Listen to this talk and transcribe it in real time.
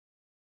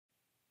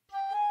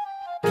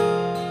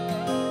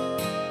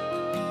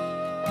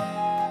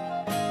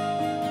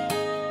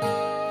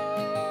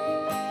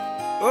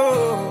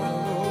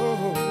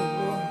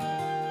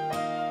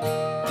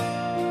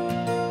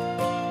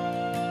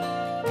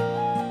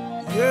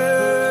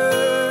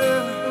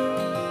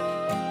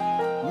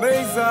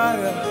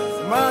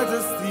Messiah,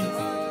 majesty,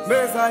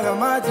 Messiah,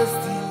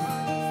 majesty.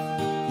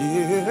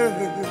 Yeah.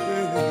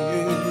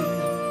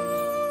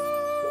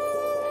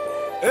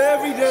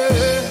 Every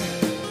day,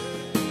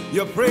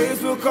 your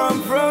praise will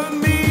come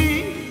from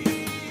me,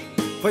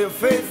 for your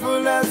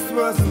faithfulness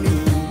was me.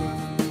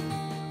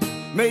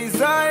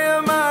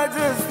 Messiah,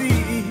 majesty.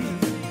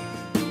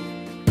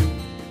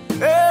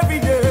 Every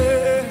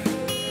day,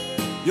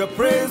 your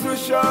praise will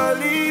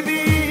surely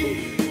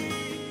be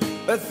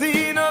a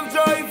theme of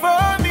joy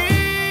for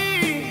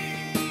me,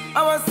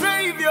 our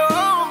Savior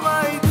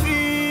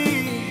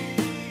Almighty.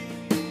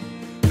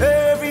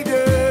 Every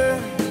day,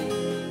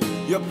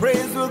 your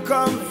praise will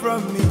come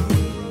from me,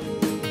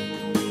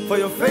 for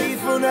your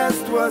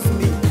faithfulness towards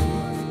me.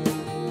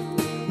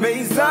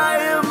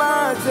 Messiah,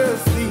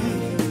 majesty.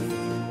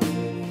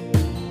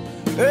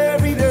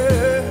 Every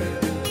day,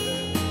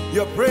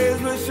 your praise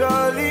will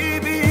surely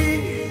be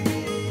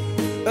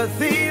a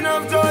theme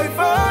of joy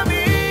for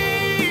me.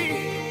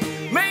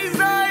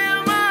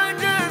 Messiah,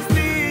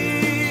 majesty.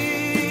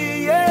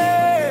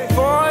 Yeah.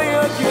 For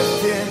your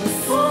giftings,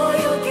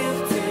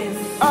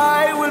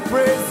 I will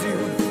praise you.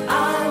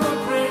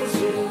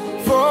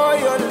 For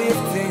your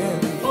lifting,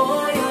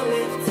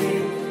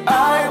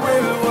 I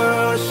will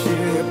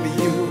worship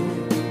you.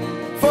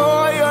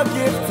 For your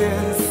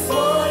giftings,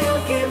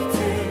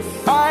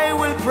 I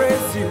will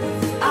praise you.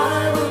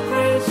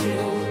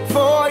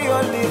 For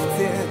your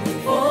lifting,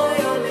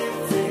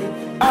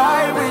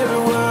 I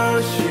will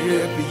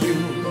worship you.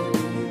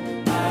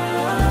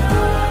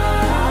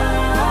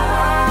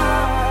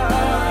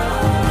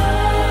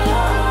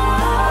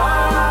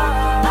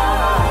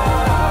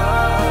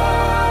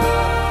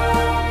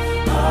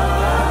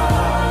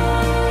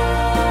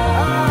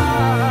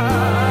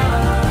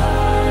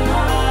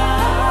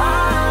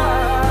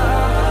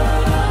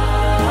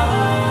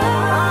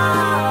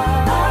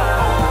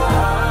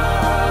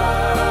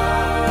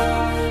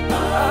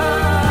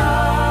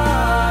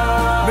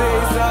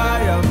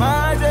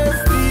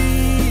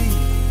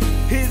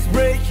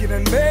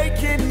 And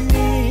making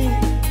me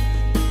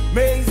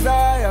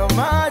Messiah,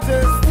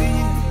 majesty.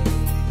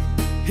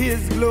 He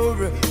is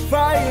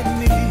glorifying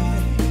me,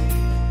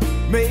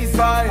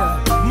 Messiah,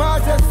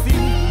 majesty.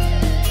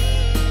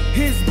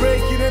 He's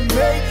breaking and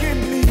making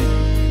me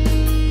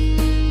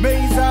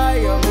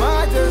Messiah,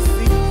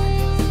 majesty.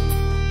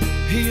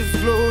 He is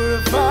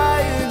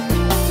glorifying me.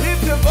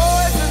 Lift your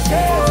voice and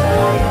say,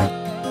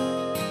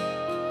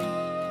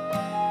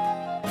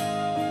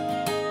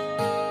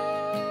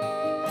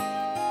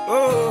 oh,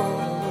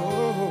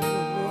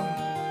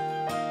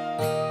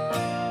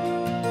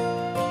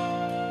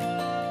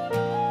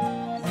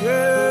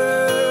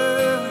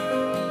 yeah.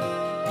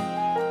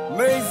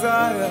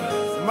 Messiah,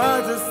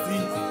 majesty,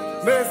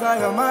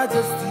 Messiah,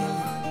 majesty.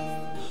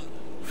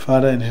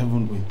 Father in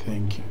heaven, we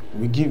thank you.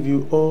 We give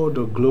you all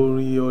the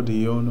glory, all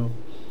the honor,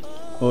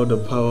 all the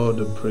power, all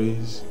the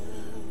praise,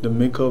 the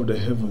maker of the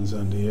heavens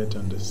and the earth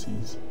and the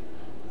seas.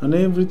 And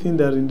everything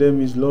that in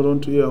them is, Lord,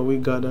 unto you are we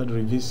gathered,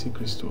 reveal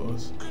secrets to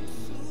us.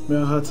 May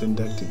our hearts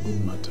indict a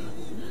good matter.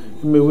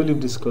 And may we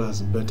leave this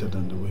class better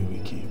than the way we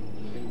came.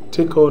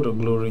 Take all the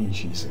glory in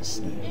Jesus'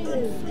 name.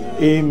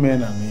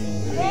 Amen and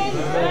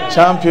amen.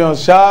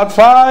 Champions, shout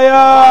fire!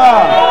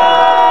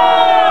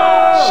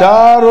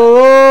 Shout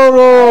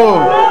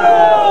Ororo!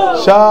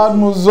 Shout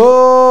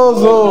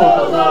Muzozo!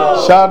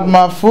 Shout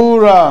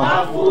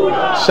Mafura!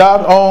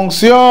 Shout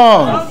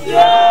Onction!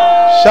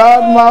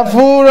 Shout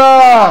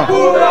Mafura!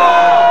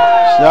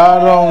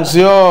 Shout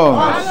Onction!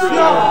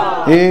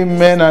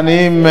 Amen and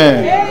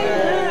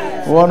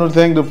amen. We want to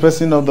thank the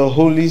person of the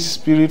Holy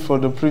Spirit for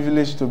the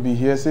privilege to be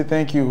here. Say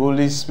thank you,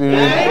 Holy Spirit.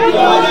 Thank you,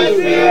 Holy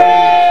Spirit.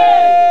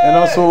 And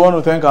also want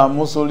to thank our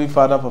most holy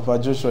Father, Papa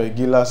Joshua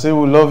Igila. Say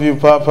we love you,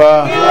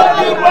 Papa. We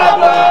love you,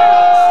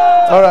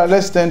 Papa. All right,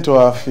 let's stand to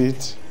our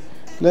feet.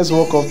 Let's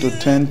walk up to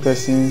 10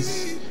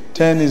 persons.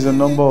 10 is the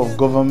number of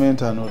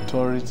government and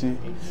authority.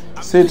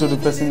 Say to the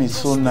person, it's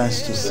so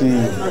nice to see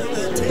you.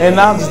 And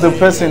ask the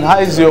person, how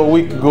is your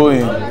week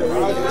going?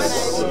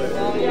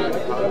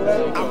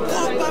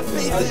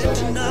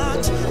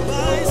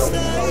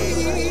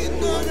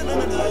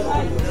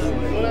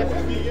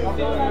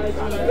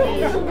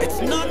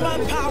 It's not by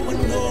power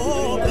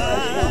nor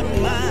by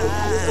might.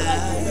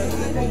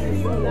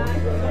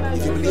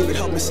 If you believe it,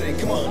 help me sing.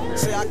 Come on,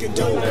 say I can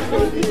do it.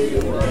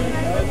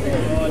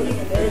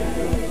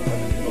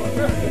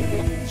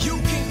 You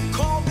can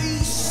call me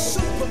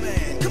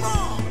Superman. Come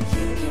on.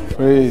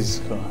 Praise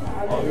God.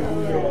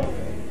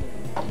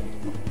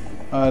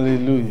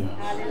 Hallelujah.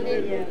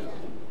 Hallelujah.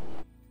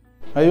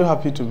 Are you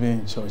happy to be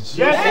in church?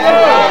 Yes, sir.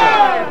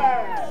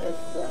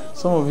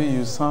 Some of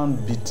you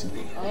sound beaten.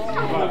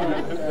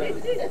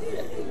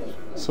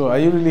 So are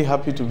you really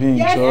happy to be in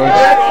church?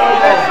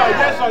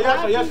 Yes, sir.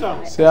 Yes, sir. Yes,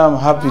 sir. Say, I'm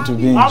happy to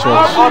be in church.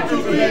 I'm happy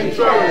to be in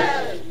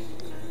church.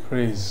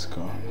 Praise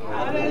God.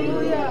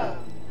 Hallelujah.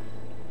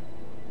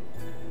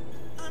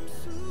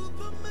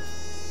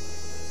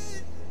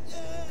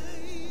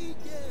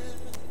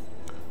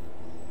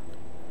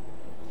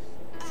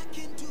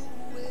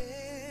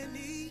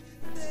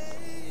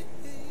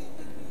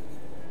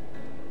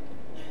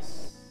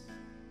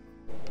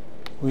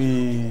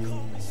 we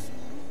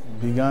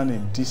began a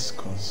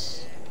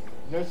discourse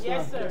Yes, sir.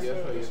 Yes, sir.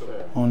 Yes,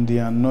 sir. on the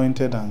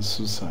anointed and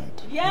suicide.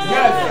 Yes,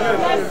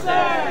 yes,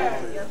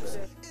 sir. Yes,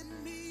 sir.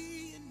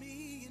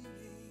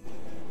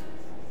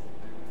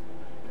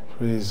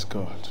 Praise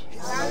God.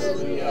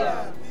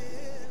 Hallelujah.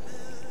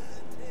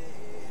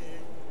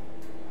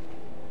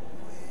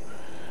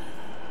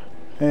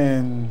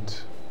 And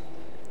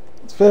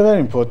it's very, very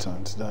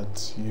important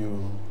that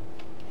you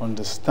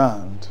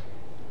understand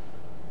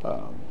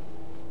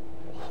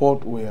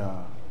what we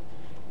are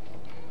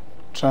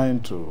trying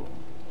to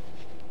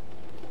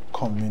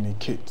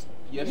communicate.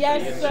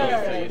 Yes,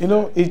 sir. You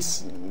know,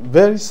 it's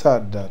very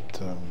sad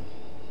that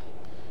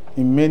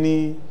in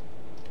many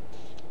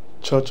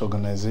church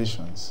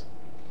organizations,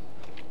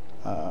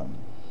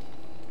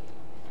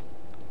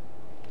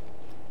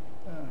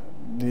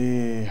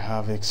 they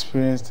have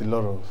experienced a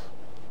lot of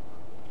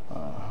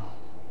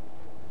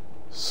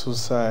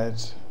suicide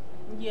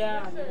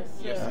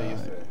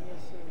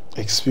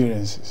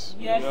experiences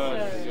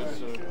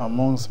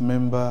amongst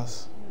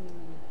members,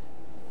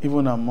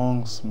 even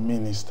amongst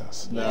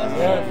ministers. There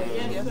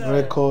are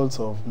records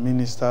of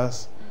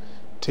ministers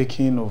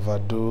taking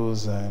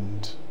overdose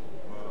and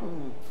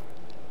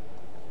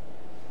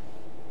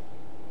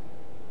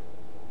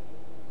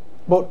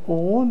but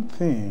one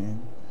thing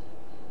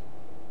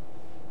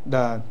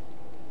that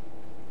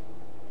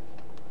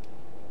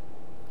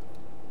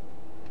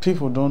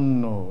people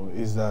don't know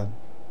is that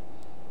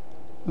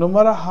no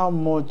matter how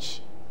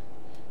much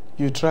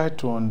you try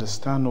to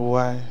understand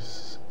why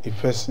a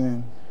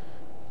person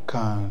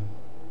can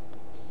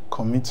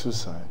commit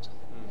suicide,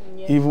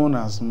 even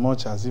as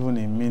much as even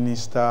a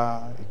minister,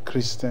 a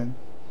Christian,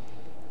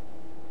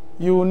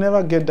 you will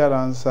never get that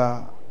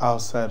answer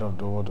outside of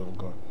the Word of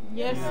God.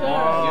 Yes, sir.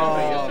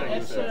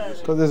 Yes, sir.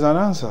 Because there's an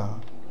answer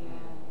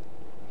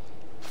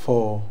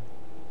for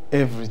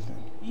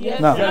everything. Yes,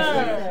 now,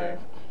 sir.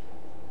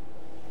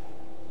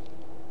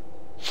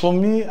 For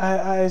me,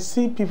 I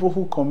see people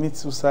who commit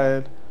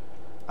suicide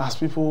as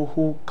people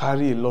who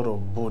carry a lot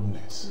of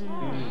boldness.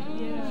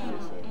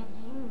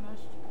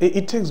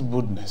 It takes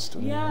boldness to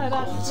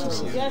commit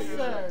suicide. Yes,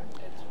 sir.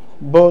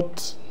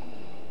 But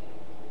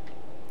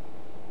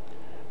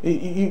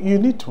you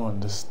need to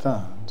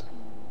understand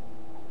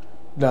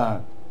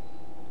that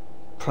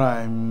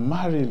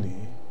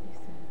primarily,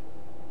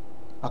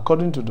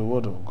 according to the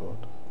Word of God,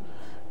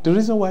 the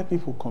reason why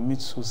people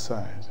commit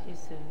suicide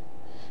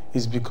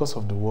is because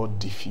of the word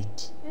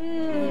defeat.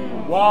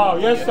 Wow,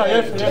 yes, sir.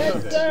 Yes,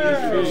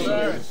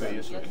 sir.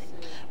 Yes, sir.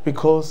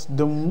 Because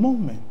the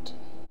moment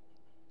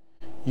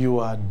you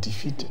are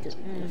defeated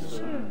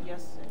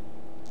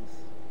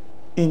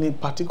in a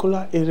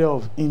particular area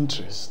of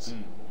interest,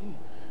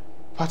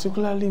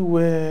 particularly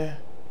where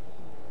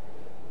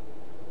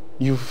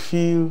you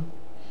feel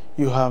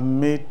you have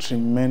made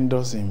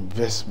tremendous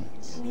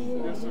investments,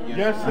 Yes,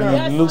 sir.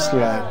 and it looks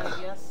like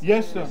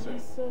Yes, sir.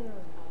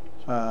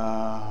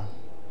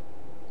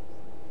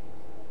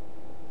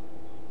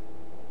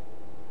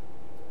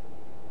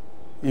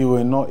 You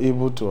were not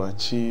able to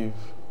achieve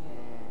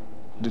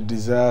the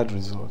desired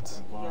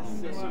results.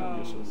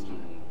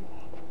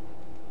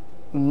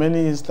 In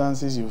many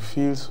instances, you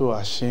feel so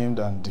ashamed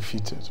and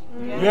defeated.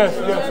 Yes,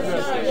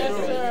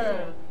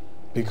 sir.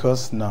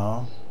 Because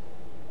now,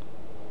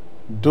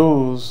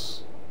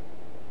 those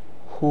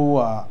who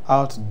are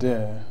out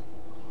there,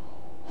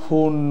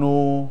 who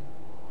know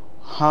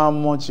how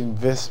much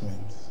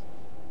investment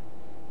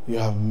you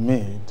have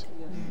made,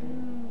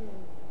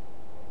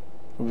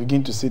 we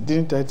begin to say,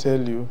 didn't I tell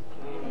you?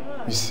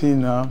 You see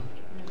now.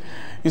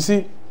 You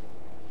see,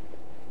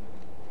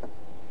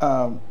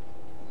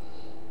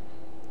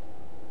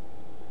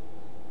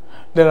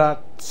 there are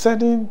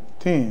certain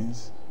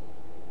things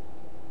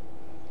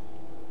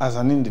as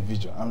an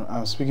individual.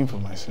 I'm speaking for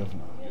myself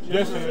now.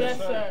 Yes, sir. Yes,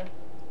 sir.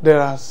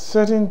 There are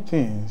certain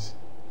things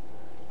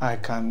I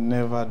can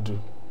never do.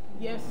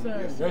 Yes,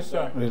 sir. Yes,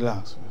 sir.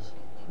 Relax.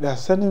 There are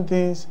certain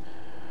things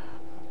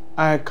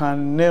I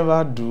can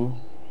never do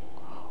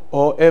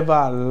or ever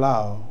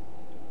allow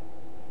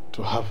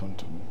to happen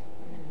to me.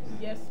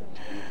 Yes, sir.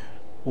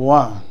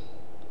 One,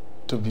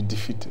 to be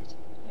defeated.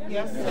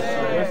 Yes, sir.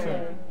 Yes,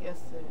 sir. Yes,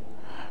 sir.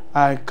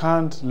 I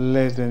can't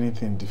let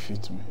anything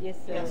defeat me. Yes,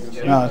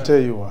 sir. Now I'll tell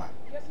you why.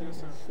 Yes,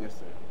 sir. Yes,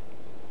 sir.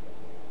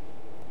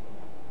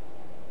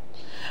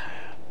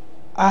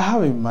 I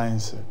have a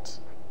mindset,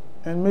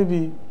 and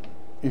maybe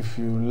if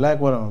you like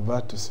what I'm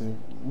about to say,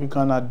 you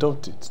can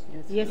adopt it.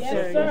 Yes,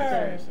 sir.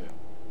 Yes, sir.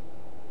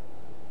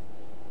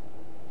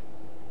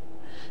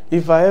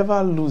 If I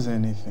ever lose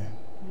anything,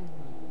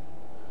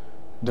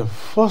 the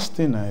first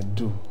thing I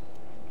do,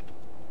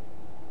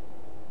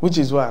 which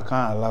is why I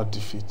can't allow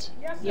defeat,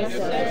 Yes,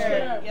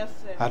 sir. Yes,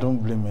 sir. I don't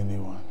blame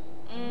anyone.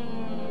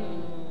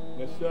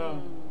 Yes,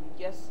 sir.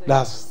 Yes, sir.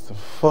 That's the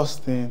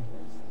first thing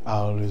I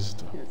always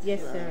do.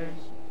 Yes, sir.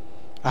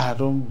 I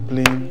don't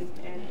blame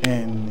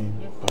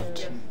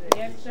anybody.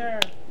 Yes, sir.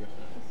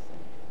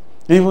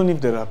 Even if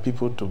there are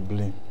people to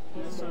blame,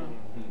 Yes, sir.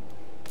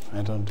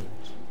 I don't do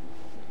it.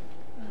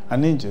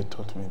 An angel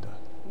taught me that.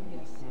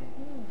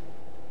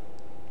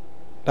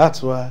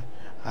 That's why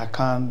I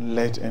can't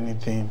let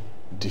anything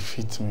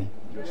defeat me.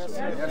 Yes,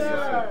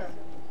 sir.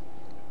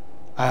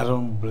 I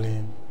don't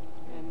blame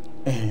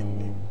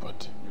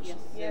anybody.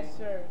 Yes,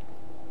 sir.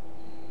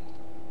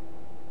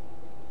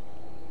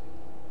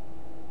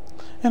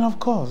 And of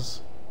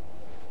course,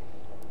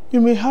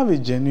 you may have a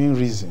genuine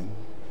reason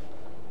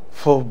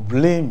for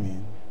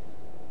blaming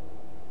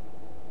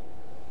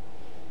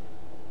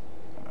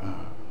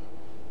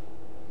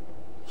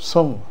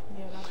someone.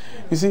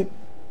 You see,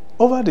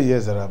 over the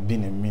years that I've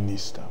been a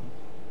minister,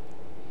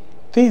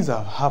 things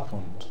have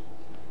happened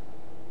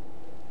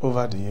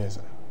over the years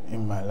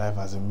in my life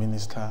as a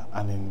minister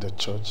and in the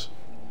church,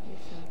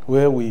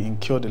 where we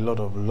incurred a lot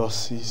of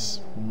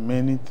losses,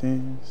 many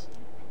things.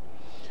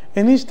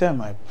 And each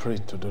time I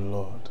prayed to the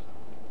Lord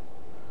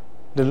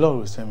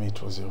will tell me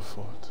it was your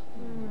fault.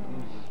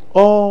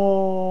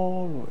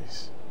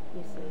 Always.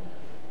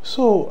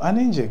 So an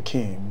angel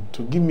came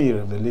to give me a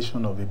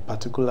revelation of a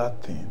particular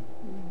thing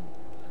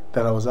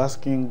that I was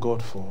asking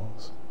God for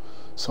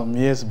some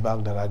years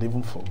back that I'd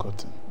even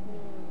forgotten.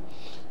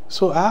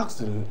 So I asked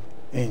the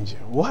angel,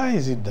 why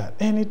is it that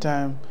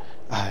anytime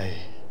I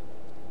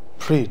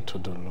pray to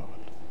the Lord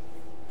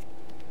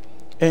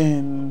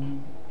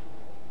and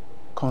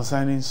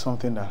concerning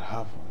something that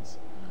happens,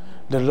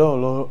 the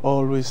Lord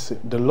always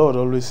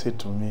said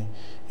to me,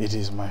 it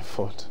is my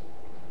fault.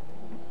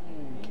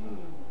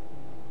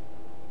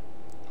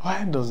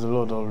 Why does the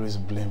Lord always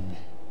blame me?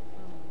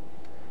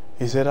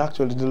 He said,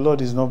 actually, the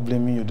Lord is not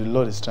blaming you. The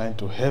Lord is trying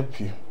to help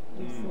you.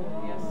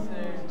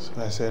 So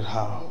I said,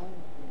 how?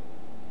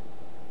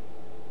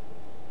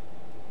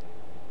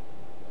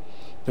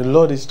 The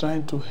Lord is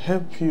trying to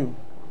help you.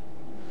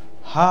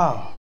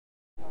 How?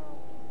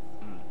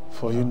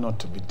 For you not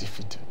to be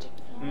defeated.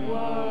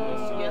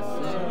 Yes,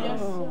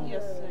 sir.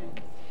 Yes, sir.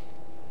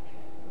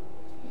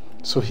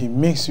 So He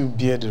makes you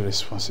bear the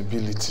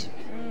responsibility.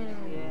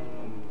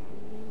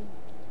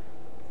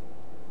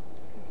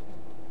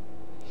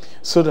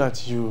 So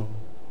that you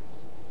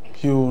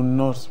will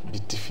not be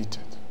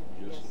defeated.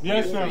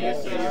 Yes, sir.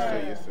 Yes, sir.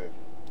 Yes, sir.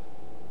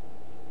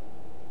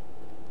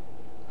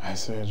 I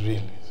said,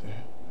 really?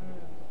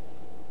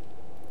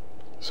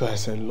 So I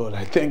said, Lord,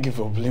 I thank you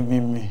for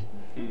blaming me.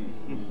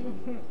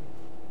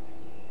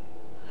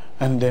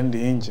 And then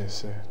the angel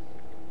said,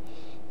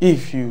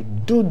 if you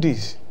do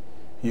this,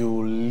 you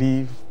will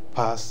live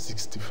past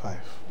 65.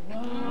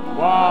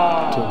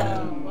 Wow.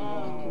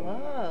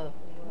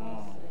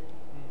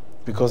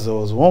 Because there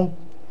was one,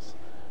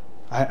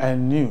 I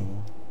knew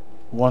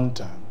one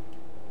time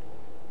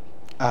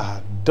I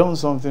had done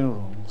something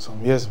wrong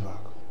some years back,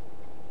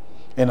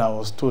 and I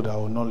was told I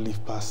would not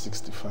live past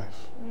 65.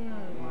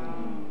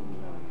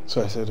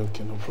 So I said,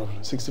 okay, no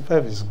problem.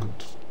 65 is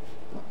good.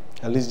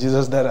 At least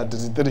Jesus died at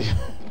 33.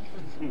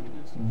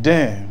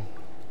 Then,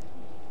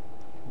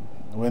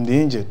 when the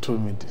angel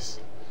told me this,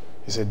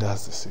 he said,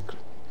 that's the secret.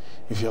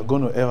 If you're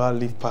going to ever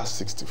live past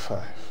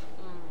 65,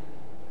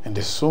 and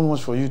there's so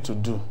much for you to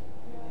do,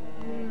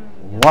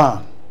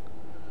 one,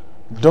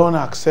 don't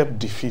accept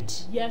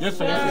defeat. Yes,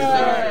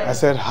 sir. I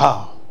said,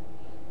 how?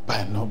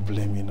 By not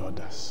blaming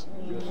others.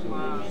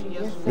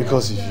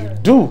 Because if you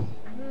do,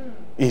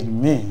 it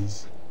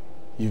means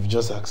you've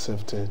just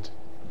accepted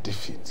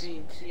defeat.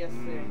 Yes,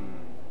 sir.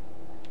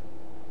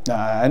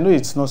 Now, I know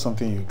it's not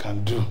something you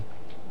can do,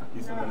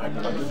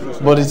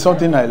 but it's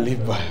something I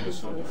live by.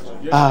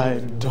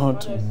 I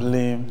don't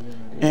blame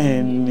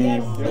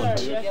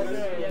anybody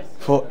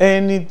for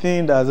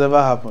anything that's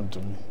ever happened to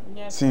me.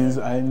 Since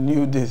I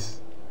knew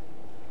this,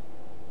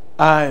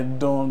 I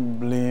don't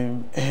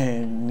blame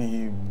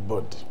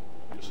anybody.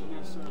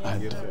 I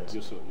don't.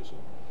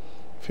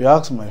 If you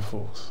ask my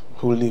folks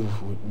who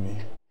live with me,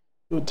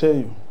 they'll tell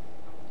you,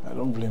 I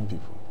don't blame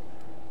people.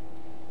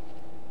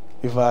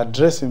 If I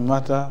address a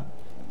matter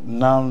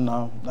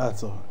now,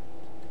 that's all.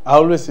 I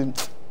always say,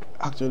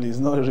 actually, it's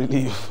not really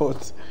your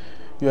fault.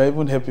 You are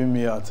even helping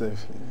me out.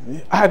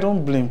 I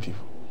don't blame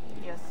people.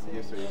 Yes,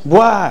 sir.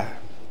 Why?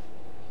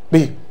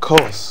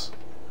 Because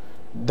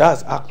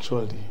that's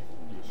actually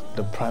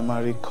the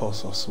primary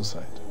cause of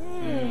suicide.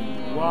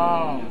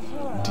 Wow.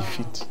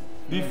 Defeat.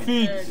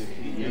 Defeat. Yes,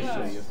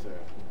 sir. Yes, sir.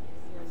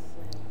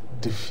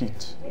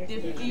 Defeat.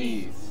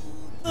 Defeat.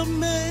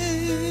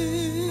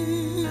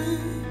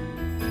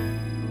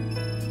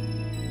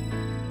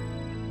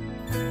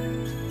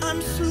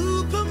 I'm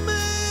Superman.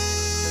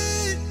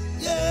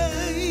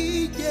 Yeah,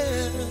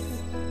 yeah.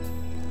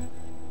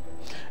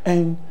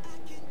 And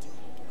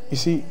you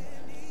see,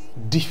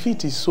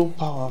 defeat is so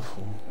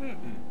powerful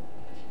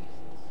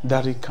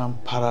that it can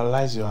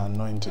paralyze your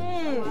anointing.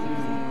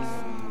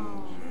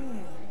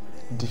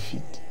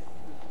 Defeat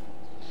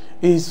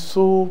is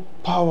so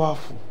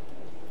powerful.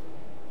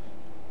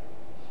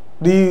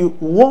 The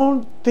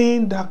one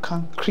thing that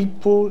can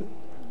cripple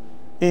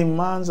a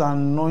man's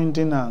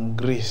anointing and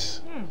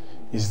grace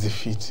is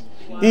defeat.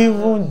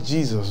 Even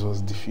Jesus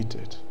was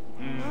defeated.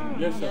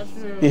 Yes, sir.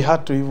 He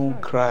had to even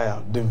cry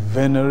out, the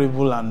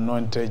venerable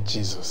anointed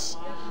Jesus.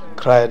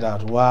 cried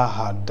out, why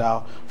hast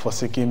thou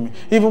forsaken me?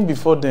 Even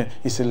before then,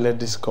 he said, let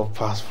this cup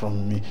pass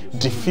from me.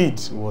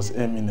 Defeat was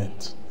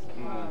imminent.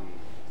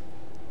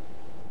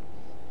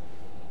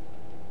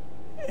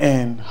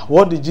 And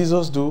what did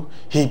Jesus do?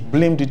 He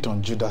blamed it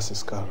on Judas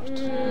Iscariot.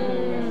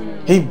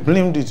 He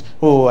blamed it.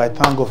 Oh, I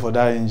thank God for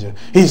that angel.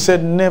 He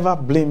said, never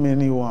blame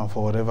anyone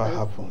for whatever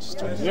happens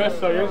to you. Yes,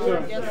 sir. Yes,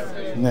 sir. Yes,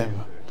 sir.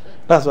 Never.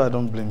 That's why I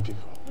don't blame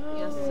people.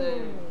 Yes,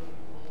 sir.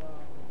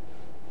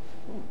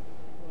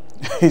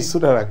 It's so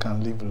that I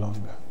can live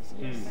longer.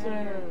 Yes,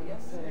 sir.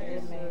 Yes, sir.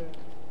 Amen.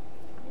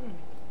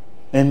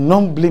 And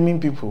non-blaming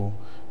people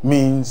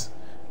means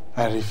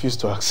I refuse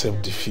to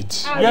accept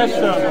defeat. Yes,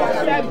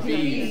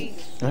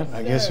 sir.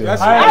 I guess you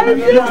I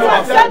refuse to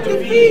accept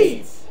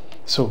defeat.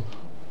 So,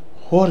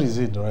 what is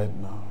it right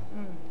now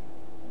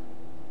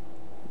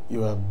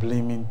you are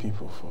blaming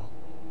people for?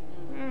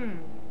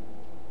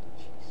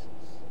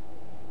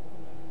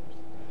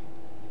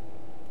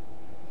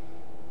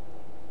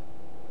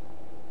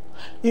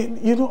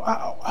 You know,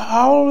 I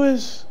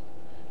always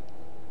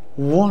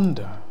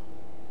wonder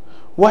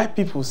why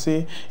people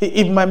say,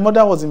 if my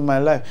mother was in my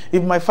life,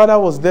 if my father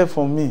was there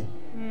for me,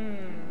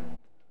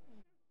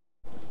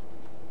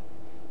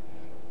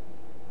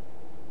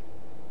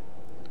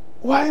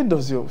 why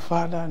does your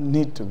father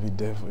need to be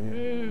there for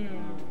you?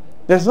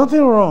 There's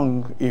nothing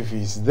wrong if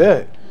he's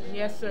there.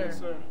 Yes, sir. Yes,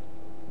 sir.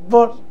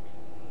 But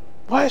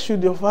why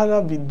should your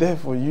father be there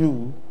for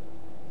you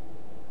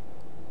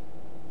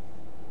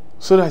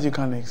so that you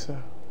can excel?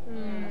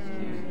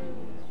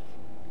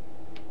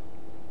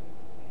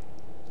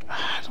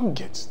 I don't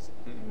get it.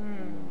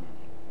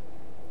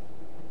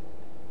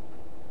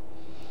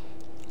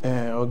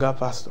 Oga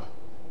Pastor,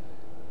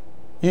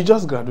 you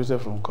just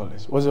graduated from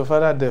college. Was your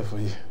father there for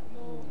you?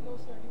 No,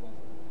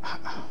 sir.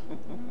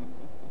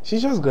 She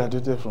just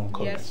graduated from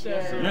college. Yes,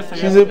 sir. Yes, sir.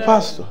 She's a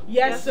pastor.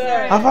 Yes,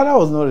 sir. Her father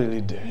was not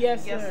really there.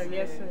 Yes, sir.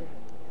 Yes, sir.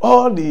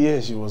 All the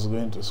years she was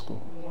going to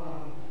school.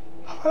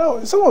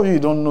 Wow. Some of you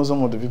don't know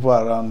some of the people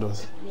around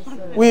us.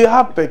 Yes, we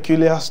have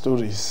peculiar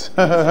stories.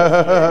 Yes,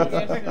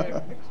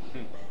 sir.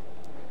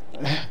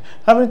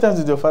 How many times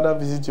did your father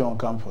visit you on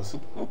campus?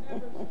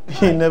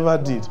 He never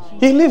did.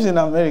 He lives in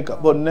America,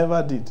 but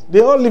never did. They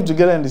all live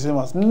together in the same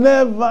house.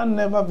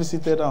 Never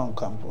visited her on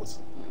campus.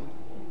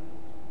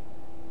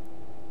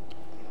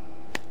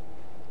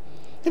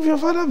 If your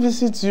father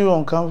visits you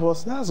on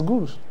campus, that's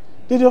good.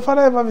 Did your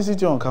father ever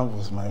visit you on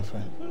campus, my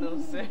friend?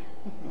 No, sir.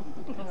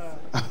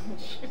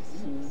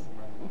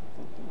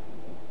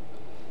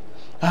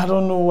 I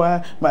don't know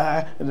why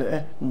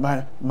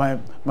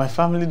my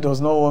family does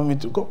not want me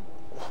to go.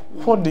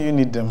 What do you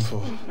need them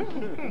for?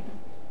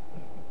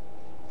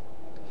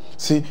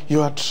 See,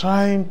 you are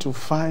trying to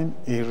find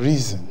a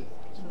reason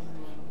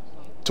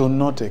to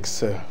not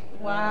excel.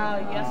 Wow,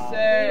 yes,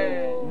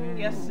 sir.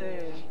 Yes,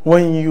 sir.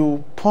 When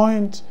you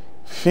point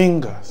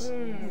fingers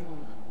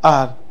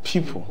at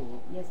people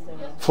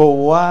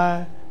for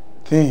why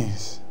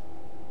things.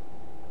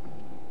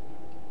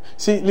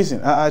 See,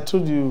 listen, I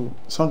told you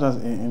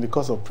sometimes in the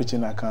course of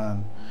preaching I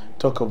can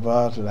talk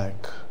about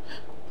like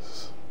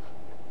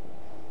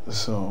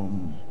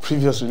some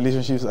previous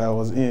relationships I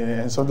was in,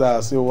 and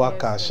sometimes I say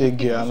waka,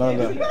 shake and all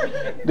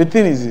that. The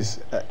thing is this,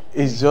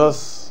 it's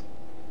just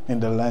in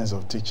the lines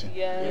of teaching.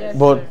 Yes,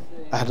 but sir.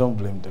 I don't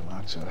blame them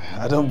actually.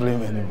 I don't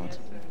blame anybody.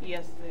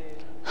 Yes,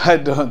 sir. I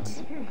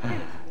don't.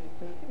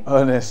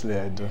 Honestly,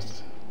 I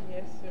don't.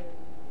 Yes, sir.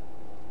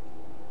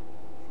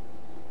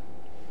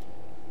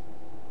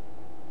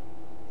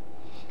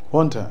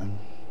 One time,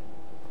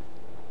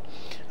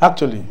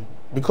 actually,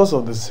 because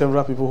of the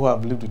several people who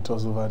have lived with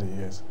us over the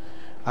years,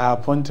 I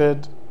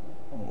appointed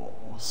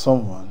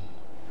someone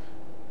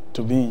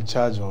to be in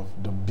charge of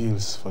the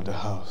bills for the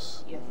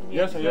house.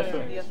 Yes, sir. Yes,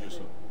 sir. Yes,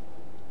 sir.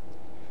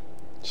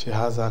 She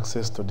has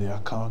access to the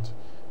account.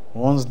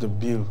 Once the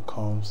bill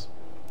comes,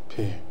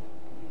 pay.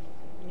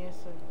 Yes,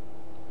 sir.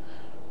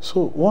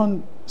 So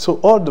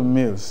all the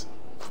mails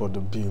for the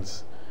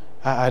bills,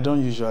 I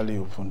don't usually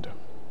open them.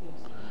 Yes.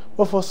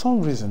 But for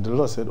some reason, the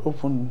Lord said,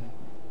 open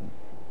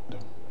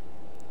them.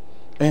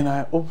 And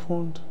I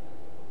opened,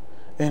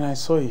 and I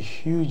saw a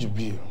huge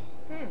bill.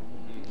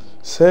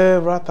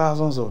 Several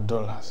thousands of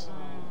dollars.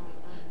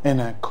 And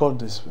I called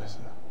this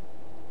person.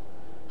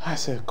 I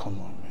said, come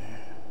on, man.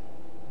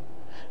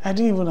 I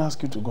didn't even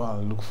ask you to go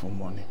and look for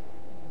money.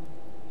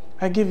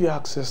 I gave you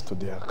access to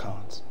the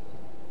account.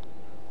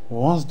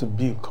 Once the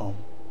bill comes,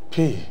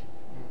 pay.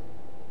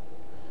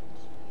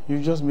 You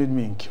just made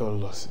me incur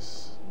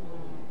losses.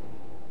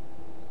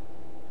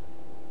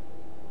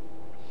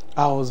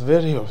 I was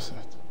very upset.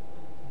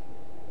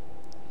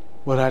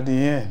 But at the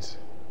end,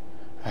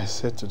 I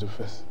said to the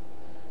person,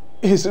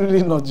 it's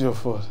really not your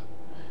fault.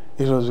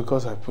 It was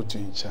because I put you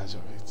in charge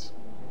of it.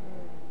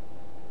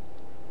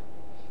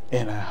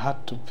 And I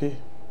had to pay.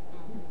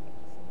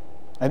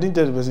 I didn't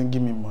tell the person,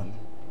 give me money.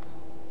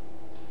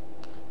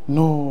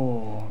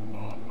 No.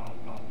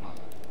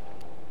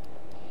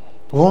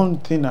 One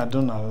thing I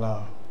don't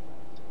allow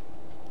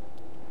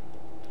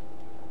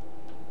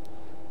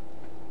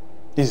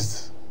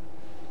is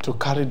to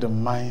carry the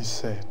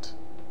mindset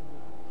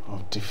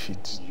of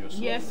defeat.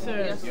 Yes,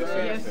 sir. Yes, sir.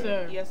 Yes,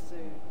 sir. Yes, sir.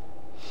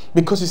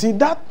 Because you see,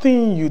 that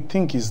thing you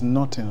think is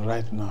nothing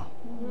right now,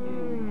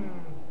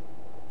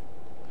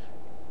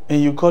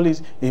 and you call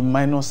it a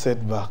minor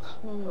setback,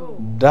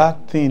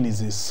 that thing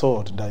is a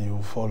sword that you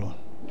will fall on,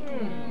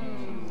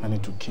 and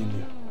it will kill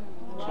you.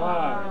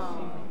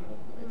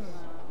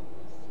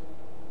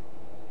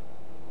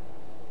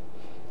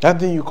 That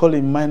thing you call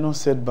a minor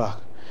setback,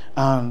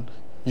 and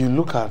you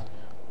look at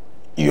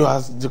you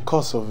as the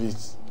cause of it.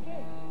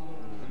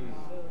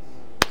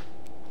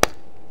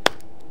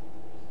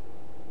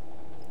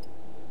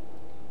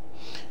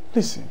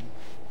 Listen,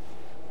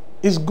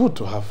 it's good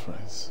to have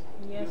friends.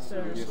 Yes,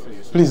 sir.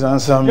 Please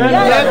answer me.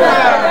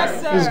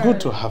 Yes, sir. It's good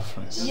to have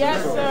friends.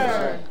 Yes,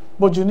 sir.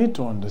 But you need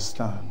to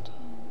understand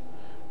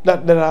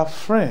that there are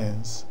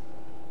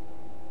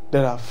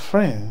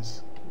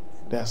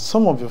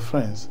some of your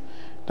friends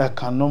that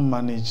cannot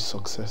manage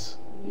success.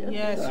 Yes,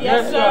 yes,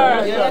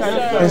 sir.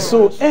 Yes, sir. And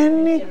so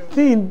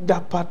anything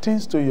that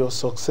pertains to your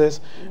success,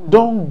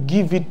 don't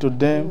give it to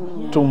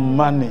them to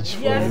manage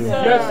for Yes, you.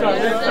 sir. Yes, sir.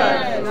 Yes,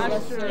 sir. Yes,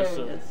 That's true.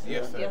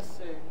 Yes,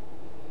 sir.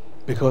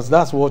 Because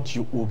that's what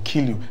will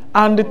kill you.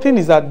 And the thing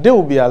is that they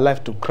will be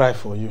alive to cry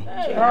for you.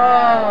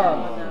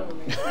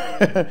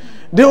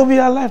 They will be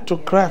alive to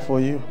cry for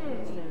you.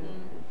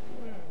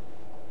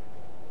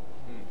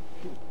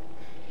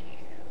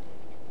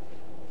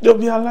 They'll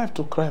be alive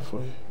to cry for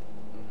you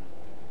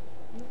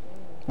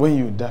when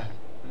you die.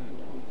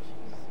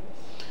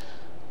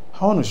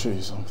 I want to show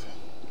you something.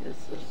 Yes,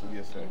 sir.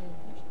 Yes, sir.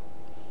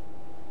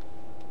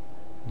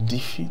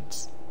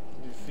 Defeat.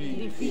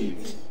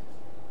 Defeat.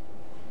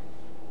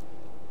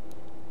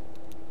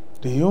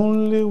 The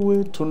only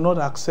way to not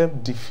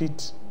accept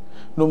defeat,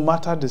 no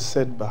matter the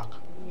setback,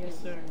 Yes,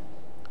 sir.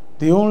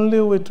 the only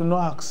way to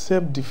not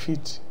accept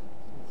defeat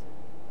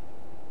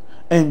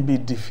and be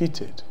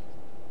defeated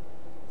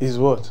is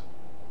what?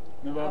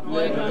 Never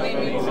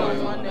Blaming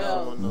someone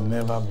else.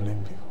 Never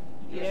blame people.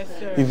 Yes,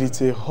 sir. If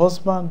it's a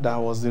husband that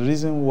was the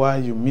reason why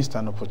you missed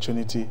an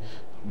opportunity,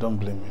 don't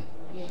blame him.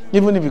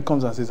 Even if he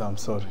comes and says, I'm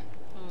sorry.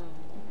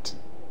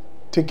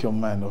 Take your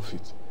mind off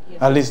it.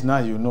 At least now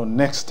you know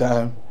next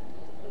time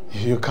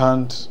you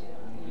can't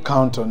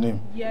count on him.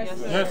 Yes,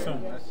 sir. Yes, sir.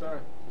 Yes, sir.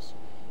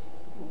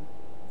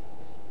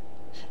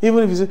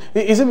 Even if you say,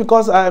 is it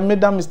because I made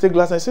that mistake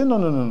last night? I say,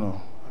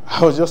 no.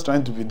 I was just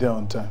trying to be there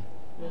on time.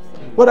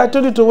 But I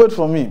told you to wait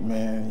for me.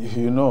 Man,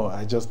 you know,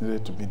 I just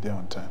needed to be there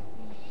on time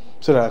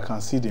so that I can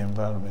see the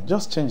environment.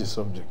 Just change the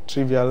subject.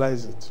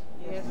 Trivialize it.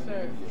 Yes,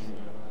 sir.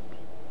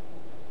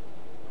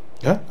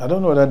 Yeah? I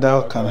don't know whether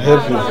that can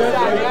help you.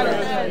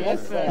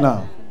 Yes, sir.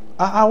 Now,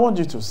 I want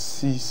you to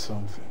see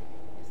something.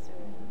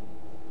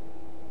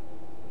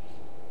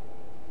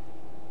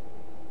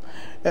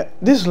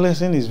 This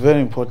lesson is very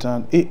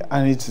important,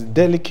 and it's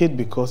delicate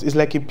because it's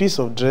like a piece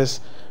of dress,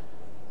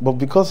 but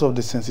because of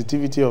the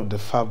sensitivity of the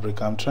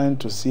fabric, I'm trying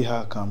to see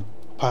how I can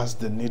pass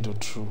the needle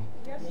through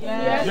Yes,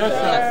 Yes,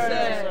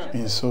 sir.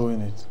 in sewing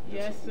it.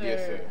 Yes, sir.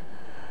 Yes, sir.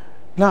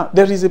 Now,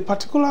 there is a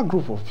particular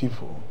group of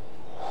people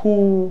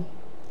who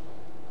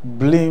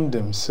blame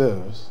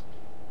themselves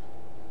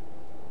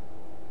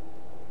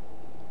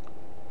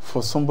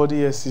for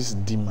somebody else's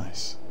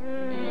demise.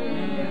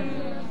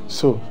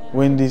 So,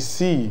 when they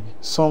see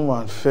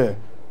someone fail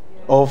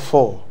or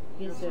fall,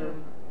 Yes, sir.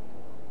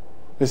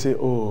 they say,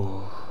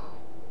 oh,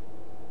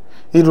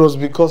 it was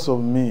because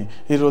of me.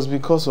 It was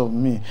because of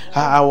me.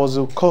 I was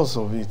the cause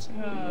of it.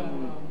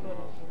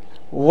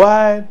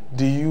 Why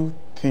do you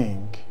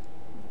think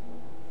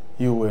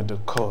you were the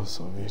cause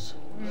of it?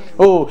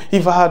 Oh,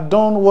 if I had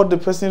done what the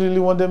person really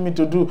wanted me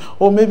to do,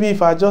 or maybe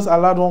if I just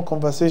allowed one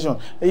conversation,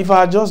 if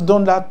I had just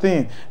done that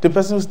thing, the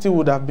person still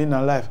would have been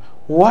alive.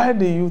 Why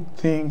do you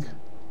think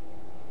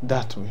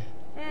that way?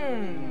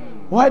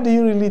 Why do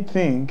you really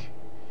think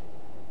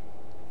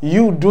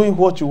you doing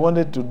what you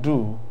wanted to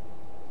do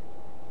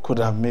could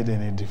have made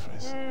any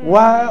difference?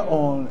 Why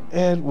on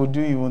earth would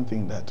you even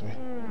think that way?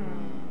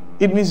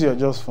 It means you're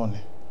just funny.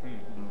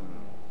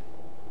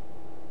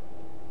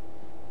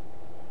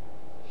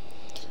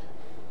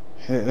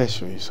 Let's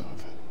show you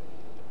something.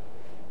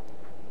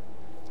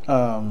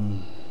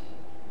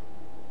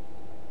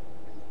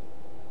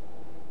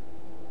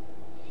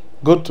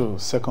 Go to 2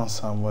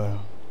 Samuel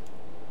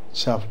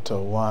chapter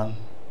 1.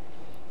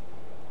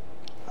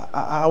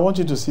 I want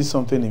you to see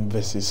something in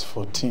verses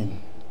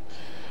 14.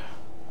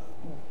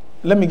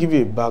 Let me give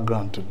you a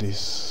background to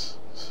this.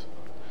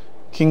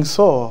 King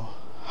Saul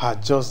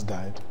had just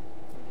died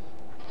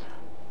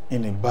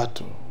in a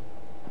battle.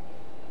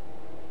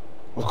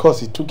 Of course,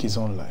 he took his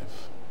own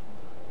life.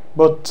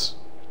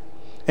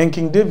 And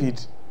King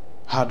David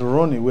had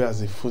run away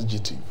as a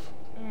fugitive.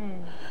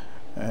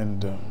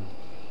 And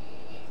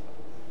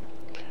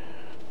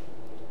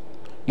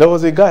there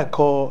was a guy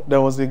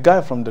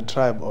from the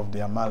tribe of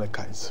the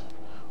Amalekites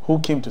who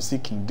came to see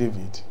King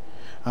David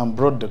and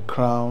brought the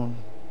crown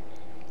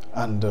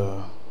and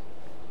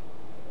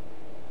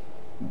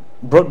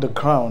brought the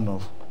crown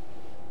of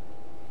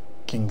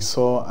King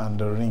Saul and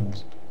the ring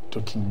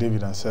to King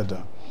David and said,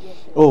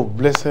 oh,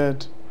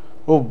 blessed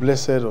Oh,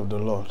 blessed of the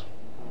Lord.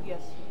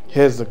 Yes.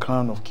 Here's the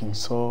crown of King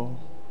Saul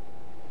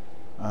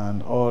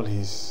and all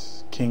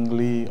his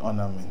kingly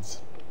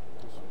ornaments.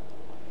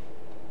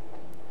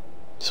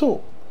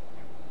 So,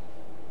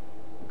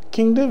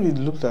 King David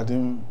looked at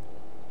him.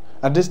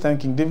 At this time,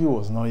 King David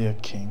was not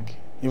yet king,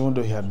 even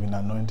though he had been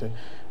anointed.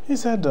 He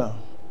said,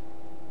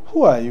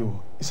 who are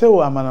you? He said,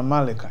 oh, I'm an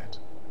Amalekite.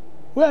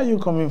 Where are you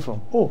coming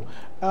from? Oh,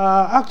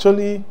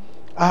 actually,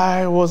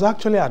 I was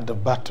actually at the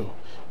battle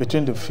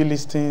between the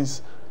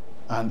Philistines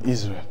and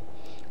Israel.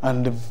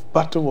 And the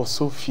battle was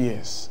so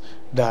fierce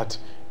that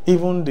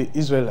even the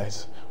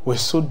Israelites were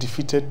so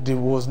defeated, there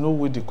was no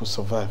way they could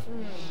survive.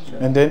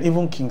 And then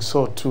even King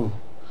Saul too.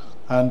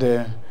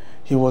 And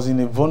he was in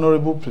a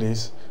vulnerable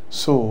place,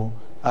 so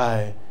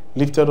I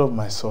lifted up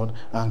my sword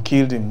and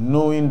killed him,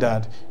 knowing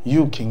that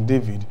you, King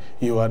David,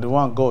 you are the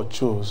one God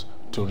chose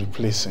to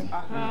replace him.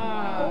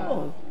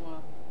 Oh.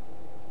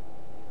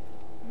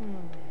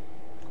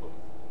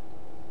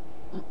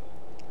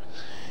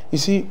 You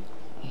see,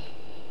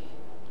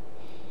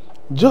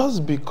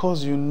 just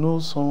because you know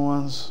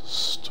someone's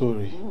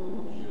story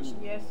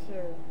Yes,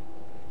 sir.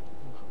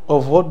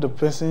 of what the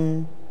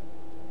person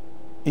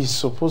is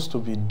supposed to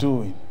be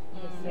doing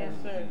Yes,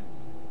 sir.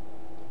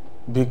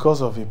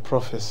 because of a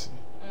prophecy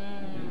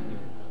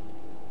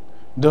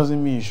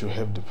doesn't mean you should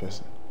help the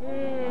person.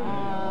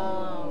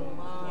 Wow.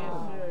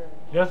 Yes, sir.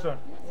 Yes, sir.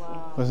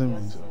 Wow. Doesn't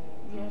mean so.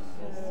 Yes,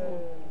 sir.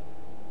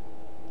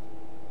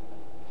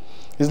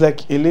 It's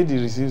like a lady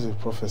receives a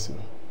prophecy.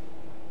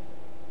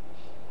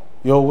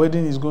 Your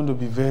wedding is going to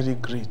be very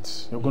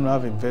great. You're going to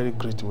have a very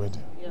great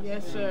wedding.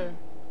 Yes, sir.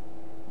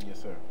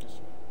 Yes, sir.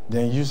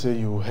 Then you say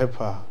you will help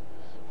her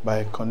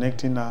by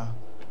connecting her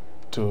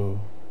to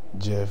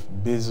Jeff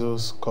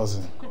Bezos'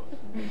 cousin.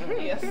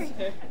 Yes,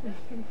 sir.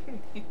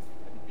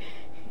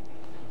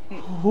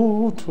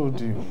 Who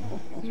told you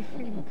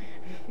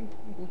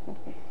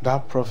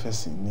that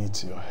prophecy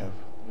needs your help?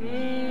 You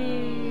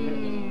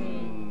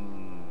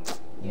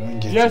don't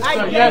get Yes, it.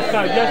 sir. Yes, sir. Yes,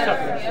 sir.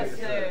 Yes, sir.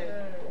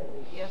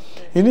 Yes,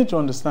 sir. You need to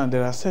understand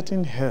there are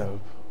certain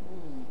help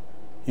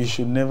you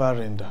should never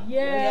render.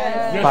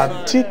 Yes. Yes,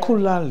 sir.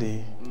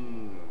 Particularly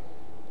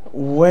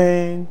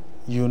when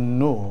you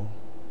know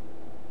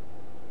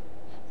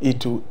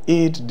it will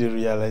aid the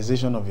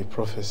realization of a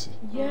prophecy.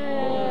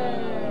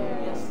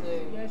 Yes,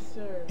 sir. Yes,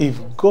 sir. If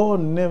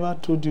God never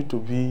told you to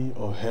be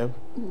or help,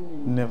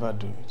 never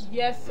do it.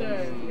 Yes,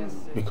 sir. Yes,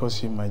 sir.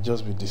 Because you might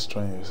just be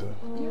destroying yourself.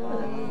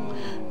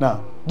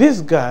 Now,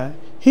 this guy,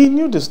 he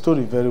knew the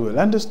story very well.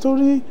 And the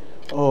story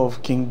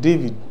of King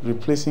David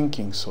replacing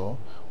King Saul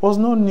was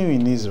not new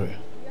in Israel.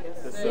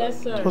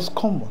 Yes, sir. It was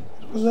common.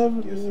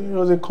 It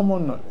was a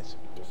common knowledge.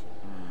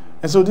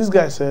 And so this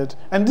guy said,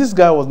 and this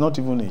guy was not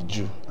even a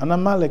Jew, an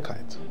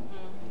Amalekite.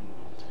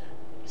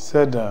 He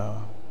said,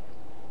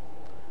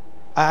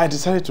 I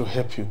decided to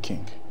help you,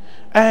 King.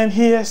 And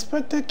he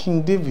expected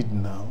King David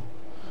now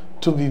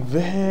to be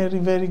very,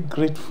 very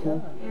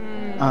grateful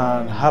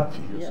and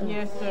happy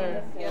Yes,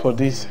 sir. for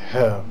this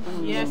help.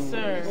 Yes,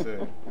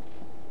 sir.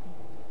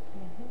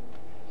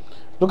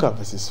 Look at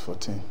verses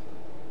 14.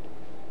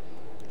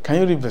 Can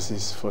you read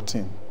verses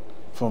 14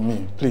 for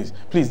me, please?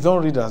 Please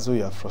don't read as though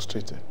you are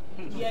frustrated.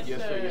 Yes,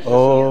 sir.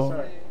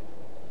 Or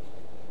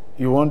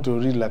you want to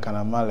read like an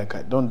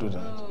Amalekite. Don't do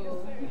that.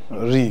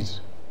 Read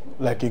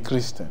like a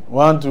Christian.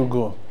 1, 2,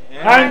 go.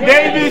 And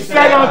David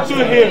said unto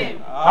him,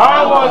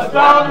 how was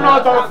thou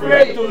not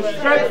afraid to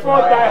stretch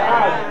forth thy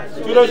hand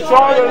to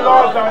destroy the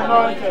Lord's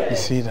anointed? You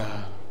see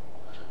that?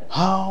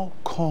 How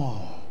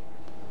come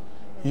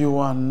you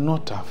are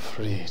not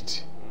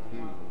afraid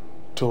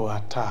to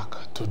attack,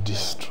 to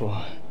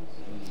destroy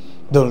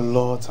the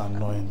Lord's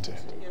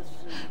anointed?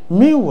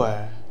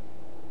 Meanwhile,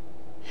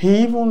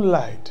 he even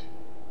lied.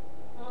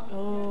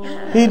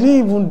 He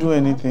didn't even do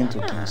anything to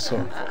King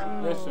Saul.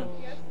 Yes, sir.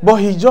 But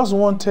he just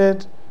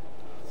wanted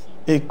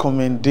a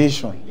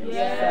commendation.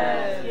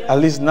 Yes. At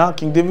least now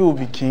King David will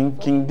be king.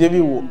 King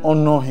David will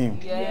honor him.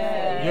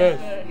 Yes.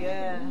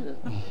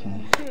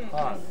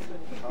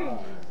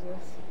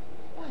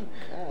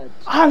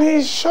 And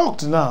he's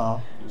shocked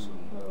now.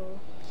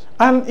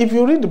 And if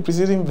you read the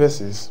preceding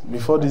verses,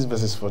 before this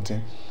verses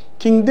 14,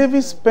 King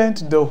David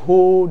spent the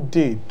whole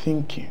day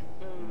thinking,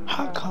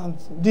 how can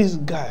this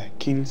guy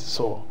kill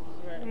Saul?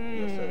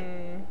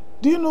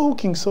 Do you know who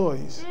King Saul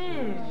is?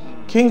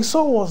 King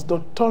Saul was the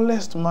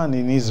tallest man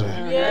in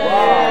Israel.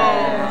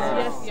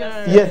 Yes,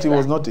 sir. Yet he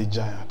was not a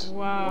giant.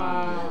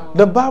 Wow.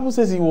 The Bible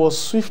says he was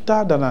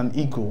swifter than an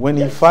eagle. When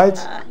he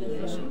fights,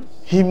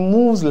 he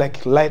moves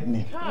like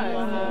lightning.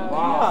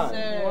 Wow.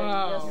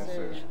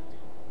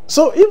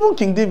 So even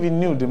King David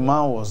knew the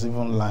man was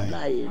even lying.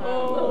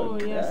 Oh,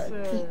 yes,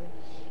 sir.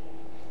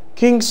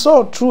 King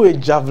Saul threw a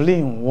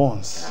javelin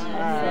once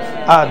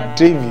at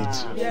David,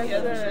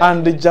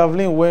 and the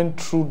javelin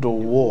went through the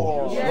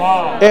wall.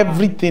 Wow.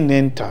 Everything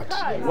entered.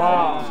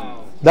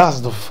 Wow. That's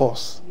the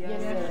force.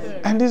 Yes,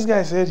 sir. And this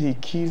guy said he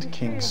killed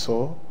King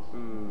Saul.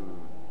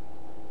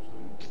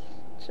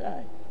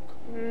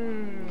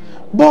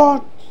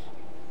 But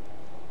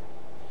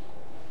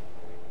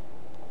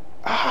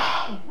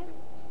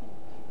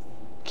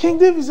King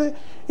David said,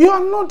 you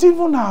are not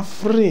even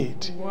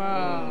afraid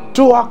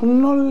to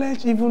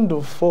acknowledge even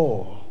the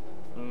fall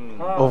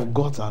of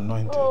God's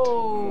anointed.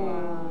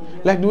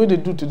 Like the way they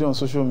do today on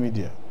social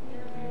media.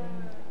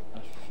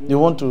 They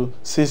want to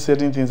say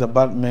certain things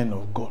about men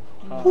of God.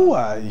 Who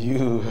are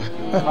you?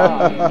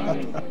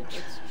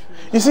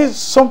 You see,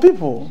 some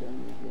people,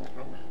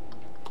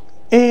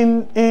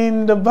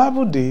 in the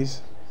Bible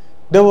days,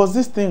 there was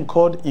this thing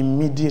called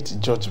immediate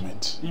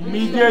judgment.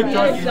 Immediate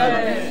judgment.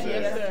 Yes,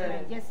 sir.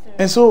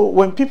 And so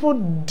when people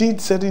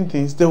did certain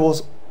things, there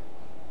was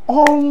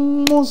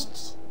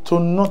almost to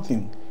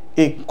nothing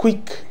a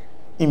quick,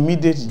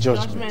 immediate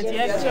judgment.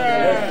 Yes,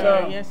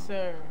 sir. Yes,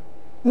 sir.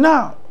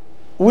 Now,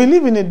 we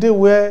live in a day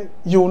where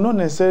you will not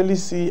necessarily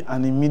see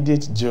an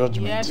immediate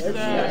judgment. Yes, sir.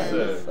 Yes,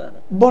 sir.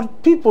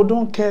 But people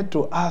don't care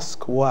to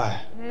ask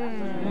why.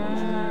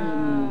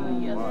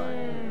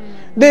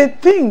 They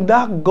think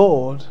that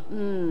God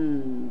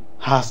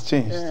has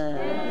changed.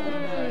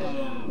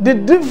 The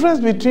difference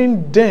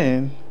between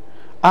then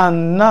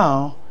and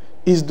now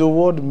is the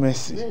word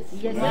mercy.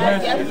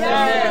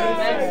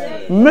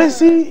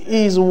 Mercy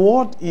is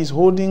what is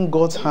holding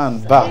God's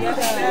hand back.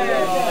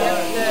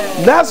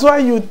 That's why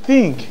you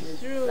think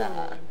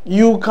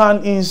you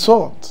can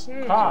insult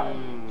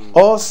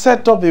or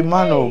set up a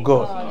man of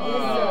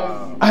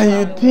God and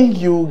you think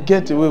you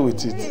get away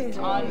with it.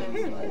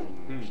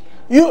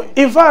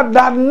 In fact,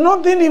 that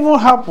nothing even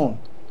happened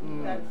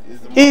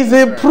is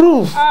a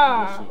proof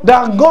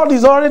that God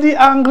is already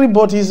angry,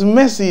 but His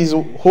mercy is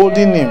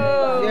holding him.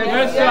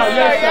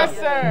 Yes,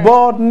 sir.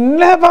 But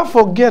never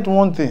forget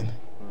one thing.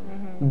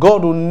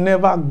 God will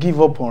never give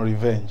up on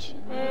revenge.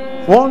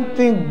 One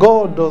thing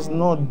God does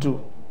not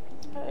do.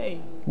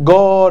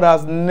 God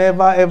has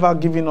never ever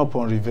given up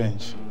on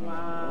revenge.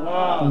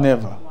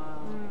 Never.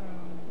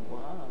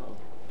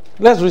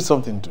 Let's read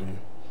something to you.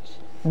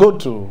 Go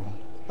to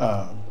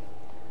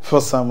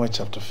 1 Samuel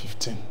chapter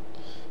 15.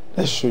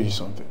 Let's show you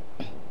something.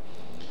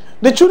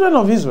 The children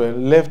of Israel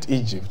left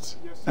Egypt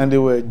and they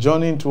were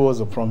journeying towards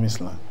the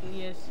promised land.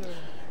 Yes, sir.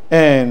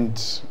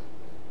 And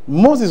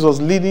Moses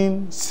was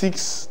leading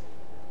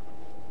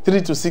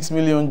 3 to 6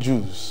 million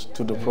Jews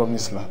to the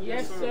promised land.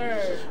 Yes,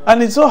 sir.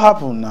 And it so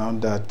happened now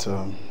that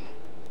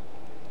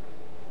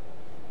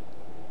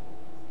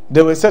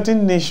there were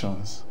certain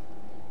nations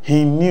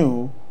he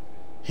knew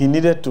he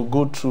needed to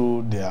go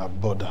through their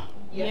border.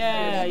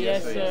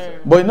 Yes, sir.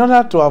 But in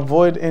order to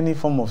avoid any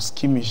form of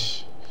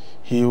skirmish,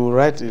 he will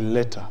write a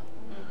letter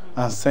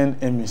and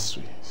send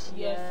emissaries.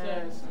 Yes,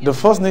 sir. The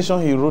first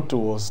nation he wrote to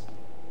was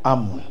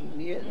Ammon.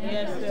 Yes,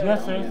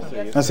 Yes, sir.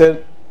 sir. And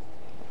said,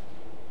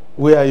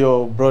 we are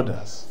your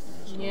brothers.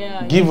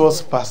 Yeah, Give yes, us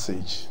sir.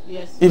 passage.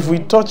 Yes, If we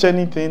touch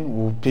anything,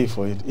 we'll pay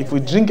for it. If we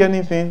drink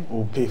anything,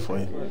 we'll pay for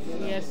it.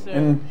 yes, sir.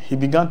 And he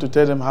began to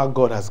tell them how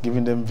God has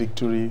given them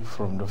victory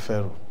from the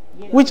Pharaoh,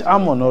 which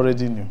Ammon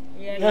already knew.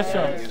 Yes,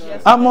 sir.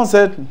 Ammon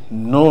said,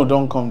 no,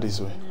 don't come this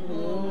way.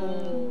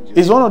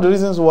 It's one of the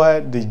reasons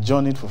why they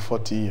journeyed for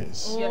 40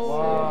 years.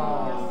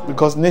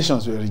 Because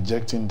nations were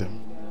rejecting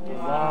them.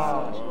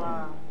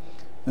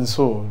 And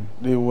so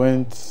they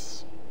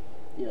went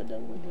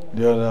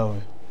the other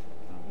way.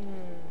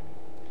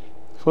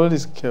 Follow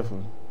this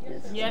carefully.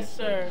 Yes,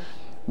 sir.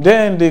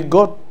 Then they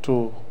got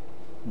to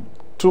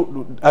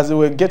as they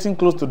were getting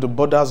close to the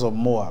borders of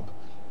Moab,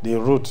 they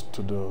wrote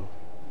to the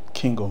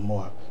king of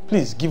Moab,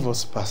 please give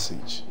us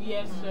passage.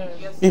 Yes, sir.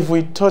 If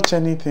we touch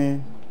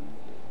anything,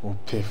 we'll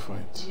pay for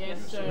it.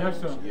 Yes, sir. Yes,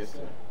 sir. Yes,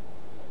 sir.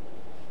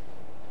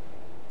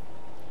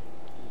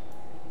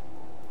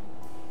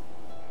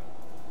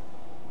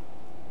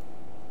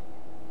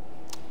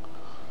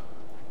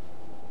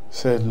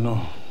 Said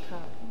no.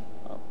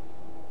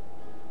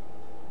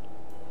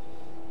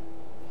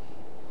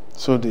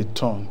 So they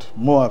turned.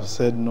 Moab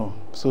said no.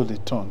 So they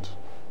turned.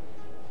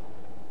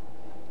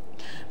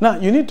 Now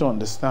you need to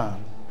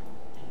understand.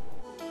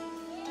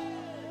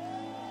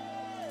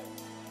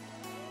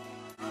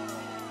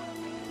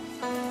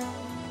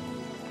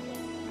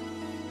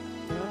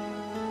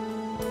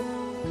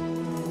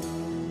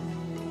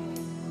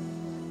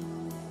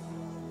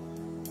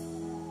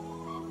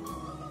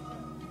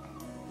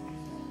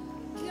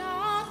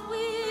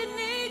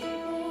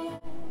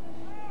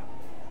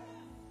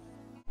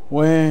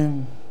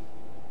 When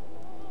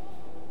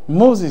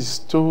Moses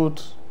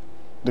told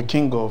the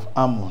king of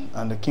Ammon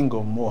and the king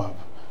of Moab,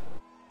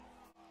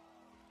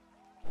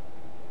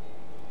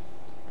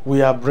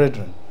 we are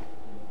brethren.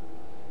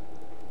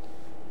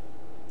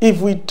 If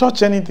we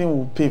touch anything,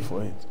 we'll pay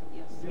for it.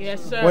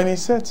 Yes, sir. When he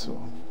said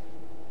so,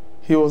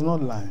 he was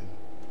not lying.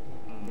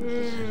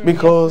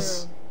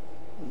 Because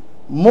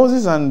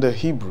Moses and the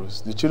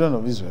Hebrews, the children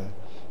of Israel,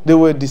 they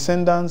were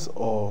descendants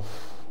of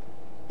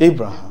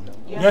Abraham.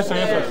 Yes, sir.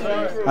 Yes,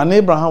 sir. And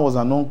Abraham was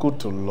an uncle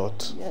to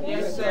Lot,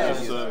 Yes, sir.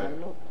 Yes, sir.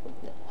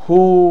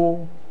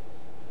 who,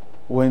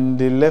 when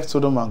they left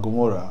Sodom and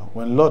Gomorrah,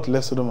 when Lot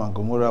left Sodom and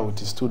Gomorrah with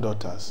his two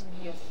daughters,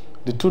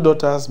 the two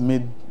daughters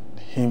made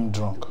him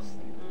drunk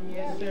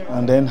Yes, sir.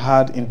 and then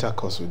had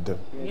intercourse with them.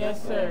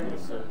 Yes, sir.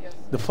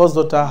 The first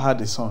daughter had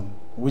a son,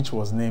 which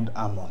was named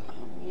Ammon.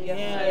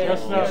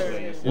 Yes,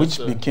 sir. which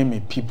became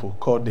a people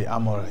called the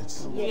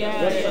Amorites.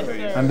 Yes,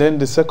 sir. And then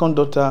the second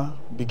daughter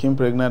became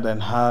pregnant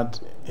and had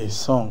a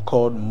son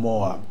called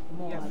Moab,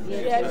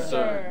 Yes,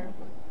 sir.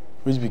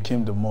 which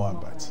became the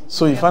Moabites.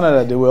 So you found out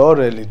that they were all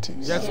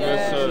relatives. Yes,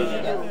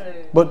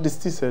 sir. But they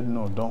still said,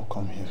 no, don't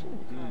come here.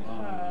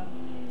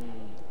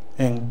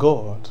 And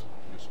God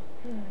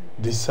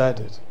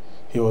decided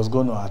he was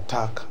going to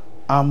attack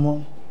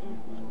Ammon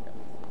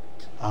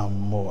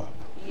and Moab.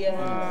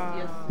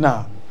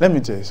 Now, let me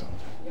tell you something.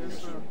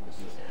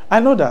 I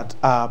know that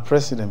our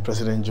President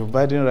Joe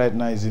Biden right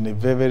now is in a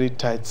very, very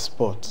tight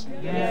spot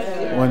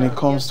when it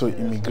comes to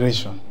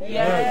immigration.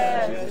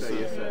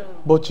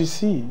 But you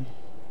see,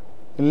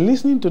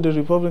 listening to the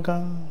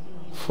Republican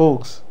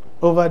folks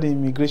over the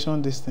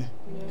immigration this thing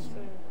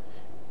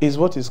is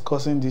what is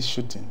causing these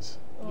shootings.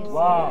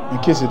 In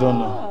case you don't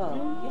know.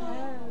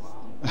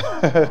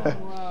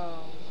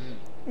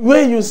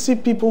 Where you see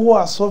people who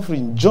are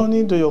suffering,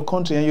 journeying to your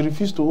country, and you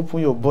refuse to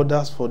open your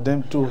borders for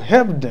them to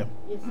help them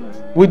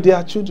with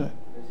their children.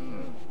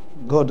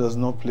 God does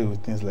not play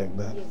with things like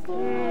that.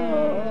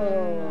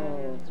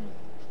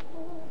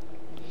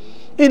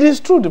 It is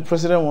true the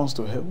president wants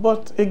to help,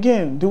 but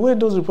again, the way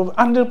those Republicans,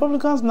 and the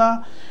Republicans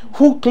now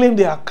who claim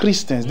they are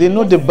Christians, they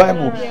know the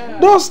Bible.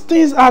 Those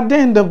things are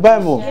there in the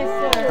Bible,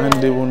 and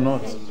they will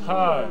not.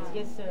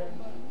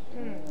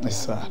 It's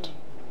sad.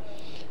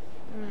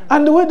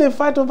 And the way they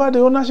fight over the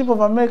ownership of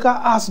America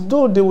as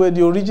though they were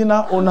the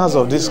original owners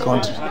of this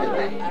country.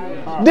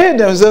 They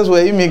themselves were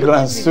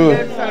immigrants too.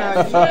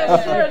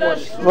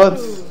 But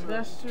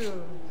That's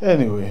true.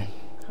 anyway,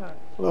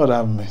 Lord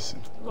have mercy.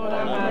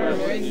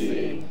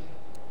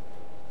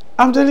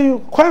 I'm telling you,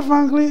 quite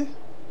frankly,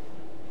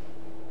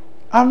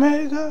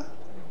 America,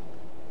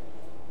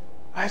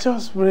 I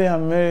just pray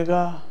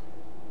America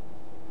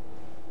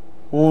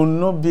will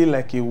not be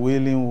like a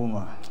wailing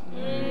woman.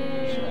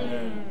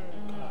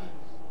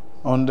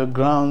 On the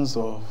grounds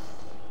of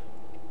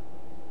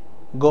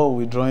God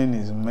withdrawing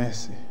his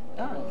mercy.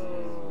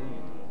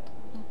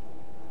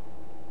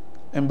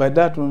 And by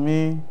that we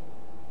mean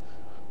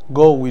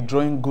God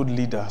withdrawing good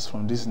leaders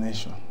from this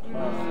nation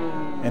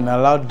and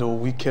allow the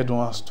wicked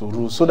ones to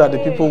rule so that the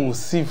people will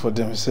see for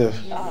themselves.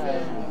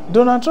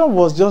 Donald Trump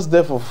was just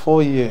there for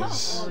 4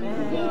 years.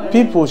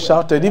 People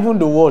shouted, even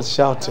the world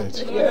shouted.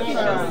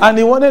 And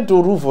he wanted to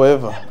rule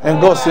forever.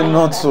 And God said,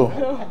 not so.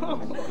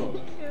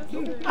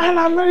 And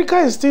America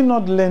is still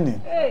not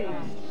learning.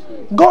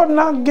 God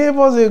now gave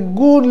us a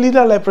good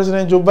leader like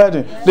President Joe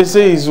Biden. They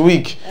say he's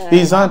weak,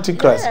 he's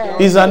antichrist,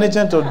 he's an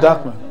agent of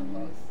darkness.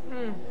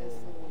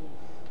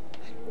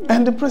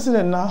 And the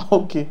president now,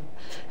 okay,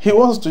 he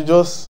wants to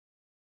just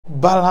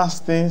balance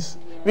things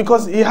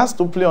because he has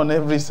to play on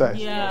every side.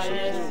 Yes,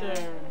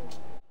 sir.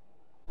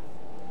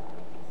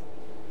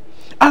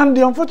 And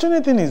the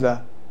unfortunate thing is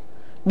that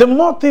the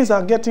more things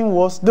are getting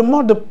worse, the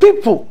more the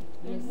people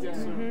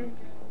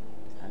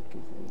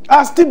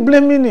are still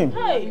blaming him.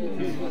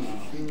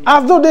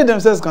 As though they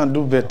themselves can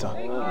do better.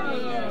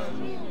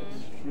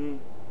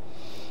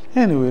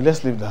 Anyway,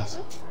 let's leave that.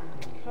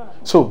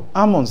 So,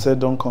 Ammon said,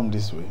 don't come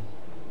this way.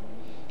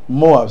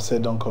 Moab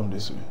said, don't come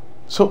this way.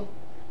 So,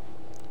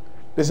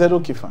 they said,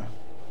 okay, fine.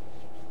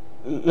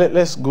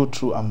 Let's go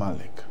through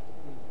Amalek,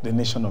 the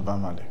nation of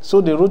Amalek.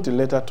 So they wrote a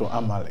letter to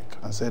Amalek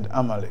and said,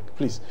 Amalek,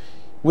 please,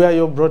 we are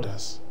your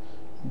brothers.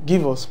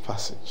 Give us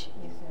passage.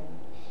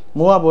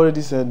 Moab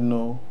already said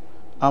no.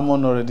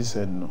 Ammon already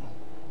said no.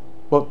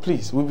 But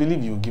please, we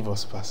believe you will give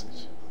us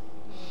passage.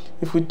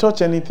 If we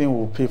touch anything,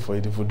 we'll pay for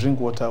it. If we drink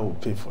water, we'll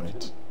pay for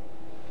it.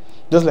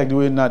 Just like the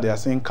way now they are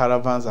saying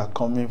caravans are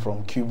coming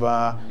from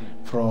Cuba,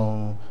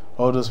 from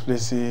all those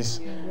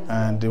places,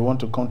 and they want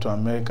to come to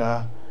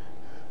America,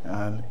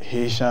 and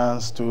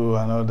Haitians too,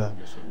 and all that,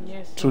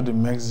 through the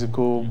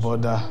Mexico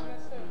border.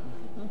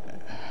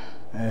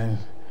 And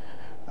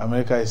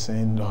America is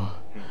saying no.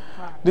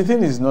 The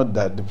thing is not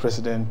that the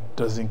president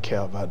doesn't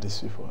care about these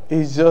people.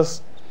 It's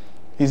just,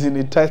 he's in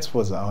a tight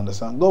spot, I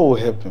understand. God will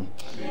help him.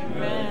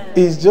 Amen.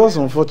 It's just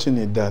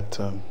unfortunate that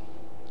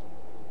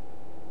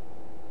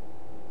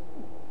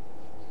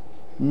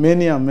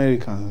many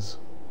Americans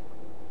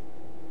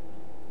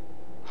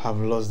have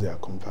lost their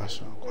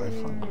compassion, quite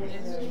frankly.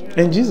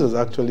 And Jesus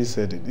actually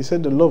said it. He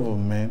said the love of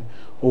men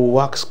will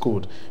wax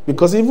cold.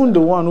 Because even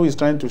the one who is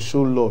trying to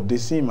show love, they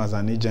see him as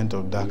an agent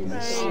of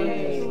darkness.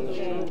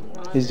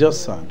 It's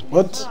just sad.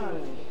 But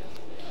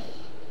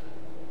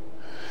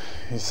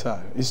it's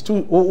sad. It's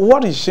too,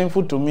 what is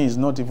shameful to me is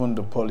not even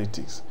the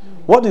politics.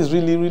 What is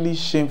really, really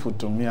shameful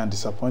to me and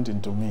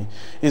disappointing to me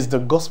is the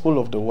gospel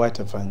of the white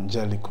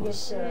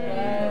evangelicals.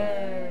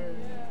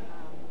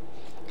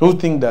 Who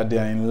think that they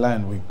are in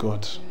line with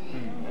God.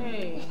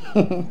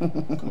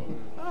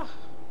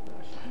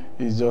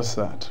 It's just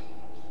sad.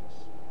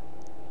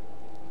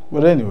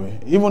 But anyway,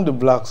 even the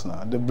blacks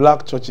now, the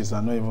black churches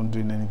are not even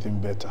doing anything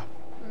better.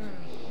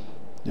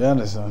 You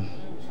understand?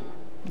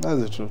 That's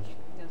the truth.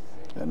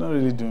 They're not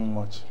really doing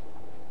much.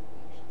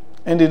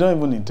 And they don't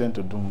even intend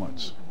to do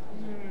much.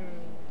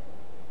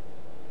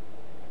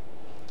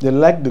 They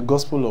like the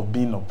gospel of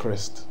being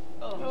oppressed.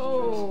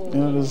 You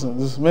know,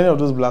 there's many of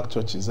those black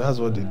churches, that's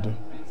what they do.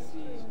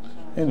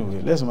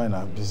 Anyway, let's mind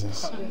our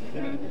business.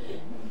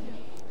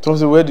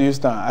 Tomsi, where do you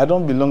stand? I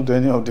don't belong to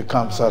any of the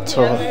camps at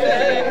all.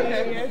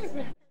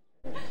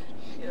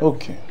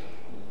 Okay.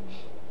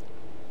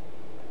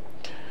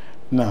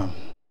 Now,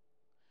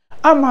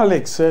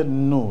 Amalek said,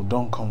 no,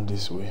 don't come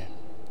this way.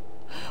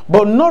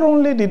 But not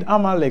only did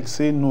Amalek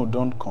say, no,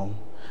 don't come,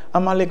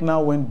 Amalek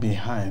now went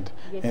behind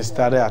and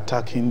started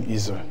attacking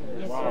Israel.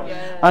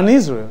 And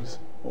Israel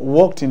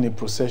walked in a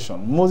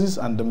procession. Moses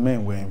and the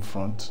men were in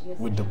front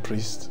with the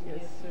priest.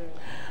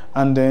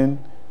 And then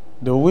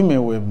the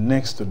women were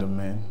next to the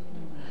men.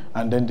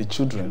 And then the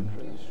children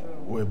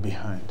were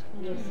behind.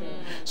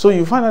 So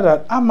you find out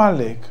that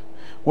Amalek,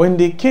 when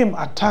they came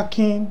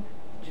attacking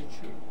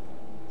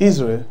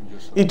Israel,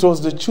 it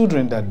was the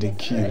children that they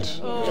killed.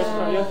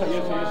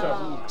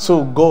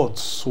 So God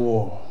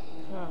swore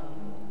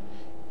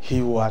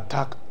he will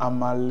attack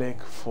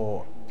Amalek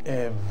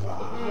forever.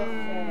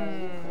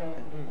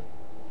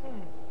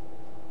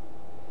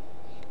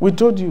 We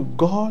told you,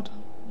 God,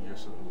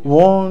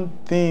 one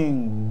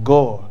thing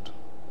God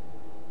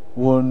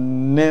will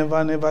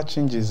never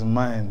change his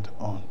mind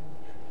on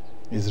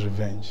is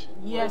revenge.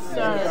 Yes,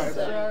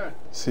 sir.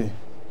 See,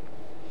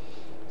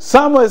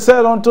 Samuel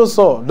said unto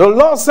Saul, the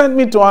Lord sent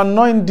me to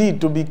anoint thee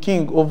to be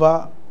king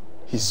over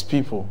his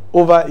people,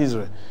 over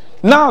Israel.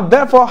 Now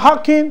therefore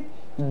hearken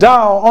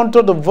thou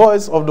unto the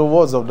voice of the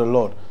words of the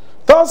Lord.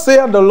 Thus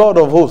saith the Lord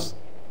of hosts.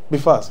 Be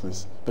fast,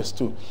 please. Verse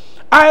 2.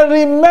 I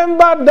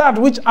remember that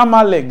which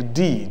Amalek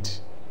did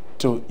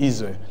to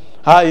Israel,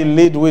 how he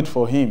laid wait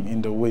for him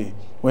in the way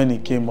when he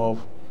came up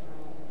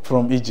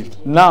from Egypt.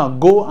 Now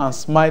go and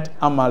smite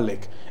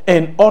Amalek,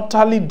 and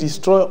utterly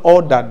destroy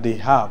all that they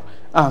have,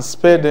 and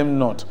spare them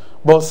not,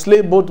 but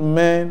slay both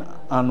men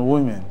and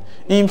women,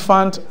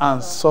 infant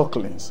and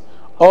sucklings,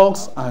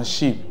 ox and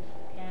sheep,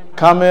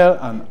 camel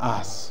and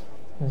ass.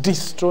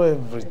 Destroy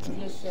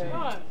everything.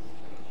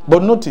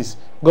 But notice,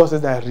 God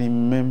says, I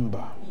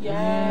remember.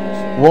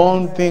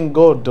 One thing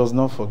God does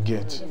not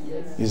forget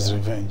is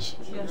revenge.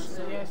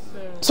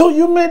 So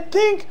you may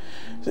think,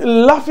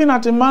 laughing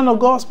at a man of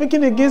God,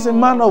 speaking against a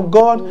man of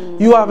God,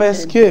 you have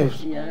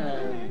escaped.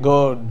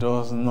 God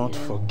does not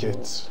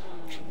forget.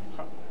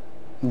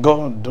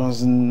 God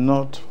does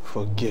not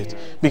forget.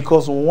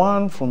 Because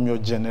one from your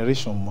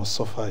generation must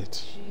suffer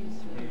it.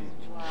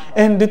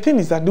 And the thing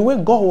is that the way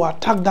God will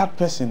attack that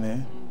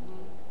person,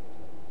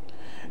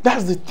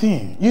 that's the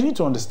thing. You need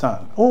to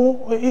understand.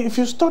 Oh, if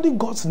you study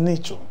God's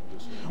nature,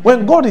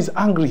 when God is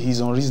angry, he's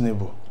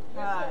unreasonable.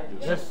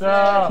 Yes,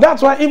 sir.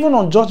 That's why even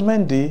on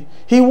Judgment Day,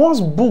 he wants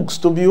books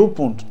to be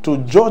opened to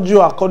judge you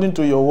according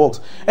to your works.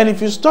 And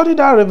if you study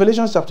that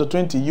Revelation chapter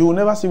 20, you will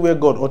never see where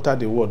God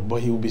uttered the word,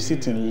 but he will be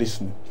sitting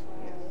listening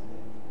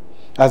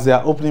as they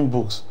are opening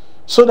books.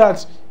 So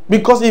that,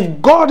 because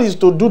if God is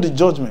to do the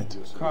judgment,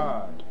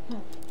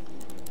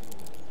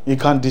 he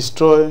can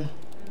destroy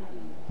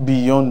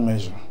beyond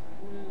measure.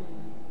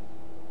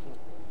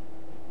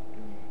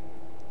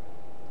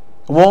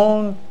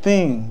 One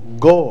thing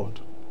God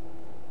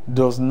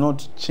does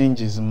not change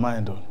his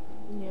mind on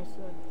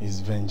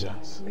is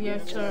vengeance.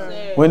 Yes,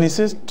 sir. When he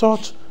says,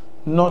 touch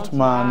not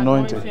my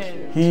anointed,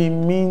 he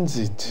means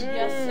it.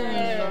 Yes,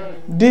 sir.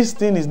 This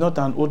thing is not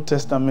an Old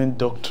Testament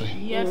doctrine.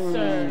 Yes,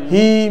 sir.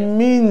 He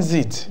means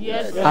it.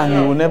 Yes, sir. And he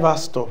will never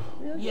stop.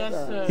 Yes,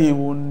 sir. He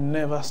will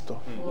never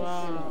stop.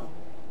 Wow.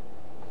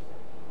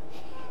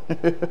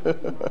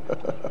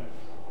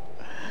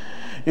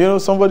 You know,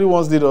 somebody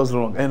once did us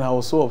wrong, and I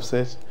was so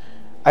upset.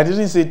 I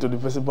didn't say it to the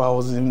person, but I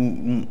was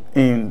in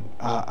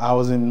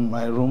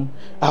my room.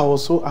 I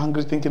was so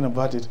angry thinking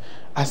about it.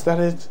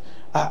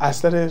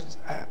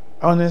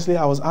 Honestly,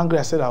 I was angry.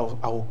 I said, I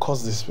will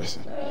curse this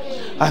person.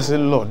 I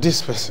said, Lord,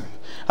 this person.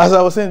 As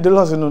I was saying, the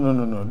Lord said, no,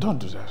 don't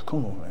do that.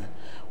 Come on, man.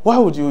 Why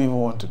would you even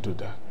want to do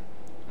that?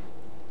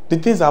 The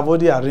things I've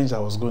already arranged I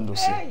was going to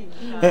say.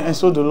 And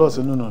so the Lord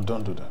said, no,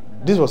 don't do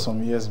that. This was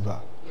some years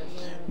back.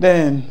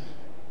 Then,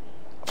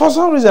 for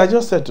some reason, I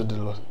just said to the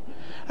Lord,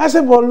 I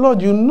said, but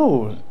Lord, you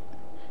know,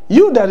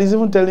 you that is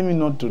even telling me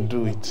not to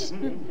do it,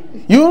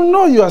 you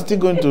know you are still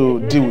going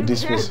to deal with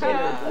this person.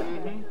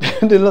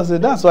 The Lord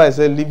said, that's why I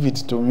said, leave it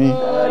to me.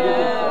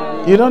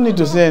 You don't need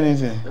to say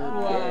anything.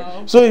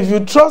 So if you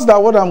trust that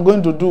what I'm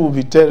going to do will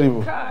be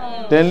terrible,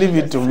 then leave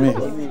it to me.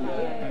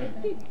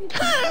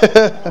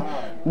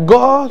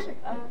 God,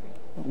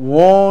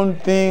 one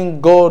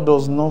thing God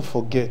does not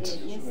forget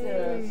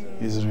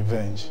is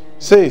revenge.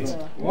 Say it.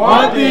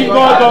 One thing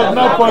God does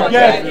not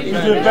forget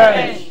is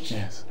revenge.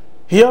 Yes.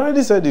 He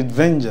already said it,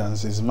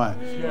 vengeance is mine,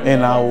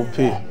 and I will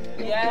pay.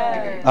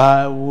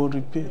 I will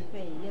repay.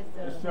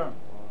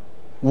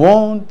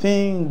 One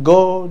thing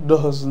God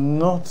does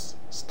not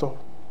stop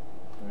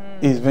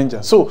is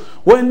vengeance. So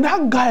when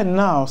that guy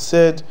now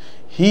said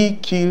he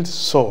killed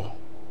Saul,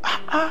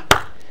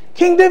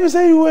 King David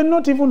said you were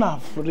not even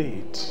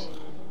afraid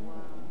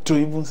to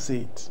even say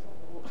it.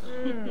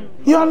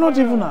 You are not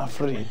even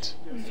afraid.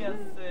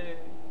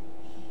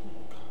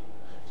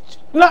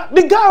 Now,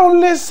 the guy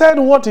only said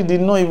what he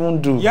did not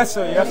even do. Yes,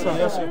 sir. Yes, sir.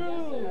 Yes, sir.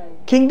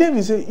 King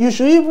David said, you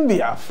should even be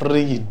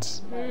afraid.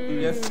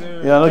 Yes,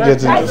 sir. You are not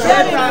getting I this.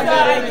 get it, sir.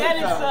 I get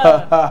it,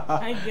 sir.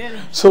 I get it.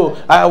 So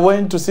I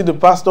went to see the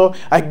pastor.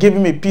 I gave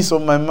him a piece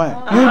of my mind.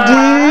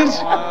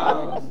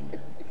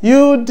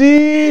 You did? You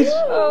did?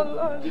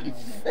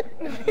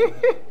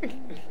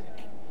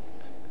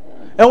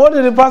 And what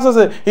did the pastor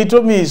say? He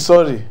told me he's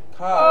sorry.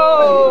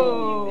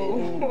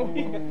 Oh.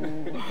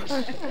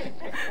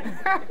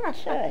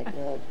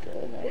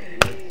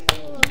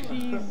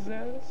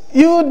 Jesus.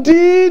 You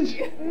did?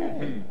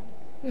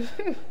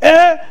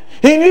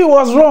 He knew he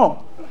was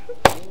wrong.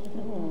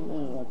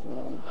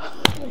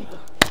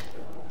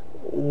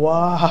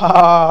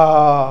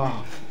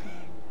 Wow.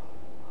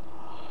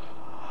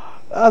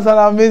 That's an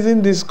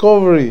amazing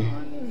discovery.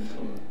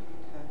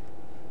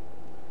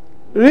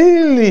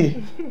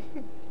 Really?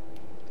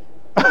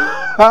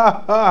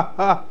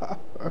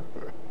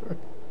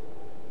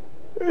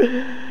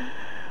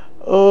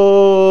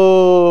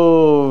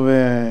 Oh,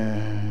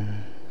 man.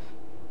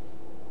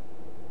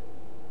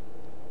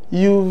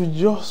 You've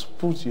just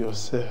put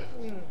yourself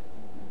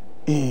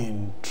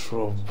in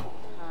trouble.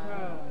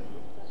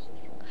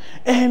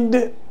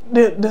 And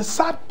the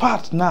sad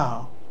part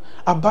now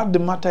about the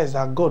matter is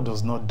that God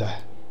does not die.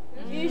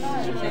 Do you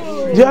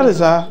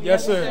understand?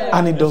 Yes, sir.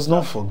 And He does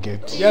not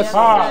forget. Yes,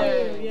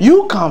 sir.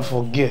 You can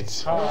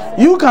forget.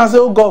 You can say,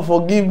 oh God,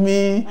 forgive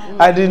me.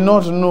 I did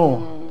not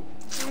know.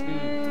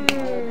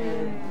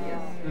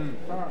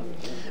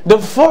 The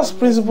first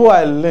principle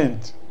I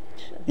learned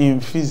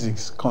in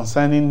physics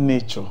concerning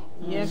nature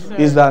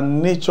is that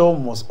nature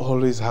must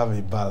always have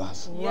a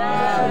balance.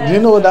 Do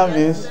you know what that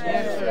means?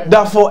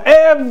 That for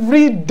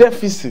every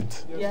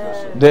deficit,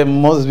 there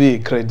must be a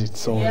credit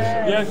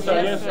somewhere. Yes,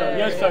 sir. Yes, sir.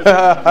 Yes, sir.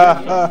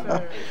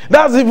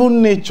 That's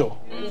even nature.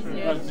 Yes,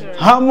 sir.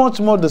 How much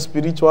more the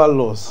spiritual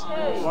laws?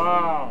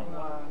 Wow.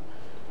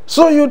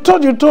 So you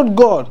told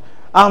God,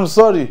 I'm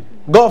sorry.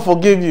 God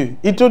forgave you.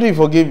 He told you He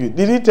forgave you.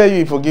 Did He tell you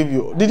He forgave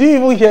you? Did you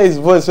even hear His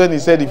voice when He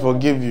said He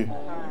forgave you?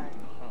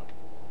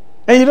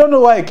 And you don't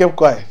know why He kept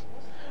quiet.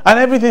 And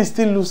everything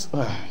still looks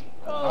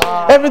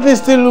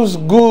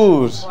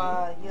good.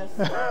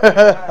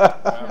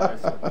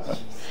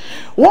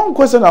 One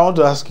question I want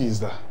to ask you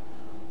is that,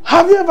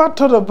 have you ever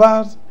thought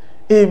about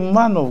a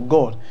man of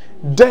God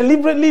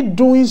deliberately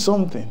doing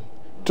something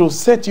to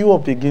set you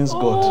up against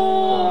God?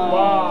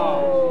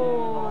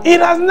 Wow.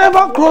 It has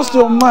never crossed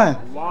your mind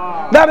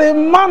that a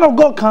man of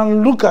God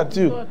can look at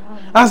you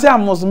and say, I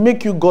must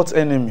make you God's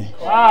enemy.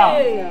 Wow.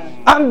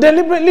 And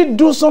deliberately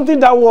do something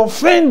that will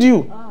offend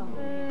you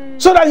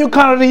so that you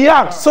can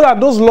react, so that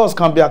those laws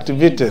can be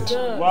activated.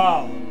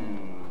 Wow.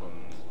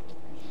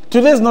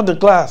 Today is not the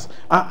class.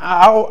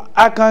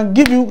 I can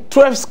give you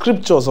 12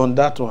 scriptures on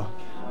that one.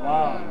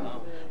 Wow.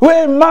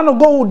 Where a man of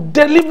God will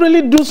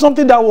deliberately do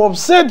something that will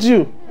upset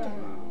you.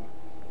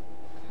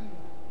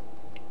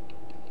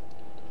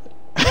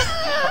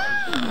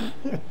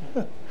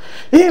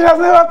 It has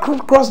never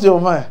crossed your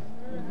mind.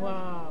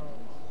 Wow.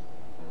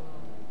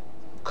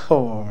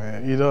 Come on,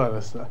 man. You don't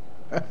understand.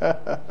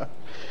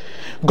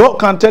 God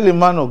can tell a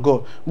man of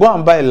God, go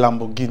and buy a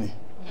Lamborghini.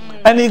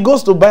 And he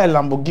goes to buy a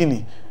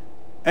Lamborghini.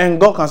 And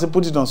God can say,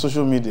 put it on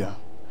social media.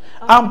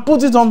 And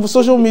put it on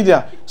social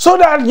media so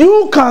that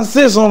you can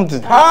say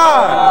something.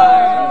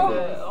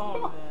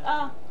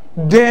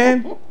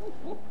 Then,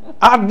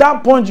 at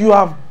that point, you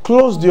have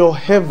closed your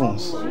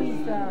heavens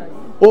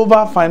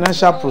over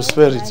financial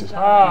prosperity.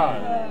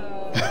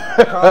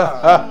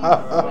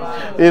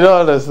 You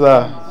don't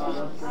understand.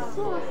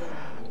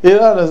 You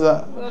don't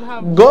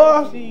understand.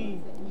 God,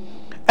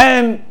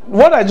 and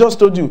what I just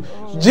told you,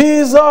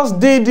 Jesus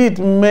did it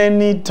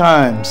many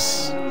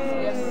times.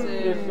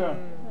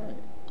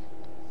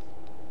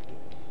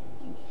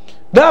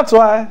 That's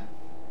why,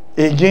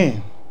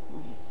 again,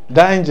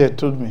 that angel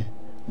told me,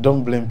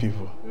 don't blame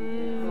people.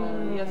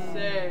 Yes,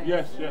 sir.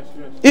 Yes, yes,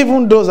 yes.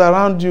 Even those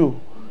around you,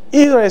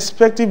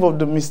 irrespective of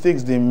the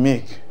mistakes they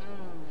make,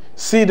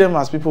 see them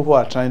as people who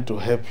are trying to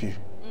help you,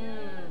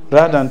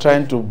 rather than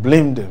trying to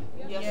blame them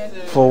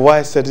for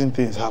why certain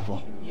things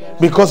happen.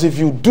 Because if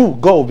you do,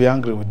 God will be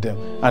angry with them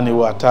and He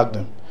will attack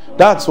them.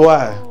 That's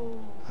why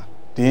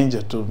the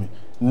angel told me,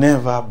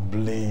 never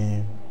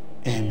blame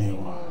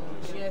anyone.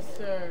 Yes,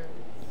 sir.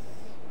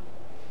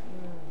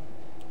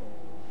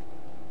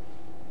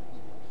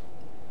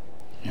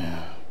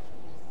 Yeah.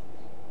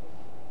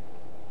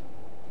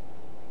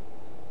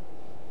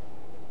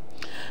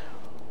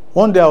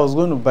 One day I was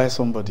going to buy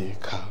somebody a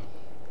car,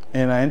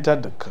 and I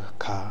entered the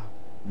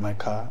my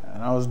car,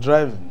 and I was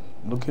driving,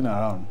 looking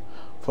around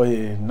for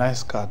a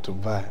nice car to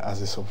buy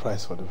as a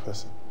surprise for the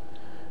person.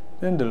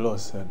 Then the Lord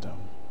said,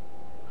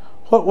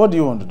 what do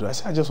you want to do? I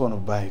said, I just want to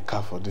buy a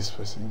car for this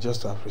person,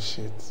 just to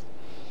appreciate.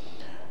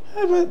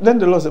 Then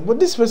the Lord said, but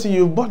this person,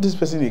 you bought this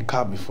person a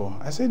car before.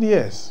 I said,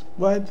 yes,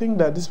 but I think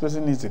that this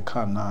person needs a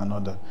car now and all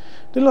that.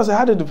 The Lord said,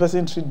 how did the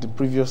person treat the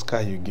previous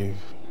car you gave?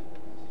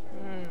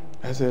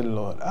 I said,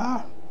 Lord,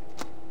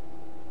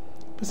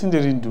 person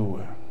didn't do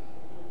well.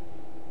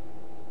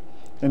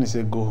 Then He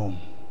said, go home.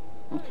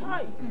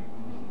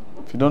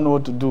 If you don't know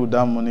what to do with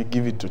that money,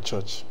 give it to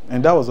church.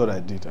 And that was what I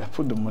did. I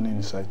put the money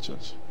inside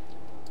church.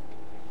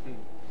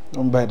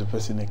 Don't buy the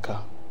person a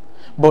car.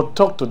 But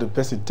talk to the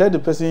person. Tell the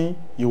person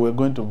you were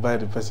going to buy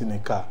the person a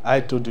car.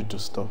 I told you to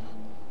stop.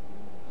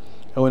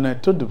 And when I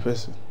told the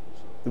person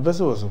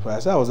was surprised. I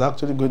said, I was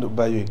actually going to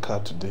buy you a car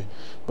today.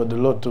 But the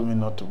Lord told me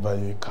not to buy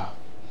you a car.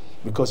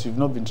 Because you've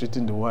not been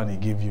treating the one He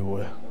gave you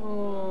well.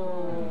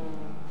 Oh.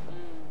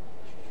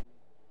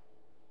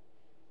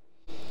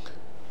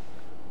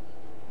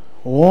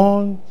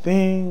 One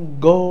thing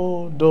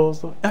God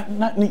does.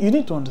 You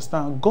need to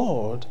understand,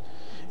 God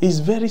is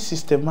very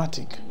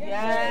systematic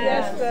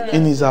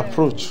in His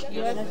approach.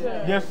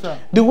 Yes, sir.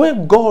 The way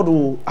God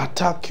will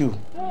attack you,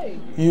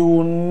 you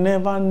will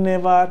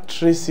never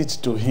trace it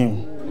to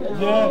Him.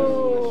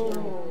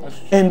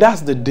 Yes. And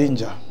that's the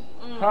danger.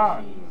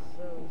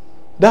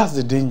 That's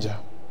the danger.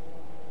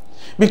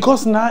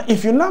 Because now,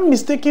 if you now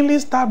mistakenly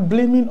start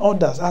blaming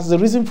others as the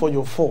reason for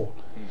your fall,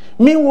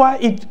 meanwhile,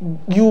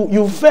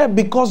 you fell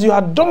because you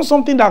had done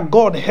something that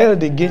God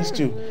held against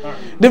you.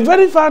 The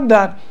very fact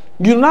that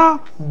you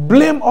now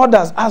blame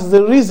others as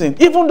the reason,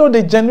 even though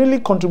they genuinely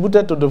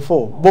contributed to the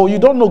fall, but you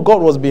don't know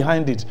God was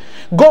behind it.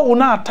 God will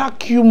now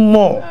attack you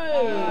more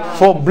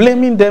for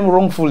blaming them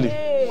wrongfully,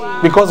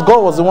 because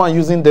God was the one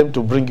using them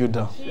to bring you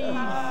down.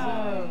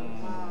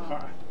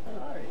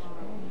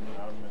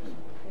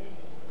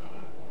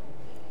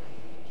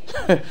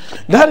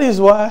 That is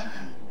why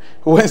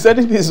when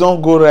certain things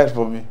don't go right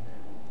for me,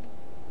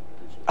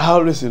 I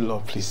always say,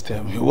 Lord, please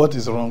tell me what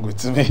is wrong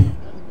with me.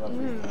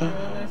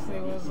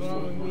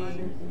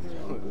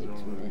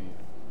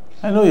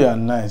 I know you are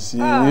nice. You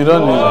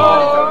don't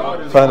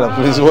need it. Father,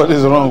 please, what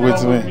is wrong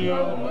with me?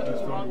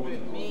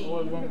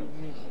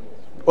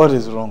 What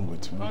is wrong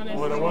with me?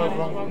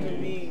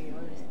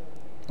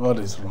 What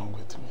is wrong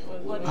with me?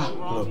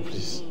 Lord,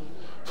 please,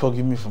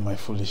 forgive me for my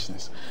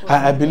foolishness.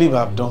 I believe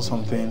I've done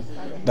something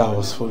that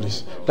was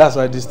foolish. That's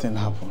why this thing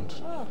happened.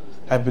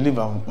 I believe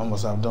I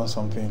must have done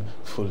something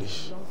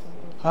foolish.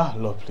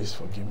 Lord, please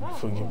forgive me,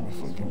 forgive me,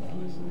 forgive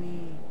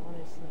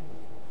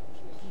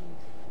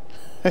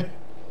me.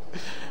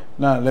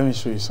 Now, let me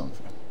show you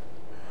something.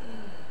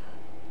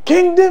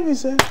 King David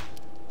said,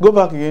 go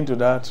back again to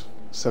that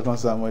 2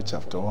 Samuel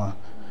chapter 1.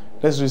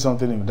 Let's read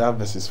something in that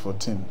verses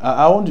 14.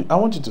 I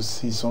want you to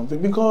see something,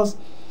 because,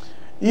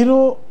 you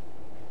know,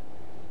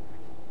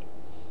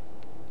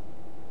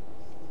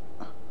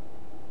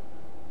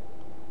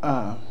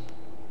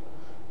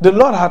 the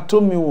Lord had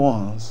told me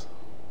once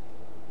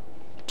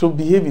to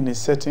behave in a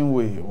certain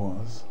way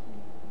once.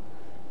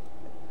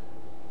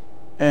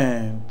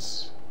 And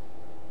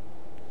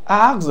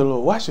I asked the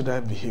Lord, why should I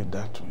behave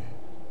that way?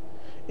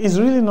 It's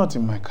really not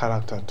in my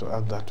character to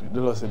act that way.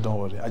 The Lord said, don't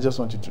worry, I just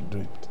want you to do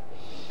it.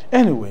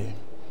 Anyway,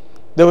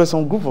 there were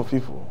some group of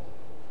people.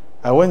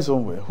 I went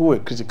somewhere who were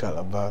critical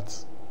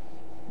about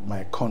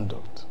my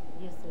conduct.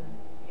 Yes, sir.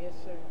 Yes,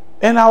 sir.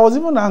 And I was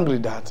even angry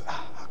that,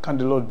 how can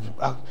the Lord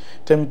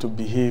tell me to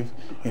behave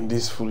in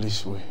this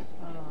foolish way?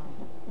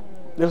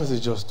 The Lord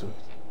said, just do it.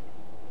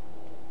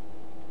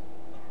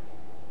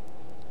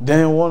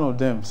 Then one of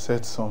them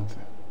said something.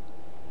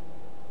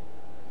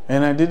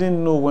 And I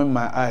didn't know when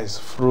my eyes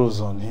froze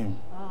on him.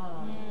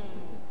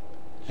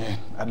 And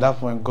at that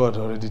point, God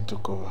already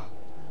took over.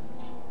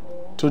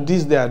 To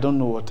this day, I don't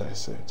know what I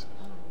said.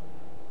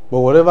 But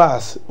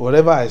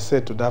whatever I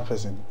said to that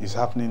person is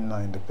happening now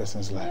in the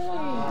person's life.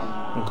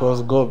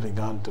 Because God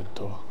began to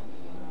talk.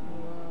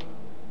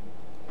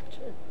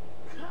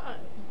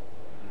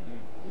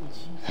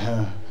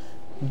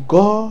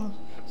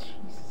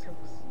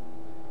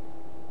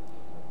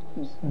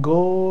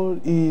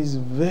 God is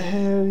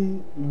very,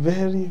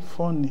 very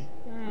funny.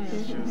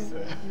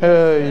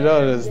 You don't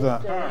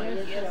understand.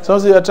 So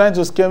you are trying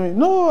to scare me.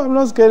 No, I'm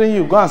not scaring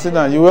you. Go and sit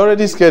down. You were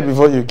already scared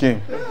before you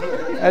came.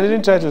 I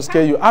didn't try to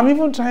scare you. I'm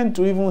even trying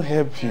to even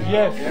help you.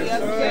 Yes.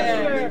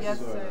 Yes,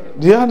 sir.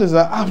 Do you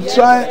understand? I'm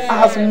trying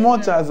as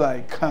much as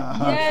I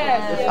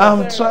can.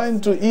 I'm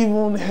trying to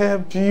even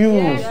help you.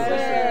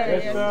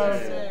 Yes,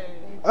 sir.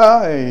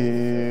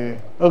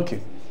 Okay.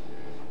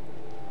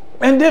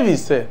 And David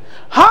said,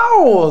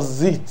 how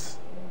was it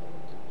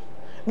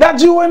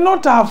that you were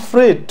not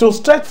afraid to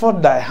stretch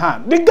forth thy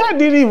hand? The guy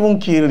didn't even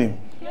kill him.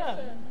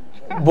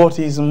 But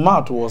his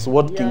mouth was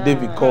what King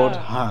David called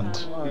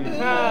hand.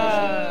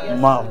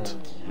 Mouth.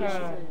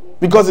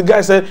 Because the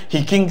guy said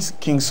he killed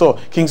King Saul.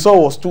 King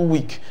Saul was too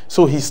weak,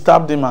 so he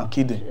stabbed him and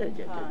killed him.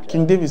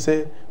 King David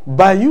said,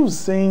 by you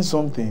saying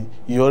something,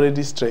 you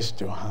already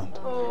stretched your hand.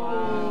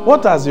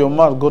 What has your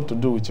mouth got to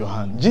do with your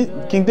hand?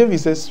 King David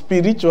says,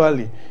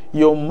 spiritually,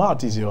 your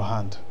mouth is your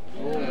hand.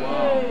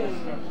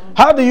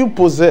 How do you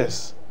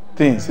possess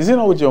things? Is it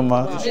not with your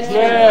mouth?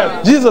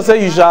 Yes. Jesus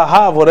said, you shall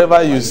have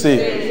whatever you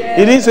say.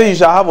 He didn't say you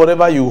shall have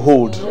whatever you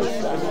hold.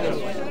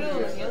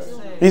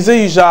 He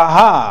said you shall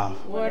have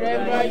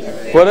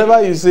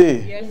whatever you say.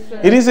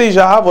 He didn't say you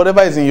shall have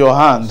whatever is in your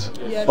hand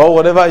or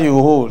whatever you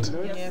hold.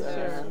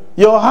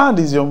 Your hand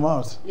is your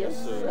mouth.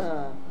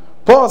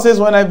 Paul says,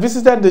 when I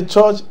visited the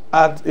church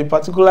at a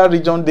particular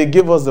region, they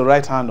gave us the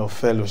right hand of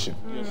fellowship.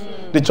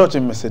 The church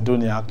in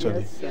Macedonia,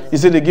 actually. He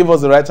said they gave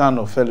us the right hand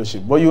of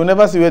fellowship. But you will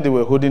never see where they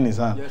were holding his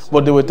hand.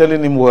 But they were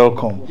telling him,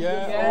 welcome. You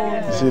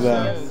see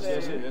that?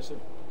 Yes.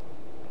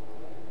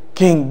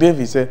 King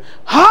David said,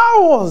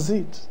 how was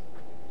it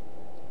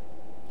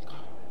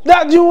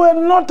that you were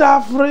not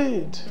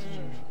afraid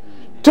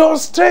to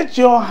stretch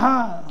your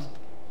hand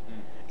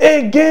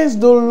against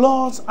the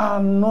Lord's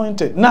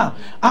anointed? Now,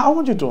 I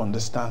want you to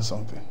understand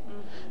something.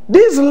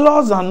 This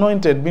Lord's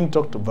anointed being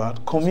talked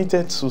about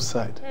committed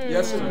suicide.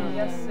 Yes, sir.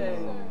 Yes, sir.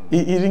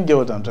 He didn't get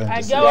what I'm trying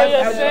to say. I get what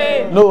you're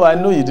saying. No, I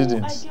know you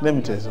didn't. Let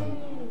me tell you something.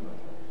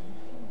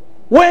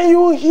 When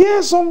you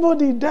hear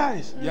somebody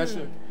dies, Yes,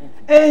 sir.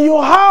 and you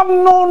have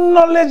no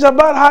knowledge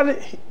about how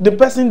the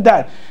person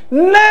died,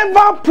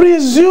 never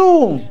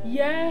presume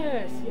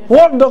Yes.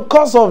 what the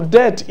cause of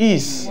death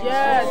is.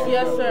 Yes,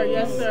 sir.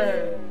 Yes,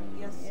 sir.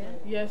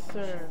 Yes,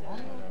 sir.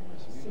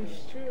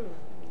 It's true.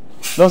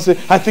 Don't say,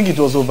 I think it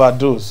was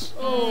overdose.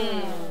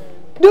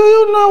 Do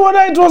you know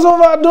whether it was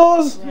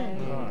overdose?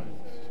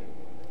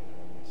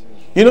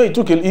 You know,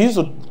 he used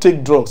to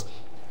take drugs.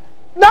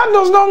 That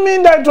does not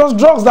mean that it was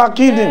drugs that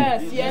killed him.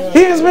 Yes.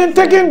 He's been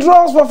taking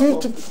drugs for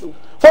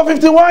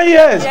 51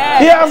 years.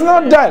 Yes. He has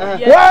not died.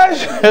 Yes. Why?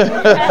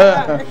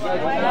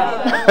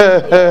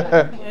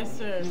 Yes,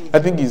 sir. I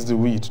think it's the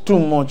weed. Too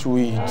much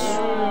weed.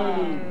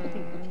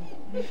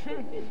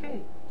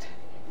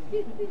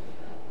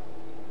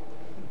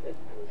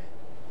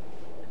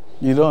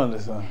 You don't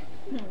understand.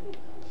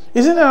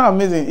 Isn't that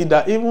amazing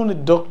that even the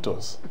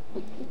doctors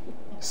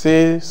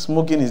say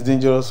smoking is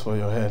dangerous for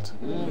your health?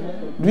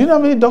 Do you know how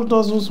many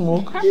doctors who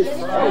smoke?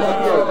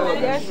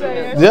 Yes,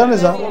 sir. Do you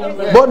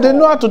understand? But they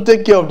know how to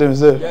take care of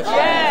themselves.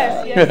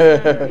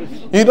 Yes.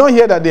 You don't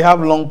hear that they have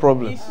lung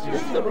problems.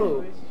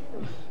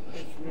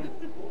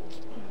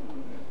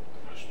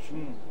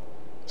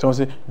 Someone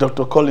say,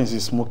 Dr. Collins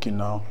is smoking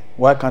now.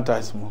 Why can't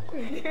I smoke?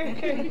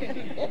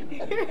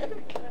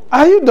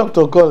 Are you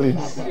Dr.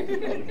 Collins?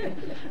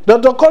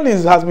 Dr.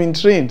 Collins has been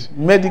trained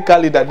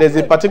medically that there's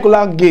a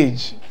particular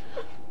gauge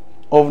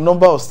of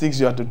number of sticks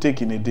you have to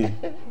take in a day.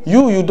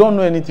 You don't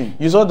know anything.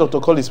 You saw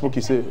Dr. Collins smoke,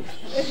 you say,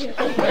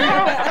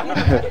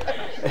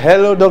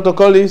 hello, Dr.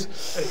 Collins.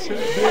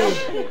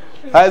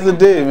 How's the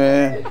day,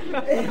 man?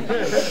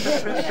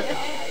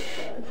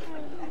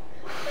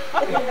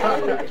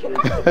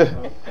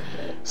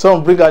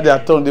 Some bring out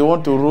their tongue, they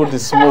want to roll the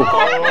smoke.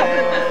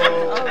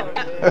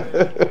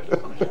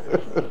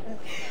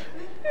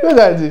 Look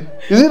at it.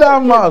 You see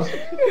that mouth?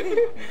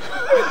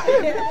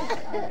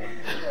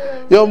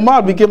 Your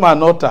mouth became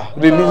an altar,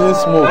 releasing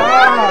smoke.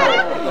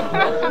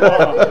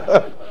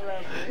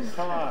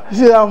 You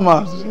see that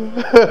mouth?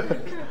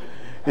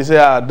 He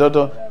said,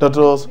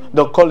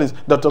 Dr.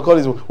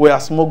 Collins, we are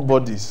smoke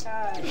bodies.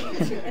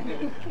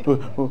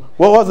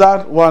 What was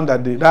that one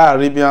that did? That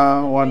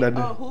Arabian one that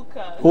did?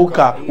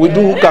 Hookah. We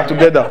do hookah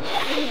together.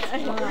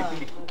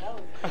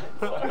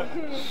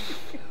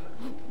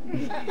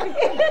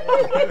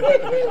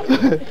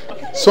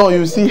 So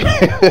you see.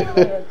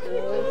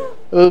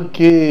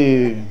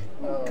 Okay.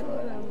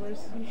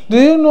 Do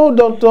you know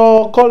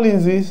Dr.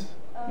 Collins is?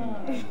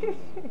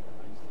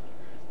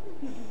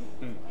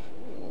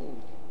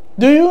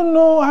 Do you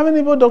know how many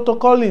people Dr.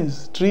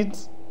 Collins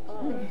treats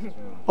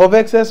of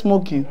excess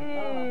smoking?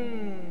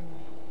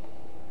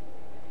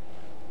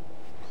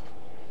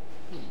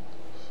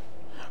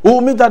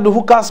 We'll meet at the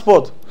hookah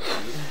spot.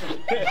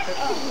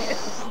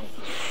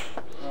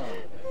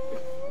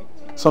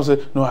 Some say,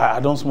 no, I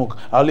don't smoke.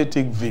 I only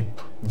take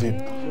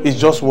vape. It's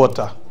just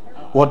water.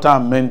 Water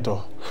and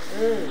menthol.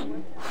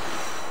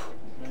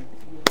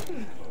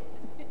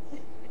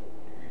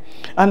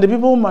 And the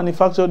people who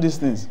manufacture these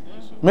things,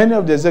 many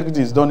of the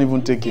executives don't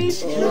even take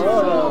it.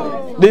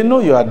 They know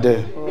you are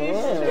there.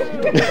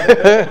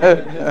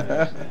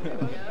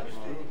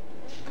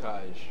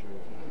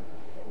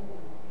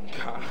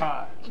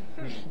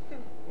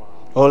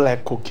 Or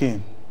like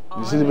cocaine.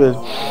 You see the best?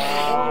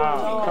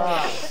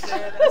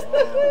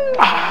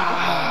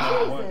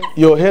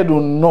 Your head will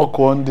knock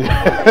one day.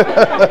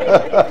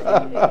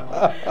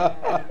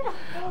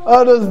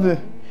 All those things.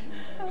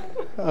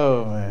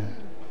 Oh man.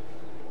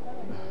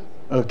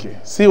 Okay.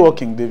 See what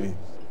King David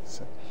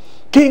said.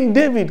 King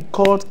David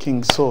called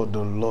King Saul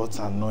the Lord's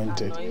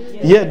anointed.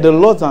 Yet the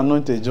Lord's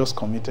anointed just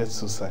committed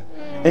suicide.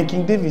 And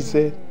King David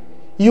said,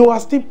 you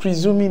are still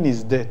presuming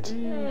his death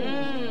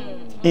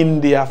in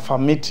the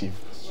affirmative.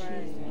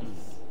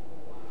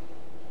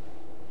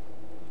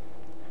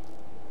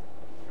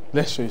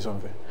 Let's show you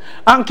something.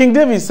 And King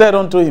David said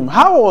unto him,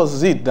 how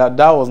was it that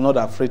thou was not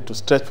afraid to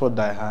stretch forth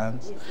thy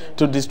hands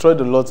to destroy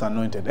the Lord's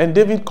anointed? And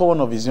David called one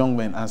of his young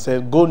men and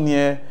said, go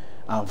near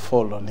and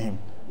fall on him.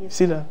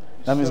 See that?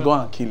 That means go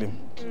and kill him.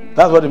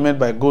 That's what he meant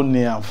by go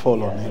near and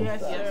fall on him.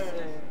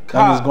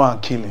 That means go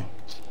and kill him.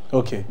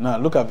 Okay, now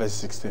look at verse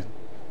 16.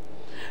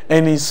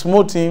 And he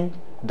smote him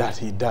that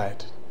he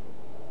died.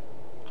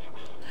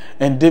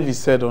 And David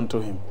said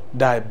unto him,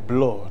 thy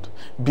blood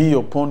be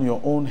upon your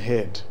own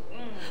head.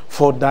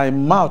 For thy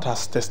mouth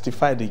has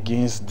testified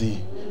against thee,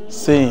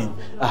 saying,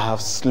 I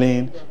have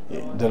slain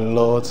the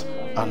Lord's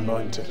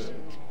anointed.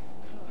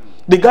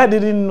 The guy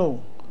didn't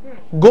know.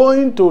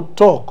 Going to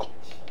talk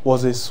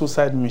was a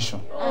suicide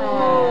mission.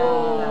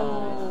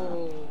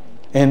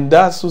 And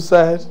that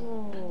suicide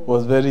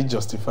was very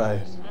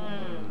justified.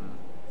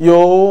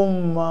 Your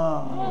own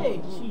man. Hey,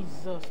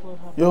 Jesus, what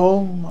happened? Your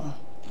own man.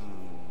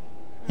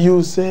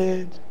 You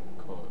said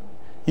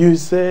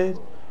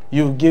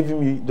you gave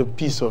him the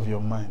peace of your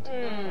mind.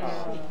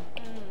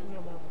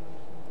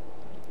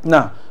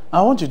 Now,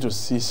 I want you to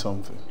see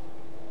something.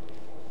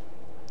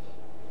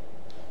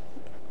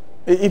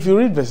 If you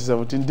read verse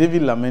 17,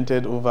 David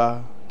lamented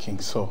over King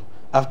Saul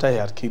after he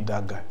had killed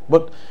that guy.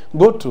 But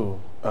go to,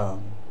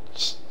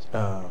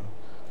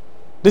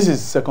 this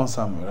is 2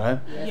 Samuel, right?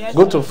 Yes,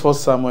 go to 1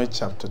 Samuel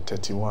chapter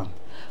 31.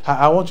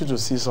 I want you to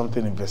see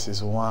something in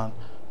verses 1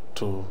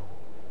 to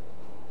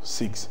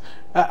 6.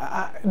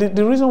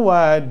 The reason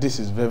why this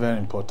is very, very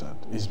important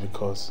is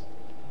because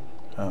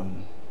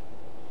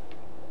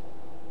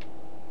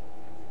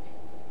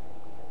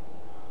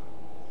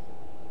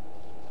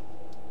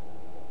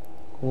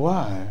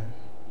why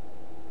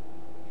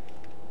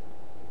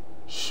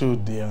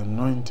should the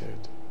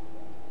anointed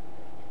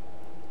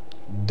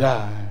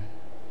die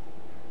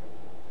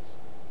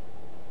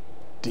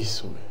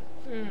this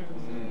way?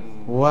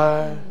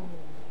 Why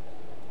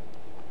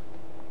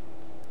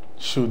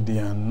should the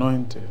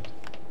anointed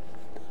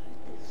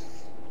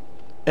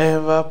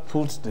ever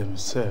put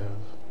themselves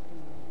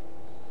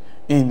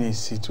in a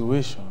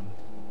situation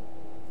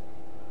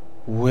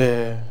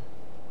where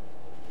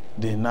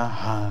they now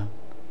have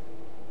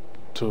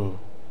to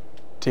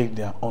take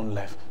their own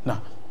life?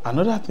 Now,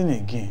 another thing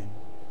again,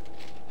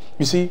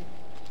 you see,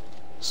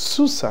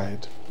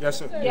 suicide, Yes,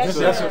 sir. Yes,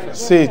 sir.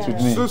 say it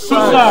with me,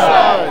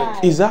 Suicide.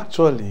 is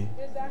actually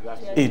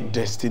a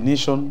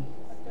destination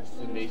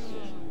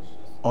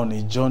on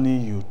a journey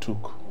you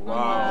took.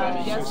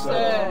 Wow. Yes,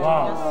 sir.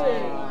 Wow. Yes,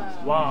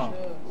 sir. Wow.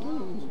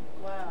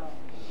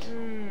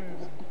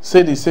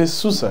 Say this, say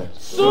suicide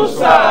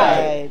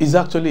Suicide is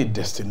actually a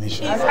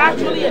destination. is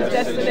actually a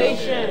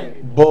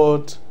destination.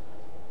 But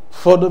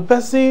for the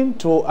person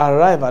to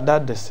arrive at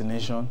that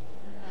destination,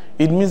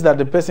 it means that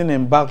the person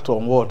embarked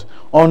on what?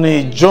 On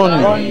a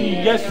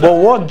journey. Yes, sir. But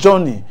what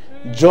journey?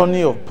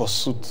 Journey of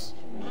pursuit.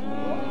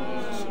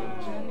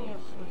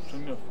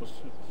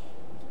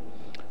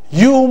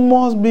 You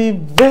must be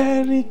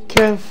very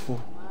careful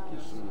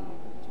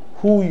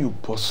who you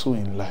pursue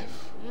in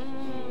life.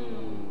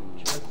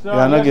 You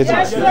are not getting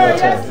Yes, it. sir.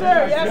 Yes,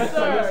 sir. Yes,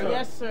 sir.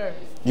 Yes, sir.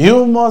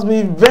 You must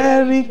be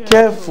very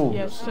careful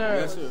Yes,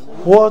 sir.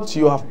 what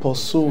you are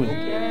pursuing.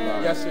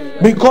 Yes, sir.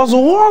 Because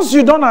once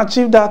you don't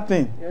achieve that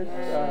thing,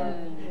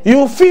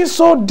 you feel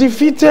so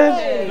defeated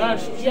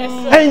That's true. Yes,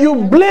 sir. and you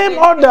blame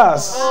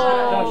others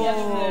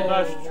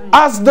That's true.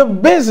 as the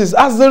basis,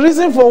 as the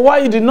reason for why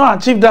you did not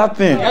achieve that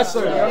thing. Yes,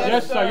 sir.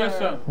 Yes, sir. Yes,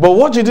 sir. But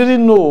what you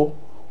didn't know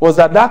was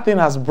that that thing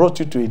has brought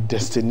you to a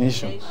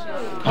destination.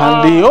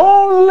 And the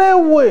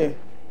only way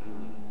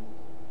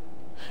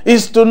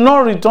is to not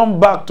return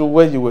back to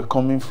where you were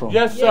coming from.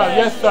 Yes, sir.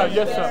 Yes, sir.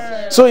 Yes,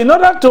 sir. So in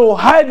order to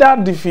hide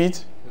that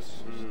defeat,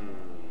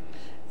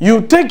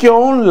 you take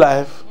your own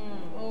life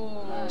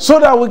so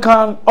that we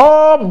can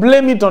all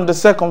blame it on the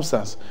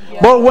circumstance.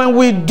 But when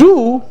we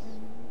do,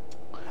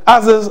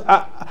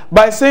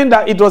 by saying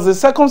that it was the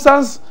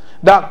circumstance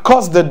that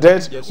caused the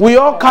death, we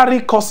all carry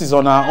causes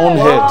on our own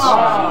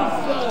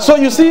heads. So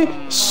you see,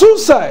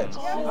 suicide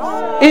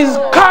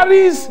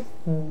carries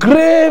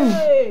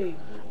grave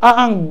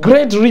and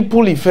great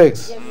ripple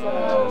effects.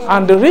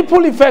 And the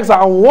ripple effects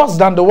are worse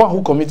than the one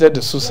who committed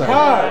the suicide.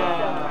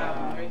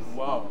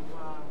 Wow.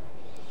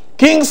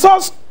 King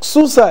Saul's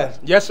suicide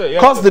Yes, sir.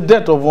 Yes, caused the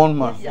death of one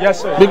man.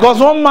 Yes, sir. Because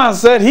one man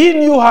said he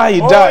knew how he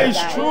died.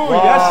 It's true.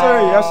 Yes,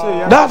 sir. Yes, sir.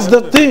 Yes, That's sir.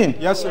 the thing.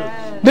 Yes,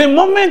 sir. The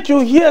moment you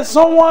hear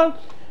someone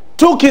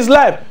took his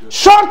life,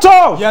 shut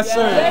up! Yes,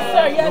 sir. Yes,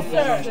 sir. Yes,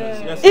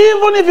 sir. Yes, sir.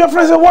 Even if your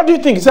friend says, what do you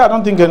think? He said, I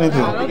don't think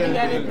anything. I don't think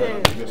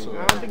anything.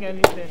 I don't think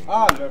anything.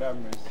 Ah, Lord have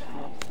mercy.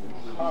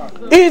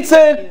 It's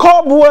a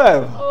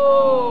cobweb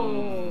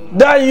Oh.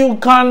 that you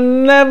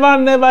can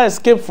never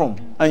escape from,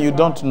 and you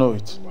don't know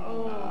it.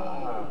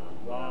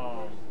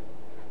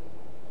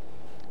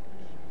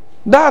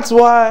 That's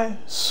why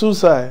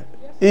suicide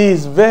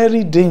is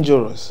very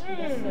dangerous.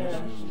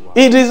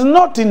 It is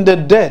not in the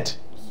dead.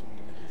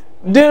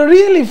 The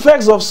real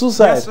effects of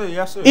suicide Yes, sir.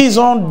 Yes, sir. is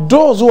on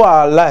those who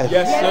are alive,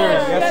 Yes, sir.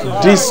 Yes,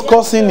 sir.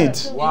 discussing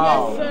it.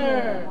 Wow.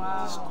 Sir.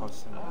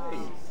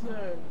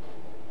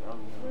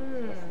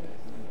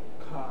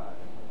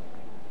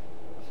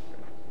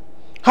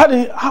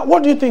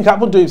 What do you think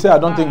happened to him? Say, I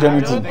don't think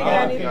anything.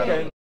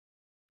 Anything.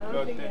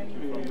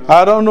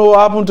 I don't know what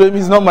happened to him.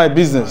 It's not my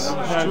business.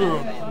 It's true.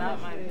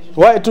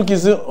 Why he took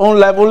his own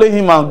life, only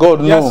him and God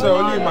know. Yes, sir.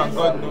 Only man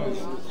God knows.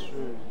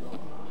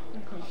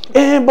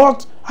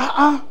 But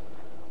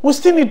we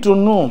still need to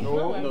know.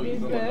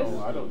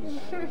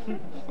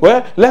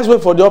 Well, let's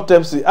wait for the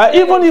autopsy.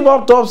 Even if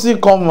autopsy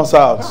comes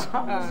out,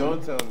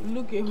 Don't tell me.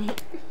 Look away.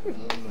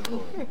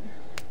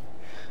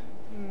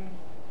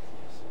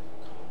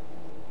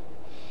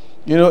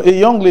 You know, a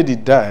young lady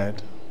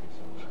died,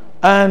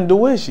 and the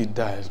way she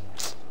died,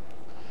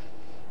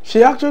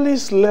 she actually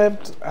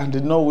slept and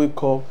did not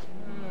wake up.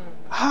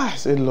 I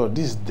said, Lord,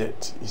 this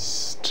death is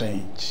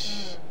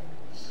strange.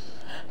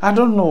 I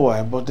don't know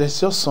why, but there's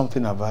just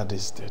something about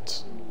this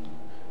death.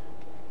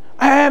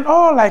 And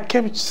all I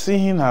kept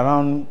seeing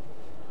around,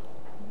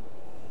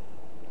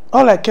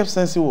 all I kept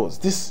sensing was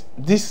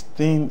this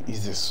thing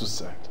is a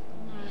suicide.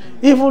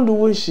 Even the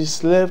way she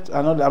slept,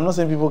 I'm not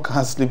saying people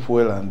can't sleep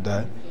well and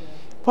die,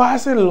 but I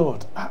said,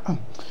 Lord,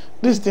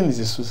 this thing is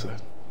a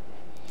suicide.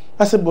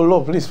 I said, but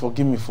Lord, please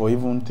forgive me for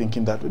even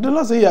thinking that way. The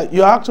Lord said, yeah,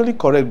 you're actually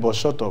correct, but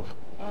shut up.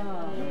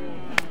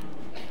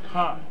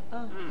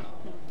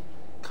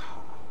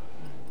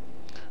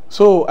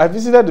 So I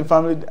visited the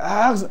family.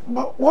 I asked,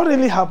 but what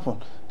really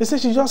happened? They said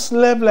she just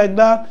slept like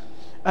that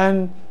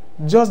and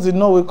just did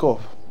not wake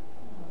up.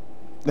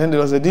 Then there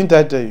was a, didn't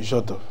I tell you,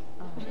 shut up.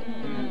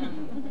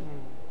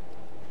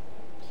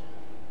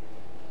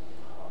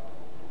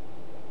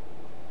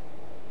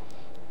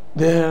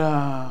 There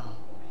are,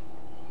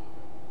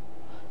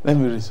 let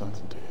me read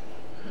something to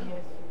you.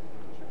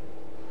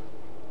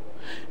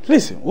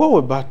 Listen, what we're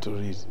about to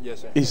read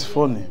is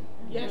funny.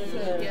 Yes,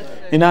 sir. Yes,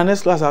 sir. In our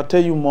next class, I'll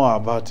tell you more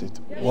about it,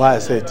 why I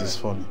say it is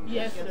funny.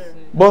 Yes, sir.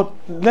 But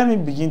let me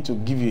begin to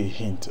give you a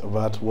hint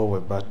about what we're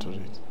about to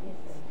read.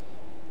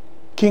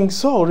 King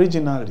Saul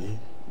originally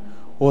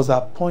was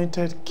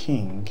appointed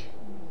king,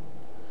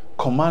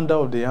 commander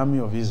of the army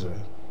of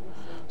Israel,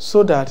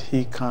 so that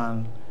he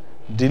can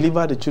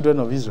deliver the children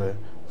of Israel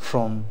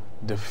from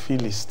the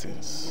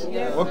Philistines.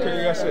 Yes,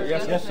 okay, yes, sir.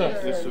 Yes, yes,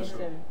 sir. Yes,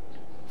 sir.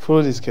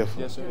 Follow this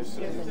carefully. Yes, sir.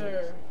 Yes,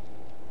 Sir.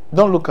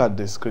 Don't look at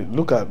the screen.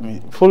 Look at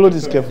me. Follow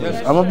this carefully.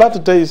 Yes, I'm about to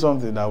tell you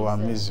something that will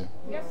amaze you.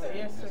 Yes, sir.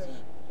 Yes, sir.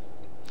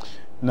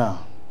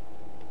 Now,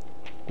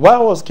 why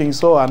was King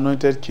Saul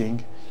anointed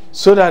king?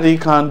 So that he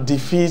can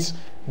defeat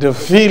the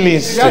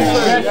Philistines.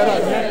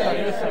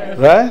 Yes, sir.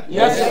 Right?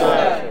 Yes,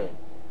 sir.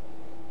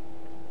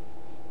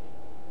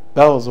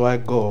 That was why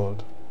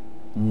God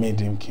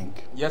made him king.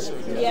 Yes, sir.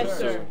 Yes,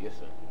 sir. Yes,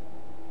 sir.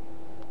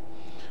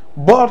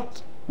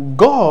 But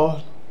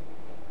God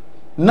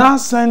now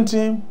sent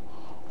him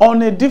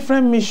on a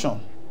different mission.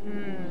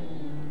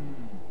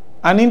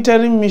 An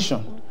interim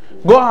mission.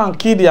 Go and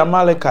kill the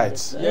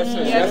Amalekites. Yes,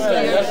 sir. Yes, sir.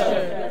 Yes, sir.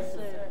 Yes,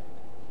 sir.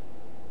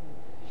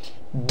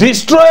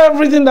 Destroy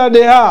everything that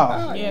they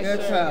have.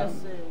 Yes, sir.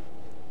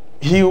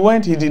 He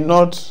went, he did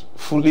not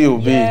fully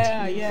obey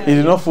it. He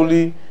did not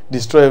fully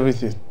destroy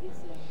everything.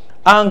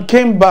 And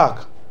came back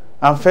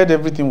and felt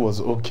everything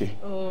was okay.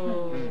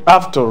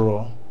 After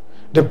all,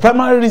 the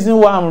primary reason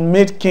why I'm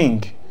made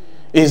king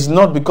is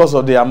not because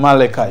of the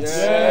Amalekites. Yes,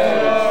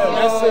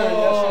 yes, sir.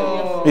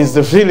 Yes, sir. It's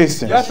the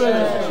Philistines. Yes, sir.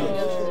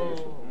 Yes,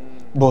 sir.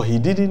 But he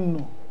didn't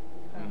know.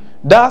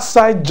 That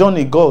side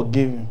journey God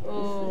gave him,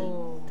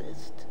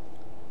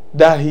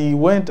 that he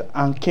went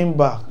and came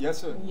back Yes,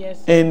 sir.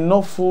 Yes, and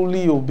not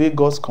fully obey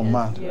God's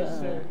command, yes,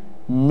 sir.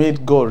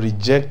 made God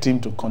reject him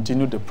to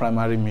continue the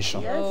primary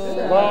mission.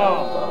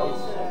 Wow.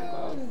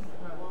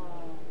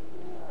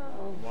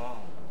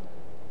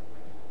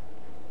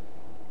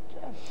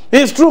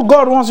 It's true,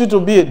 God wants you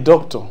to be a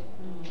doctor.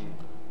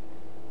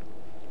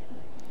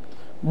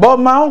 But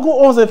my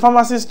uncle owns a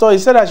pharmacy store. He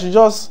said I should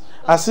just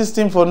assist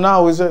him for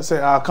now. He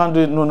said, I can't do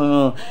it. No, no,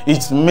 no.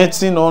 It's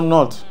medicine or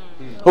not.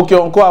 Okay,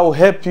 uncle, I will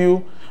help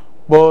you,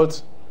 but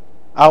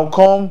I'll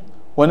come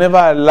whenever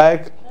I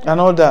like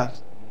and all that.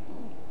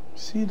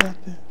 See that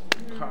there?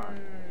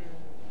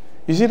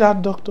 You see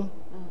that doctor?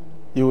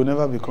 You will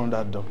never become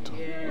that doctor.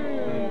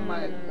 Oh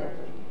my God.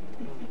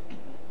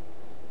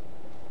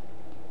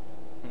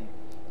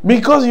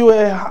 Because you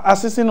were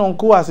assisting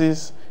uncle as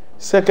his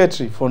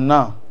secretary for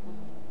now.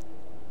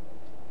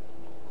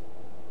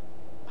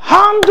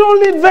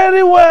 Handle it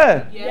very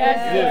well. Yes,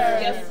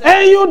 yes, sir.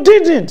 And you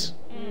didn't.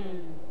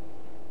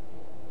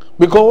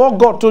 Because what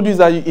God told you is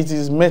that it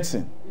is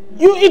medicine.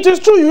 It is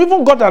true, you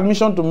even got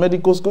admission to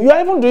medical school. You are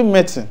even doing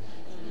medicine.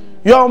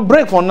 You are on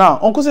break for now.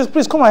 Uncle says,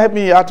 please come and help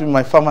me out with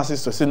my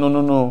pharmacist. I say, no,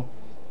 no, no.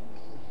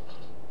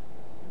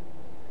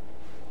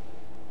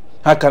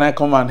 How can I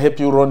come and help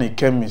you run a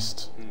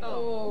chemist?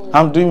 Oh.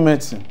 I'm doing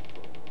medicine.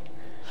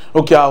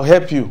 Okay, I'll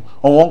help you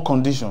on one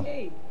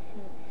condition.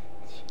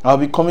 I'll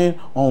be coming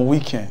on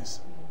weekends.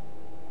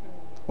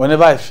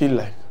 Whenever I feel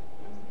like.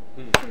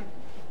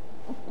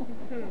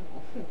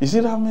 You see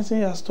that medicine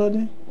you're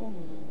studying?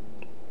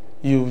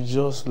 You've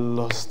just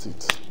lost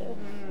it.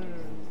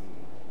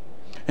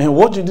 And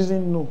what you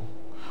didn't know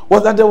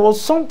was that there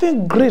was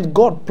something great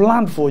God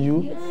planned for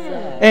you.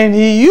 Yes, and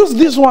he used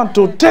this one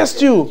to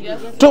test you,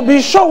 yes, to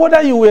be sure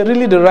whether you were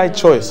really the right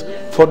choice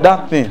for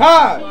that thing.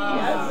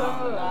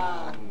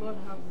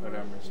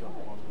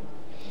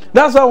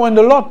 That's why when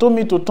the Lord told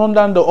me to turn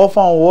down the offer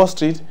on Wall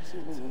Street,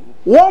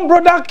 one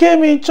brother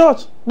came in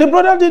church. The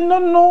brother did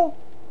not know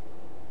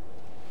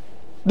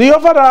The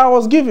offer that I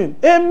was giving,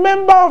 a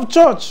member of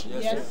church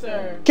Yes,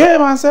 sir.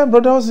 came and said,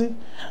 Bro.Osi,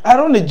 I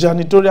run a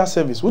janitorial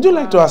service. Would you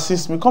like to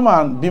assist me? Come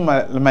and be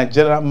my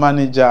general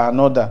manager and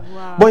all that.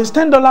 Wow. But it's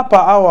 $10 per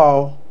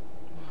hour.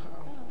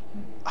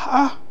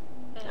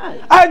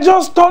 I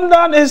just turned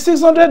down a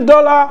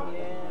 $600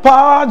 per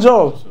hour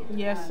job.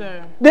 Yes,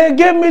 sir. They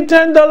gave me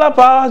 $10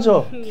 per hour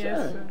job.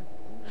 Yes, sir.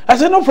 I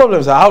said, no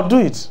problem, sir. I'll do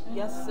it.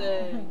 Yes,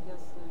 sir.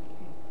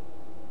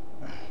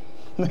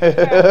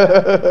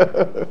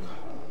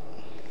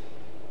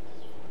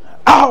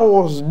 I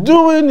was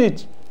doing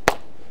it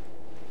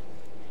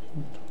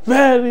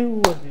very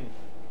well.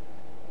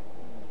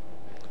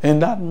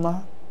 And that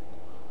man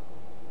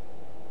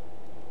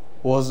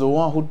was the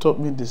one who taught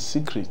me the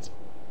secret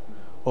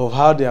of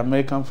how the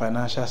American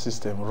financial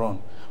system run.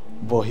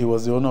 But he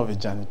was the owner of a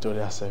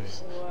janitorial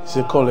service. He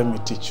said, "Come, let me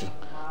teach you."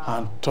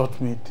 And taught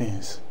me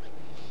things.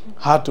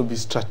 How to be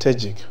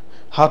strategic.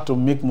 How to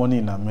make money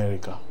in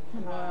America.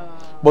 Wow.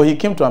 But he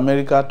came to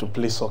America to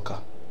play soccer.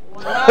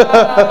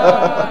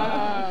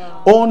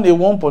 Owned a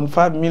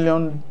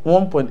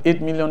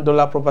 $1.8 million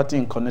property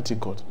in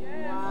Connecticut.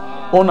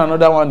 Wow. Owned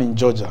another one in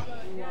Georgia.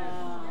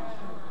 Wow.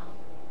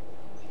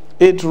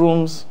 8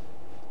 rooms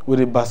with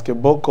a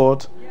basketball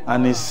court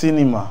and a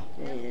cinema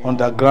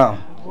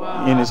underground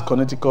in his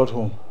Connecticut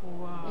home.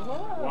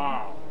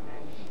 Wow.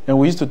 And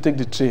we used to take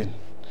the train.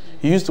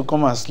 He used to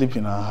come and sleep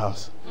in our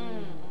house.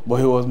 But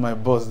he was my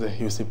boss there.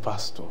 He was a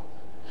pastor.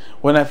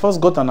 When I first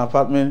got an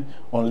apartment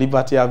on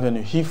Liberty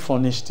Avenue, he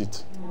furnished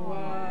it.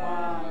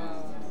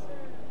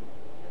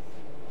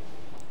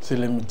 Say,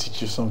 let me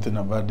teach you something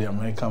about the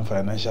American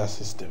financial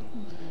system.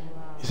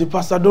 He said,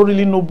 Pastor, I don't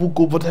really know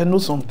book, but I know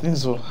some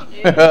things. So.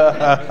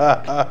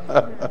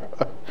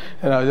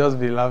 And I'll just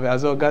be laughing. I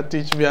said, God,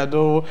 teach me. I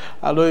don't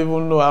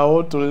even know. I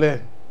want to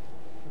learn.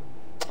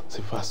 I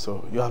said, Pastor,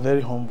 you are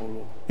very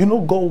humble. You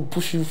know, God will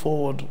push you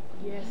forward.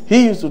 Yes.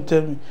 He used to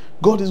tell me,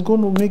 God is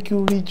going to make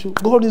you rich.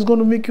 God is going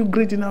to make you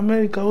great in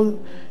America.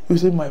 You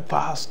say, my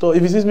pastor.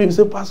 If he sees me, he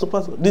say, Pastor,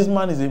 this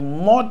man is a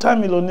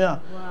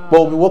multi-millionaire. Wow.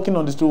 But we'll be walking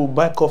on the street, we'll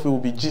buy coffee, we'll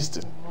be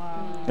gisting.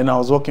 Wow. And I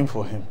was working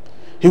for him.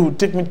 He would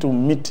take me to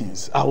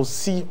meetings. I would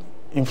see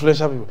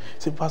influential people.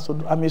 Say, Pastor,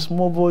 I'm a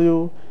small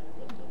boy.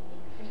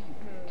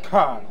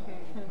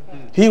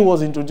 He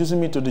was introducing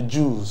me to the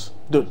Jews,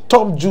 the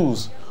top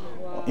Jews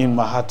in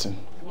Manhattan.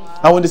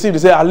 And when they see him, they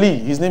say, Ali.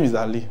 His name is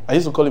Ali. I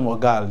used to call him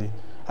Oga Ali.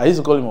 I used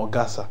to call him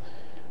Ogasa.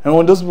 And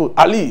when those people,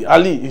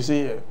 Ali, you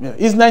say, yeah,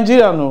 he's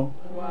Nigerian, no?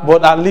 Wow.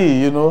 But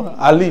Ali, you know,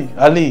 Ali.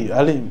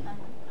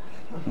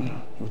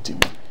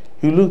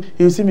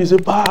 You see me say,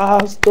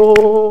 Pastor,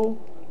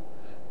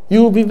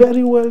 you'll be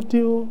very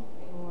wealthy. Wow.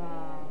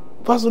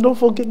 Pastor, don't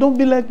forget, don't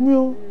be like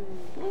me.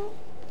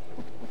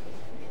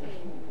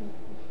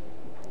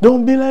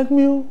 Don't be like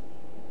me.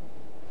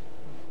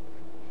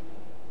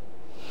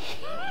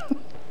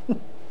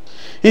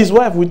 His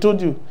wife, we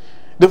told you.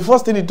 The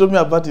first thing he told me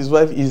about his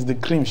wife is the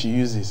cream she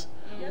uses.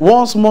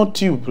 One small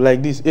tube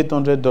like this,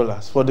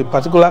 $800 for the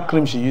particular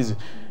cream she uses.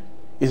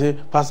 He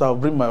said, Pastor, I'll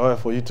bring my wife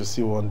for you to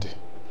see one day.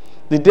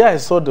 The day I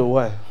saw the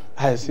wife,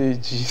 I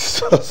said,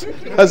 Jesus.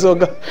 I said,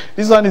 God,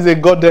 this one is a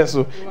goddess.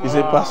 So he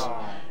said, Pastor.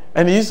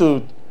 And he used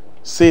to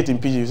say it in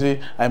pidgin. He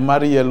said, I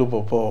marry yellow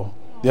papa.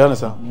 Do you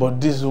understand? But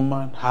this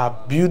woman, her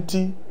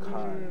beauty,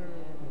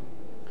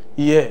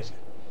 yet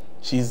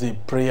she's a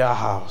prayer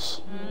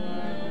house.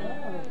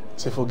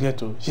 Say, forget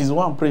to. She's the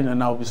one praying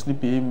and I'll be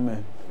sleeping.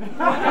 Amen.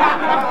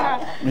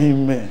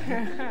 Amen.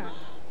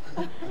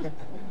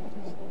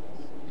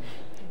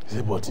 He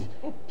said, but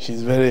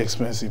she's very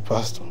expensive,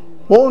 Pastor.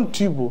 One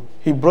tube,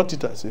 he brought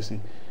it as you see.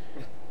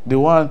 The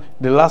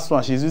last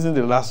one, she's using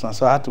the last one,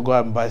 so I had to go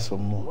and buy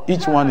some more.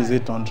 Each one is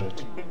 800.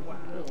 I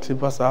said,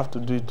 Pastor, I have to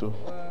do it too.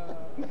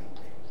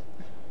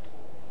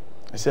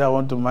 I said, I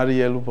want to marry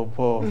yellow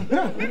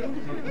papa.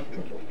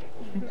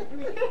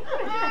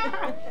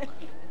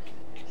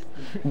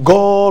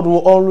 God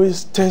will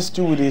always test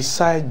you with a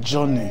side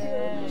journey.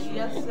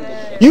 Yes,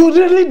 you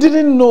really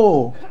didn't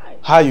know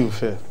how you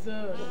felt.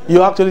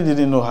 You actually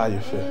didn't know how you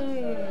felt.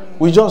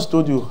 We just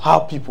told you how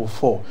people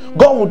fall.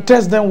 God will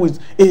test them with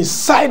a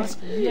side,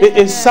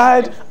 a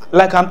side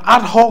like an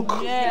ad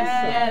hoc.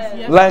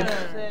 Like,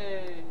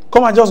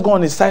 come and just go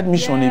on a side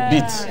mission a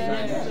bit.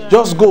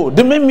 Just go.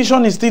 The main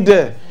mission is still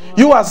there.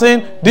 You are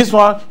saying this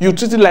one, you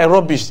treat it like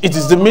rubbish. It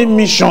is the main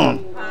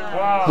mission.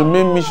 The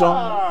main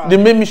mission. The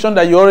main mission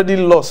that you already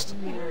lost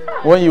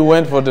when you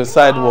went for the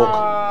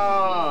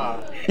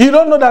sidewalk. You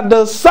don't know that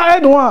the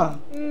side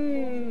one.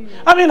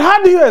 I mean,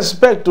 how do you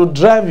expect to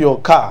drive your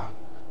car?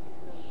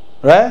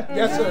 Right?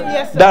 Yes, sir.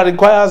 Yes, sir. That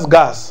requires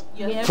gas.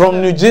 Yes, from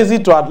sir. New Jersey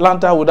to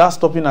Atlanta without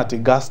stopping at a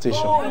gas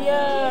station. Oh,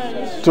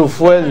 yeah. To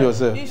fuel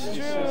yourself. It's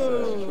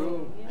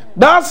true.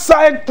 That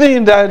side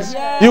thing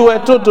that you were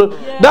told to.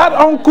 That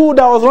uncle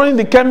that was running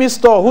the chemist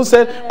store who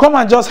said, come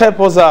and just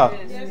help us out.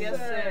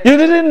 You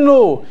didn't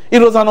know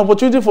it was an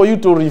opportunity for you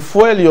to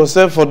refuel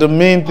yourself for the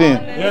main thing.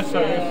 Yes,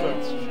 sir.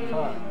 Yes,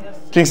 sir.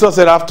 King Saul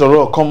said, after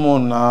all, come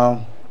on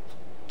now.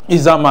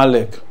 It's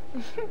Amalek.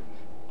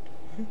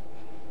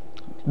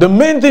 The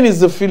main thing is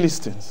the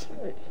Philistines.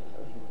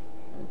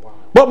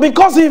 But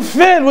because he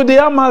failed with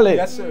the Amalek,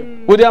 Yes,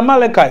 sir. with the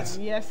Amalekites,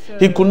 Yes, sir.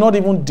 he could not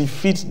even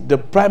defeat the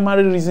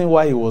primary reason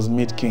why he was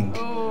made king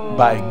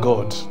by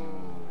God.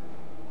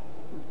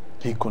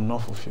 He could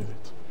not fulfill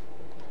it.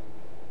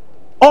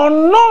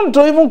 Unknown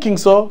to even King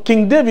Saul,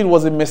 King David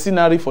was a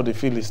mercenary for the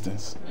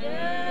Philistines.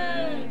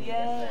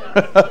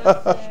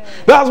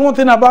 That's one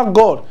thing about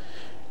God.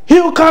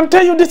 He can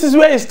tell you this is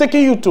where he's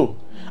taking you to,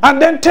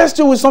 and then test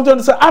you with something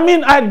and say, I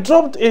mean, I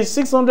dropped a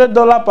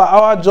 $600 per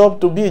hour job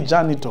to be a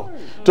janitor,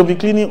 to be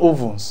cleaning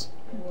ovens.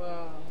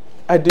 Wow.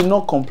 I did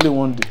not complain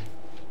one day.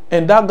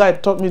 And that guy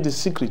taught me the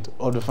secret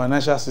of the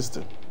financial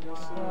system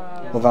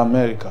of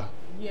America.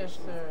 Yes,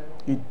 sir.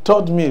 He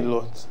taught me a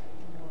lot.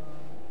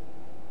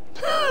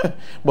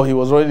 But he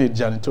was already a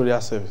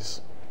janitorial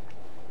service.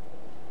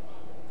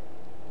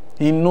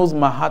 He knows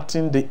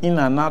Manhattan, the in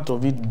and out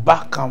of it,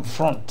 back and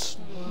front.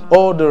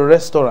 All the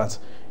restaurants.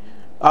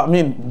 I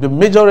mean, the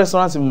major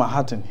restaurants in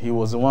Manhattan, he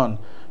was the one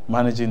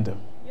managing them.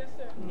 Yes,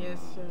 sir. Yes,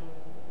 sir.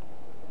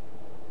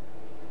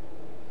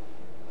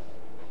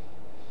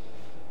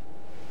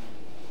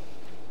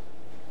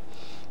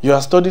 You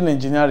are studying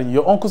engineering.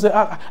 Your uncle said,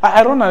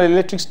 I run an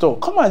electric store.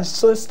 Come on,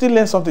 so still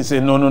learn something. Say,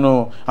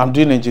 no, I'm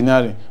doing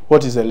engineering.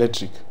 What is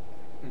electric?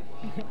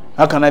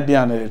 How can I be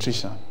an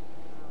electrician?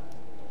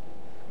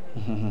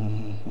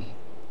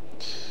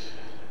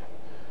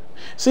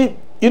 See,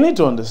 you need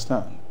to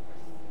understand.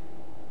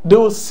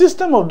 The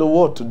system of the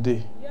world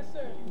today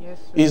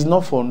is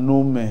not for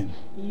no men.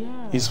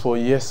 Yeah. It's for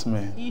yes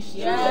men.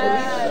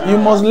 Yes. You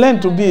must learn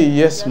to be a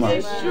yes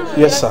man.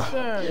 Yes, sir.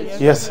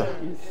 Yes, sir.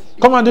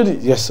 Come and do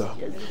this. Yes, sir.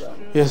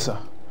 Yes, sir.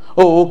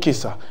 Oh, okay,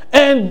 sir.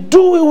 And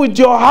do it with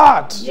your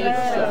heart.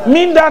 Yes,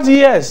 mean that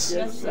yes.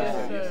 Yes,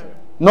 sir.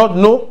 Not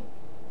no.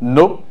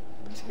 Nope.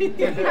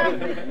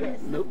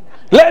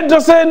 Learn to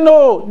say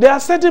no. There are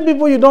certain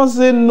people you don't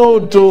say no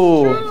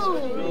to.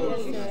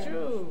 It's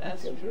true.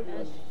 That's true.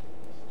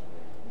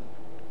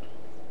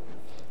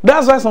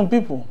 That's why some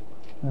people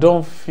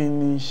don't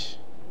finish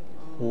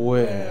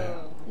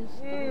well.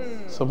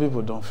 Some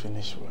people don't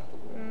finish well.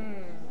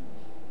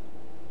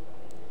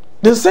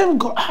 The same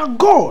God,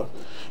 God,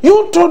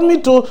 you told me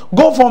to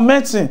go for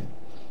medicine.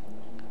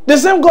 The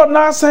same God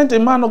now sent a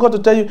man of God to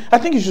tell you, I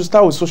think you should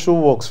start with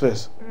social works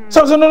first.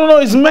 So I said, no,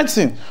 it's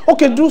medicine.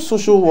 Okay, do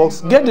social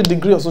works, get the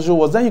degree of social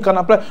works, then you can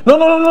apply.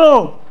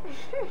 No.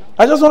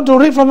 I just want to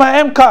read from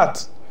my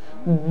MCAT.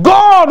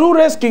 God who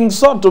raised King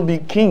Saul to be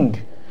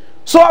king,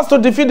 so as to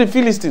defeat the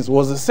Philistines,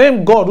 was the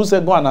same God who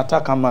said, go and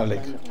attack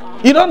Amalek.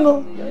 You don't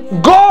know?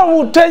 God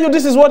will tell you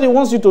this is what he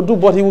wants you to do,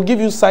 but he will give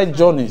you side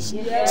journeys,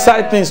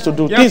 side things to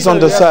do, things on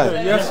the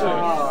side. Yes,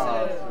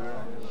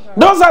 sir.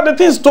 Those are the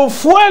things to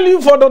fuel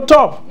you for the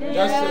top.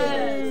 Yes,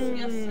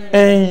 sir.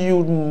 And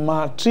you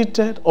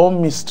maltreated or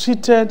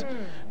mistreated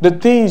the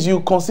things you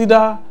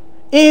consider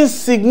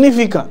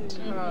insignificant.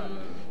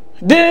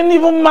 They didn't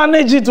even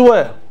manage it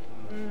well.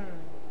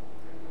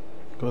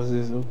 Because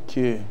it's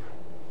okay.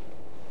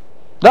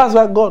 That's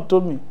why God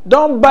told me,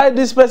 don't buy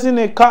this person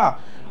a car.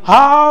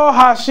 How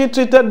has she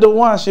treated the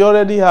one she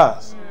already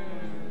has?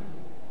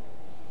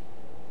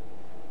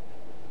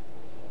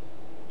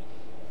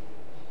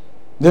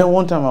 Then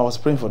one time I was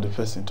praying for the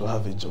person to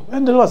have a job.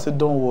 And the Lord said,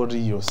 don't worry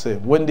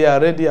yourself. When they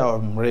are ready,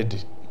 I'm ready.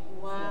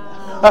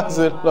 Wow. I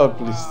said, Lord,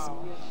 please.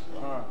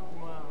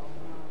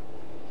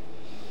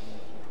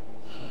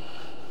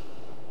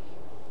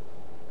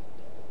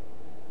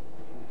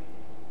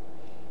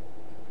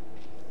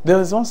 There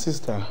was one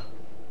sister.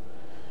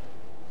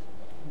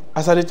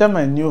 As at the time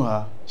I knew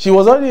her, she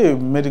was already a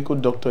medical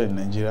doctor in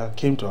Nigeria,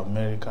 came to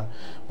America,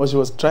 but she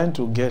was trying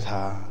to get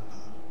her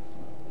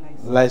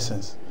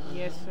license.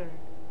 Yes, sir.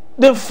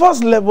 The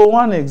first level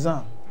 1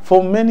 exam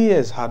for many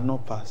years had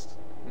not passed.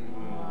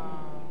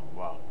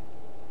 Wow.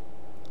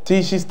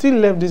 Till she still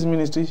left this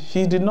ministry,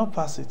 she did not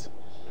pass it.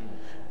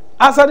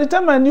 As at the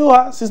time I knew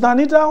her, Sister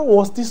Anita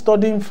was still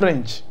studying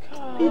French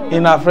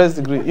in her first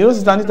degree. You know,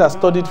 Sister Anita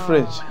studied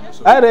French.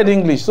 I read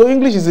English, so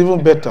English is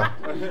even better.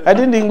 I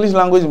did the English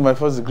language in my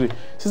first degree.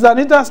 Sister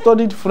Anita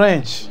studied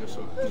French.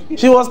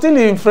 She was still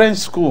in French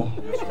school,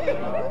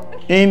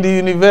 in the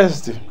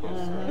university.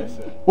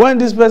 When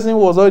this person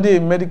was already a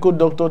medical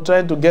doctor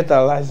trying to get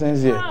her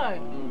license here,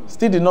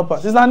 still did not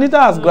pass. Sister Anita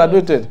has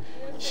graduated.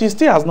 She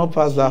still has not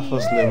passed that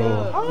first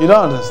level. You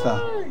don't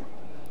understand.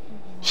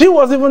 She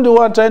was even the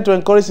one trying to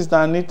encourage Sister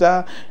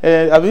Anita.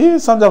 I mean,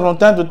 sometimes from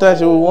time to time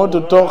she will want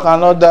to talk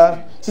and all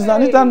that. Sister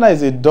Anita now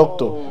is a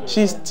doctor.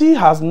 She still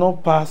has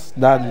not passed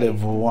that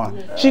level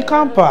 1. She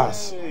can't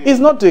pass. It's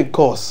not a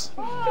course.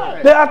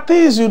 There are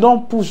things you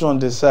don't push on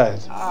the side.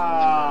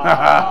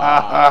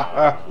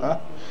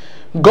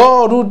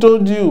 God who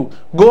told you,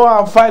 go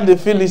and fight the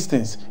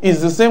Philistines,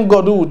 is the same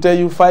God who will tell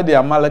you, fight the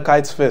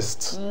Amalekites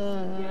first.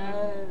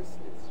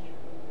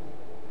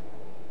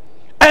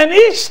 And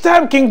each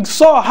time King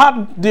Saul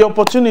had the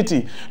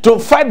opportunity to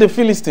fight the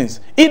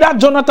Philistines, either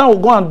Jonathan will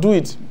go and do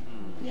it,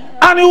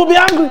 and he will be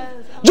angry.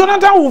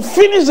 Jonathan will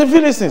finish the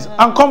Philistines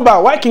and come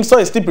back while King Saul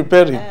is still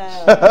preparing.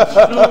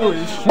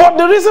 But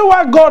the reason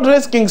why God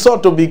raised King Saul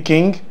to be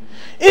king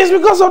is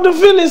because of the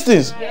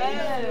Philistines.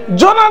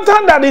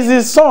 Jonathan, that is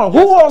his son,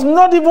 who was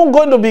not even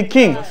going to be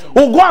king,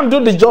 will go and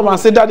do the job and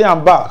say, Daddy,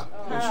 I'm back.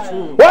 It's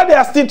true. While they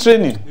are still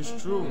training.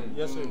 It's true.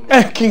 Yes, sir.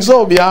 And King Saul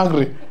will be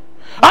angry.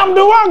 I'm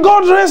the one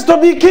God raised to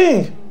be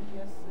king.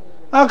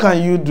 How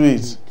can you do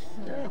it?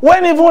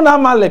 When even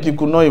Amalek you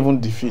could not even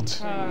defeat.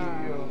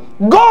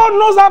 God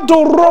knows how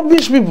to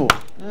rubbish people.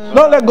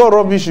 Don't let God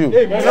rubbish you.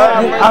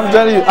 I'm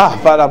telling you.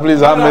 Father,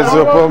 please have mercy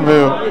upon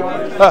me.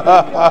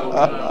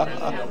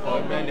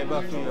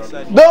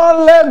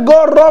 Don't let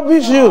God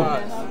rubbish you.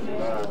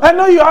 I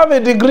know you have a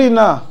degree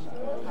now.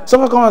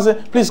 Someone come and say,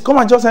 please come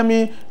and just help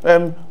me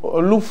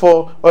look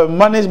for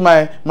manage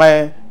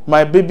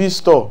my baby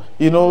store.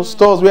 You know,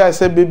 stores where I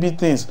sell baby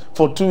things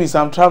for 2 weeks.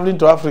 I'm traveling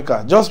to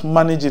Africa. Just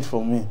manage it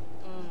for me.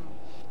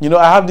 You know,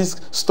 I have this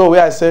store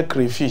where I sell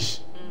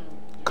crayfish,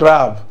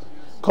 crab.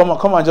 Come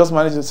and just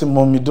manage it. Say,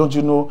 Mommy, don't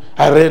you know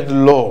I read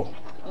law?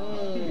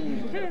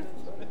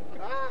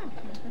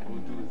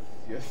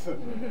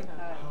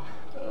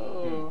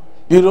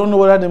 You don't know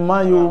whether the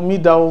man you will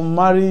meet that will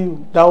marry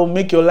you, that will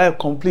make your life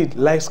complete,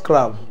 likes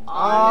crab.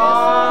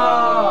 Wow.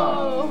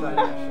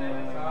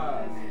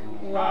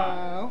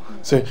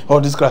 Say,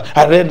 oh, this crab.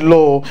 I read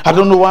law. I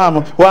don't know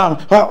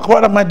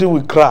what am I doing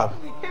with crab?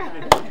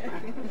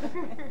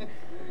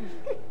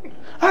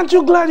 Aren't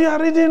you glad you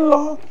are reading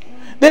law?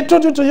 They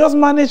told you to just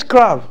manage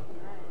crab.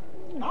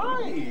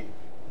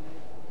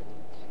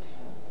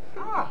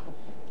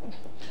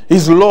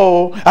 It's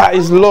law.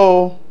 It's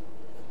law.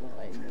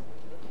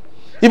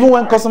 Even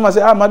when customers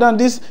say, madam,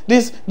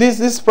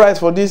 this price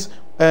for this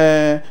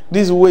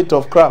weight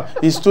of crab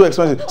is too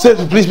expensive. Say,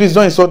 please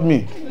don't insult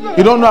me.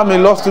 You don't know I'm a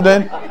law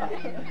student.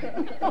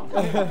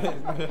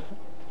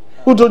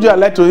 Who told you I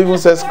like to even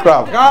say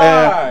crab?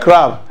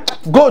 Crab.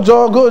 Go,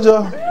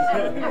 Joe.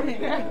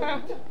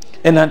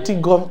 And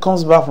auntie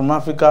comes back from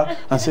Africa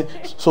and say,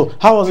 so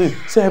how was it?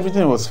 Say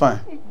everything was fine.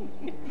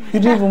 You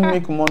didn't even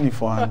make money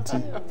for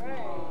auntie.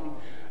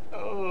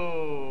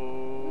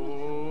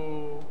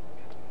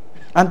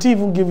 Auntie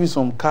even give you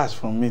some cash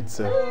from it,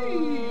 sir,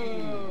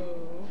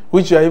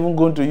 which you are even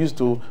going to use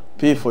to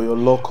pay for your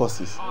law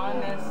courses.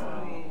 Honestly.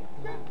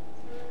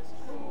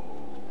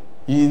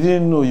 You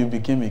didn't know you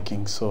became a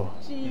King Saul.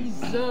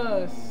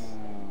 Jesus.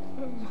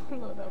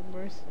 Lord have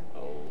mercy.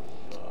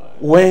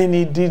 When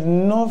he did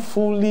not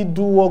fully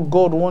do what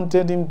God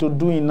wanted him to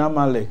do in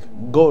Amalek,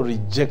 God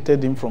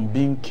rejected him from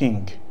being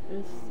king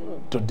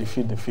to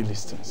defeat the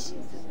Philistines.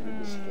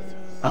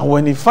 And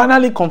when he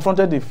finally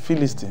confronted the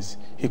Philistines,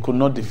 he could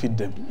not defeat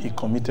them. He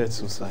committed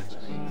suicide.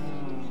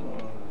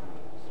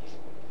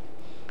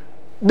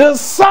 The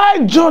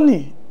side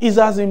journey is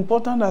as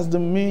important as the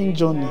main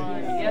journey.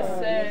 Yes,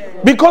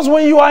 sir. Because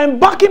when you are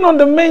embarking on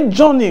the main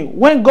journey,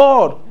 when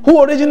God,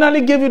 who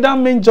originally gave you that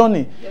main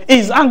journey,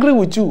 is angry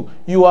with you,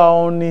 you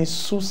are on a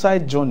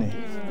suicide journey.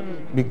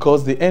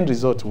 Because the end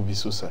result will be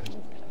suicide.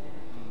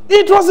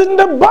 It was in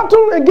the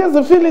battle against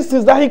the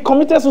Philistines that he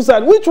committed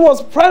suicide, which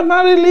was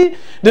primarily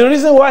the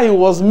reason why he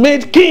was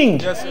made king.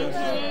 Yes,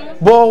 sir.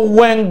 But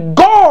when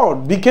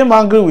God became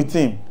angry with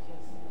him,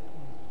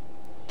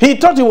 he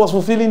thought he was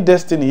fulfilling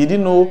destiny. He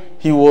didn't know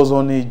he was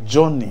on a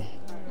journey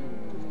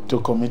to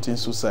committing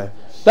suicide.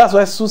 That's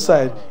why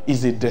suicide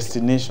is a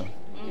destination.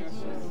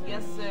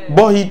 Yes, sir.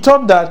 But he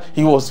thought that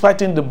he was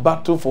fighting the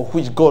battle for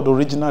which God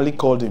originally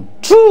called him.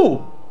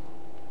 True.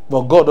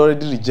 But God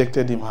already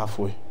rejected him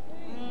halfway,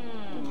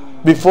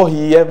 before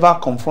he ever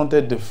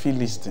confronted the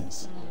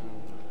Philistines.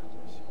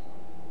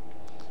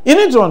 You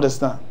need to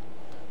understand,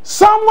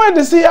 Samuel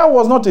the seer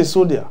was not a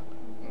soldier.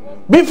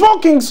 Before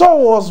King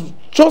Saul was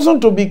chosen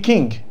to be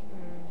king,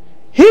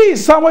 he,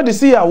 Samuel the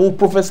seer, will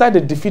prophesy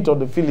the defeat of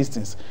the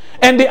Philistines.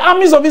 And the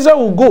armies of Israel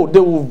will go, they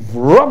will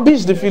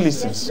rubbish the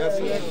Philistines.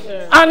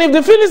 And if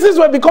the Philistines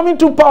were becoming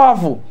too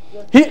powerful,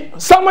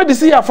 Samuel the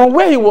seer, from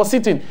where he was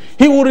sitting,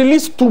 he will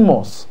release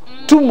tumors.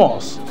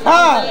 Tumors.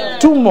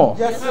 Tumor.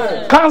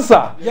 Yes,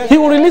 cancer. Yes, he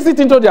will release it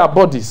into their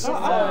bodies.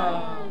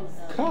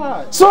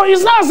 So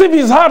it's not as if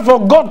it's hard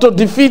for God to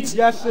defeat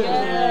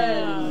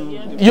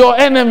your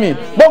enemy.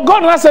 But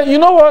God has said, you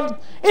know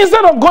what?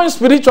 Instead of going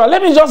spiritual,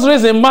 let me just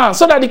raise a man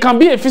so that it can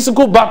be a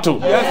physical battle.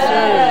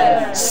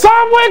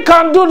 Samuel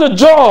can do the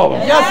job.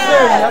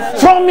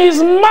 From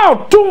his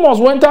mouth, tumors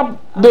went up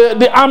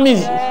the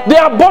armies,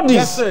 their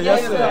bodies.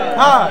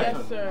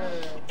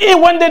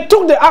 When they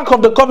took the Ark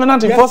of the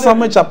Covenant in 1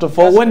 Samuel chapter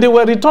 4, when they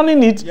were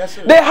returning it,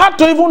 they had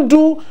to even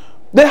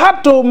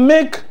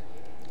make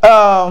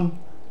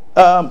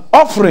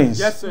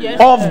offerings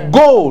of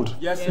gold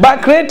by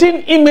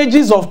creating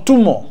images of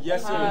tumor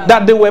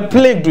that they were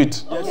plagued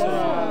with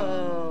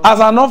as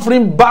an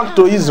offering back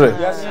to Israel.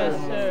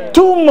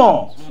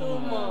 Tumor.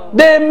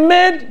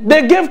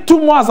 They gave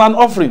tumor as an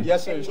offering.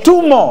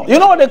 Tumor. You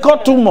know what they call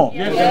tumor?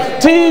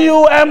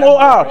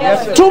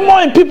 T-U-M-O-R.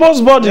 Tumor in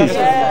people's bodies.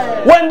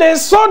 When they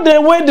saw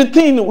the way the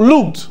thing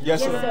looked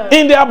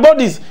in their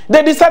bodies,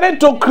 they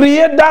decided to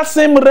create that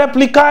same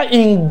replica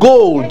in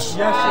gold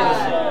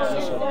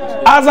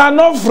as an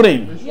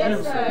offering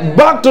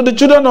back to the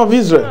children of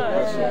Israel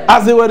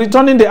as they were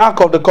returning the Ark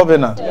of the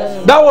Covenant.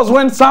 That was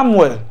when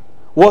Samuel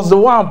was the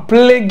one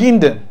plaguing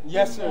them.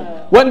 Yes,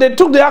 sir. When they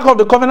took the Ark of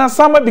the Covenant,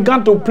 Samuel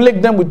began to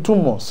plague them with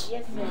tumors.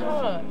 Yes,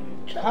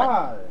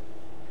 sir.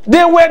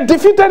 They were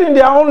defeated in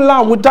their own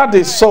land without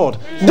a sword.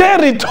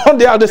 They returned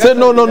there. They said,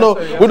 no,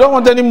 we don't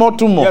want any more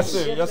tumors. Yes,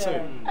 sir. Yes,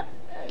 sir.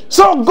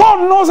 So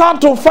God knows how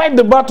to fight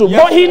the battle,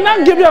 Yes, but He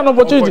now give you an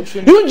opportunity.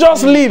 You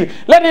just lead.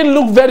 Let it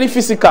look very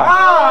physical.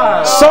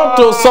 Sword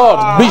to sword.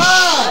 Bish.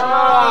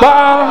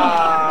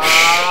 Bam.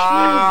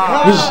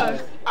 Bish.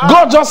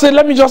 God just said,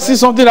 let me just see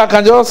something I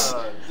can just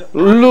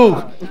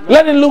look.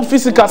 Let it look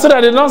physical so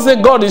that they don't say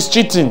God is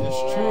cheating.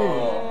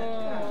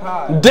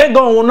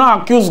 Dagon will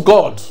not accuse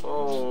God.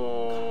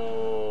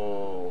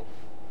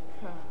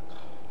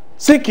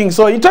 See King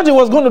Saul, he thought he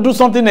was going to do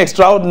something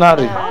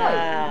extraordinary.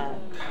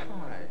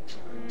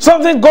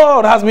 Something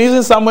God has been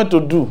using Samuel to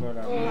do.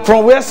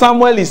 From where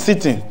Samuel is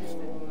sitting,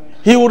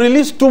 he will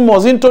release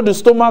tumors into the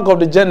stomach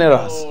of the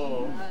generals.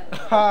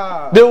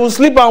 They will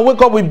sleep and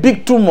wake up with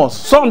big tumors.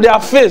 Some their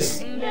face,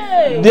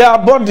 their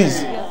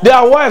bodies,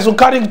 their wives will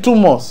carry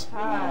tumors.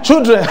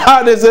 Children,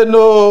 they say,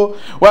 no,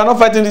 we are not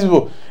fighting these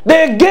people.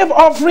 They gave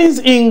offerings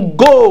in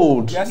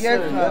gold. Yes, sir.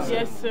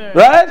 Yes, sir.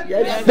 Right?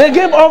 Yes, they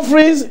gave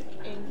offerings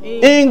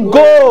in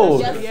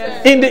gold.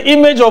 Yes, in the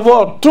image of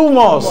what?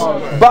 Tumors.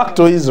 Back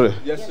to Israel.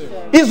 Yes,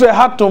 sir. Israel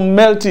had to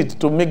melt it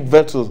to make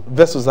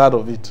vessels out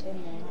of it.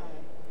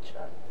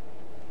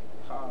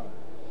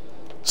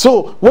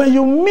 So when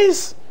you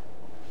miss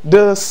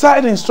the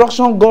side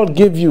instruction God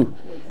gave you,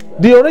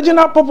 the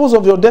original purpose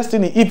of your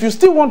destiny, if you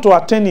still want to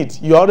attain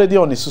it, you're already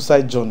on a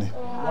suicide journey.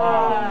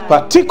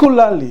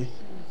 Particularly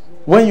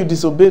when you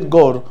disobeyed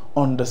God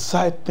on the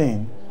side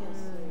thing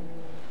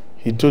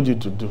He told you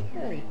to do.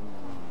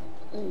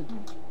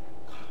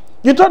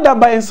 You thought that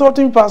by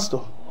insulting pastor,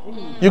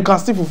 you can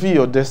still fulfill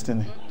your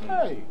destiny.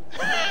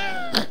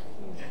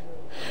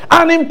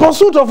 And in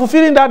pursuit of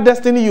fulfilling that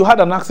destiny, you had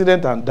an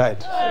accident and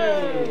died.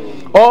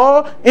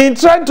 Or in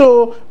trying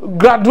to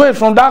graduate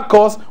from that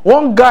course,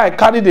 one guy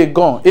carried a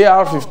gun,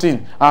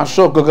 AR-15, and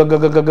shot.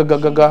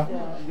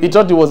 He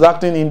thought he was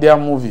acting in their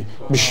movie.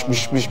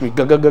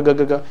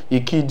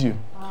 He killed you.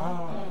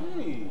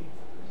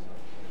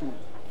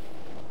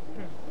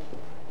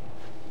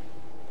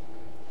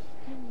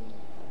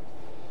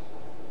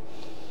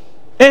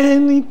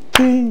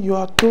 Anything you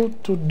are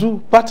told to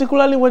do,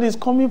 particularly when it's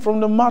coming from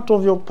the mouth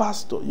of your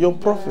pastor, your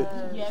prophet,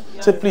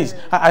 say, please,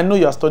 I know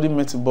you are studying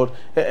medicine, but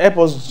help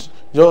us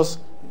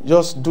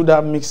just do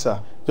that mixer.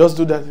 Just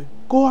do that.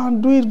 Go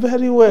and do it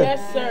very well.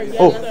 Yes, sir. Yes,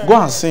 oh, sir.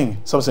 go and sing.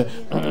 Some say,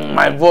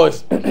 my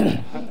voice,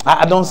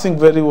 I don't sing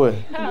very well.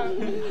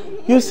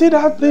 You see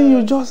that thing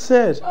you just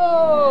said?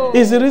 Oh.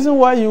 It's the reason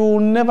why you will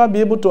never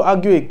be able to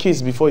argue a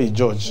case before a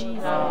judge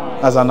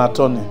as an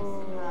attorney.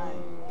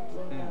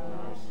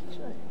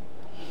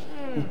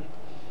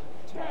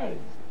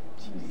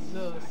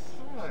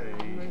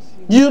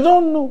 You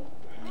don't know.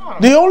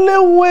 The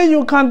only way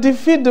you can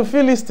defeat the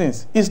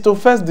Philistines is to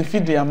first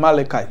defeat the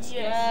Amalekites.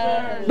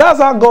 Yes, that's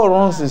how God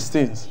runs his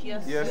things.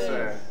 Yes,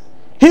 sir.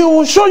 He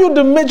will show you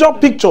the major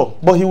picture,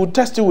 but he will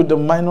test you with the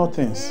minor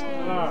things.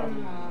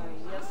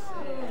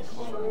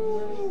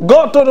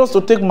 God told us to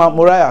take Mount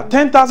Moriah,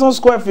 10,000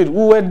 square feet.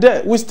 We were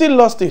there. We still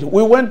lost it.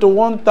 We went to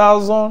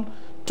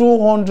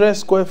 1,200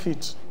 square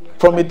feet.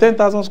 From a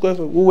 10,000 square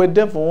feet, we were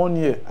there for 1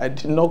 year. I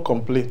did not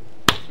complain.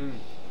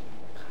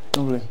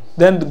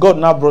 Then God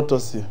now brought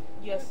us here.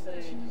 Yes, sir.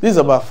 This is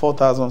about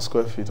 4,000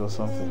 square feet or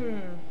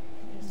something.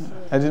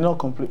 I did not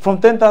complain. From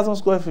 10,000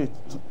 square feet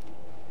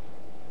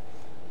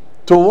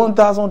to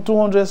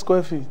 1,200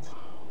 square feet.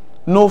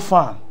 No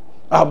fan.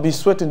 I'll be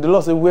sweating. The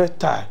Lord said, wear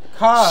tie.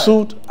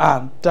 Suit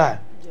and tie.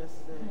 Yes,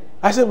 sir.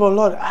 I said, but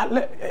Lord,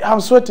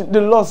 I'm sweating. The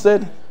Lord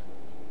said,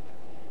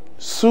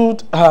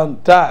 suit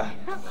and tie.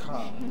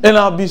 And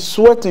I'll be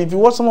sweating. If you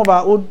watch some of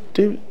our old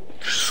days,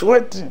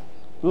 sweating.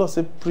 The Lord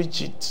said,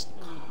 preach it.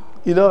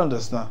 You don't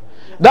understand.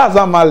 That's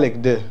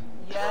Amalek there.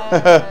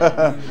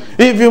 Yeah.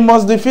 If you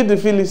must defeat the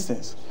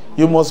Philistines,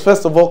 you must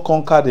first of all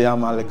conquer the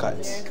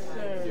Amalekites.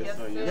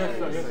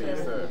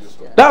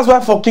 That's why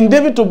for King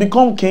David to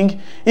become king,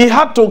 he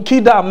had to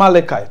kill the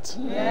Amalekite.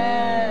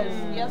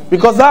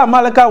 Because that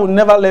Amalekite would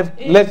never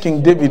let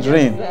King David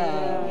reign.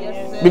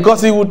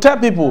 Because he would tell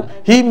people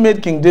he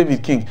made King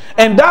David king.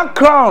 And that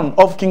crown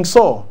of King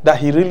Saul that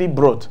he really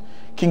brought,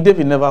 King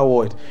David never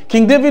wore it.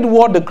 King David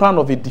wore the crown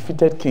of a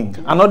defeated king.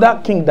 Another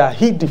king that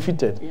he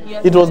defeated.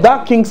 It was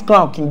that king's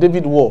crown King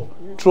David wore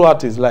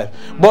throughout his life.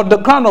 But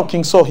the crown of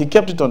King Saul, he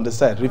kept it on the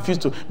side.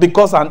 Refused to,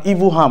 because an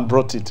evil hand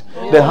brought it.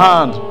 The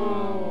hand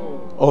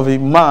of a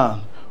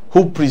man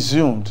who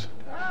presumed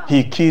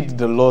he killed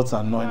the Lord's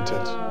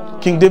anointed.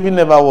 King David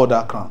never wore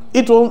that crown.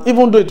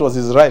 Even though it was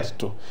his right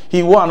to.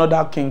 He wore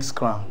another king's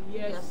crown.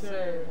 Yes,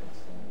 sir.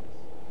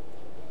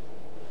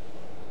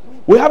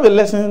 We have a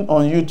lesson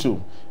on YouTube.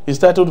 It's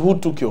titled, Who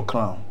Took Your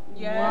Crown?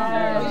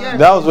 Yes.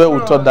 That was where we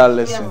taught that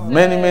lesson.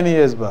 Many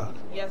years back.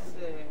 Yes,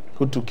 sir.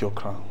 Who took your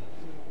crown?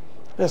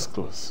 Let's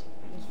close.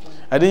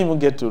 I didn't even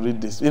get to read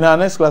this. In our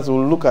next class,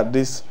 we'll look at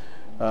this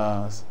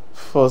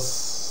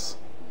first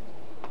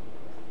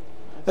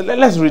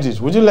Let's read it.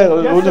 Would you like?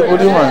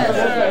 Would you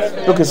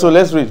mind? Okay, so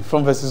let's read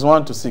from verses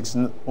 1 to 6.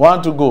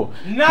 1 to go.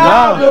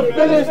 Now the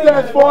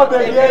Philistines fought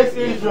against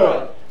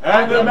Israel,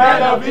 and the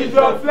men of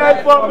Israel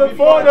fled from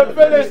before the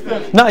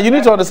Philistines. Now you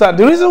need to understand,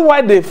 the reason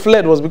why they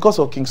fled was because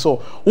of King Saul.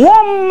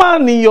 One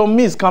man in your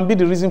midst can be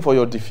the reason for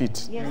your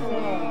defeat. Yes,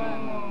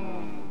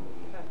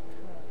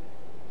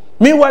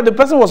 meanwhile, the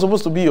person was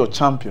supposed to be your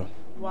champion.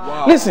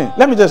 Wow. Listen,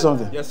 let me tell you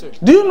something. Yes, sir.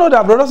 Do you know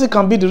that Bro.Osi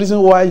can be the reason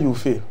why you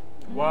fail?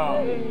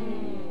 Wow.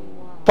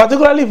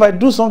 Particularly if I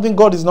do something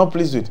God is not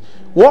pleased with.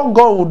 What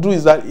God will do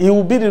is that He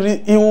will be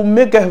He will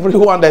make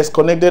everyone that is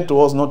connected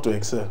to us not to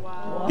excel.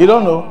 Wow. You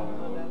don't know.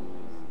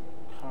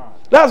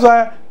 That's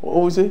why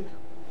we say,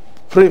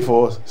 pray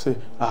for us. Say,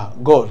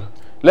 God,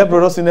 let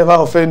Bro.Osi never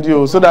offend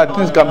you so that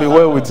things can be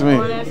well with me.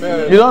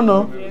 You don't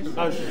know.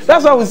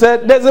 That's why we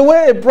said there's a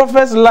way a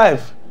prophet's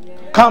life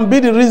can be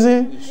the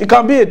reason. It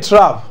can be a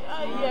trap.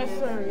 Yes,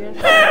 sir.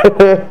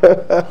 Yes,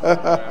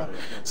 sir.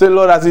 Say,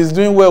 Lord, as He's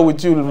doing well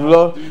with you,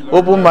 Lord,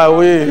 open my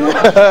way. All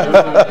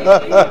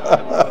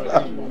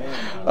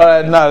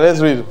right, now let's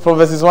read from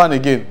verses 1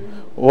 again.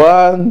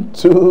 1,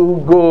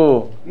 2,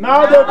 go.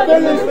 Now the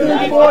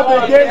Philistines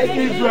fought against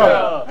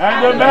Israel,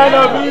 and the men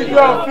of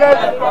Israel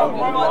fled from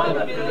before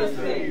the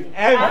Philistines,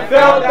 and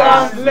fell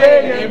down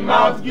slain in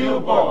Mount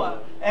Gilboa.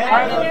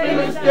 And the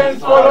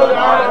Philistines followed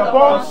hard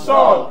upon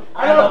Saul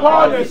and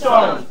upon his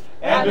sons.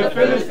 And the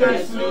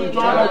Philistines slew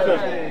Jonathan,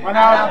 and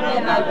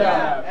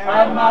Abinadab,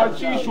 and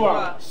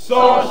Malchishua,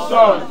 Saul's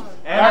sons.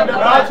 And the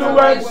battle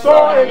went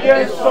sore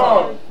against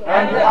Saul,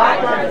 and the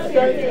archers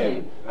escaped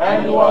him,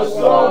 and he was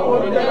so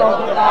wounded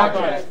of the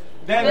archers.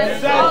 Then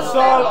said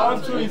Saul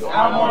unto his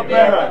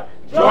armor-bearer,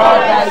 Draw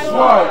thy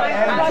sword,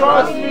 and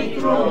thrust me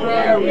through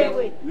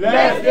therewith,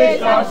 lest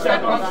this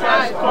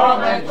uncircumcised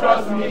come and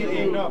thrust me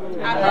in,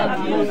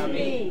 and abuse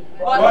me.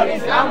 But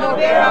his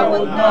armor-bearer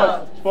would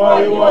not,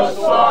 for he was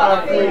so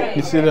afraid.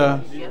 You see that?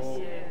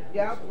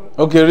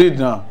 Okay, read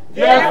now.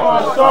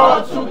 Therefore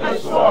Saul took the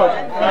sword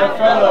and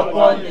fell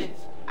upon it.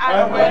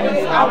 And when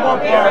his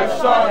armor-bearer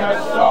saw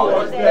that Saul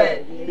was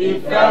dead, he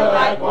fell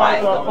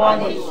likewise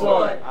upon his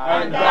sword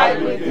and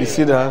died with it. You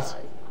see that?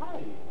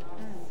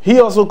 He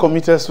also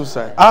committed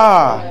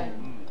suicide.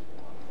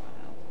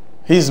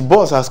 His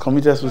boss has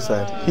committed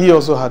suicide. He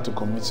also had to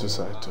commit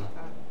suicide too.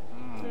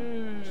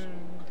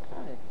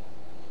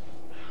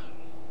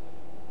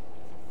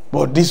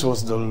 But this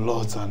was the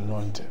Lord's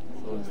anointed.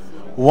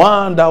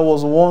 One that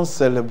was once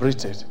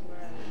celebrated.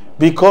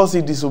 Because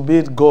he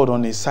disobeyed God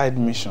on a side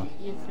mission,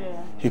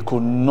 he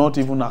could not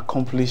even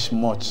accomplish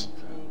much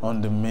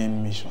on the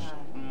main mission.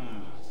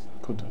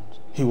 Couldn't.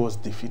 He was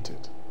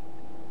defeated.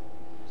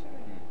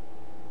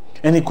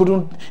 And he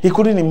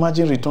couldn't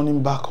imagine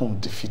returning back home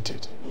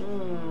defeated.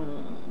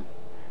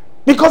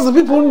 Because the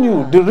people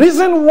knew the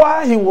reason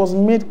why he was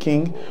made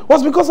king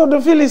was because of the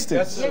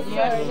Philistines.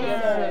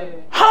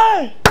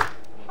 Hi.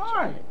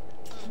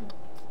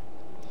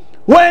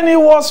 When he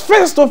was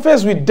face to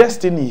face with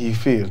destiny, he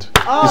failed.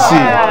 You see,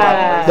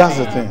 that's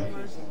the thing.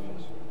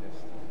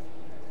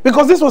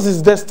 Because this was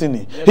his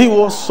destiny. He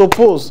was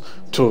supposed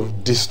to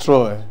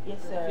destroy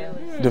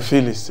the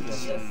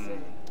Philistines.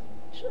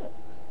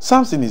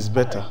 Something is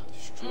better.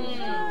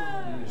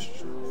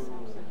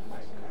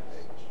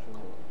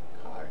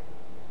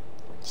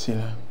 See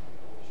that?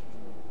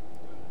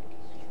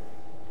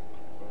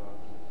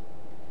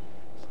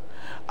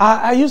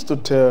 I used to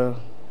tell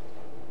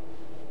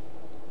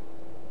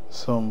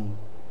some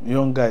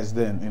young guys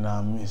then in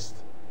our midst,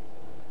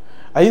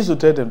 I used to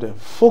tell them that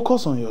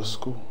focus on your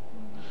school.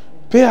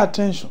 Pay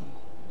attention.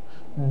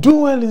 Do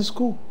well in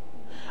school.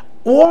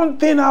 One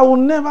thing I will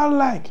never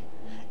like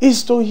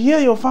is to hear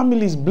your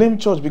families blame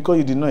church because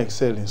you did not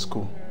excel in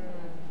school.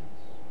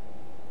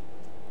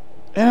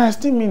 And I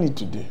still mean it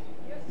today.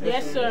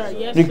 Yes, sir.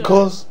 Yes,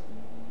 because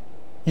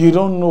you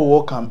don't know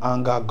what can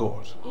anger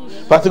God.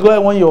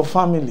 Particularly when your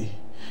family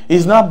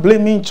is not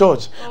blaming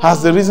church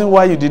as the reason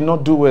why you did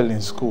not do well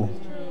in school.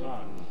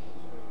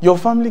 Your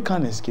family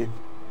can't escape.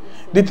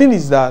 The thing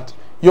is that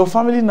your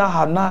family now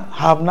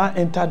have not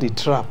entered the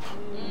trap.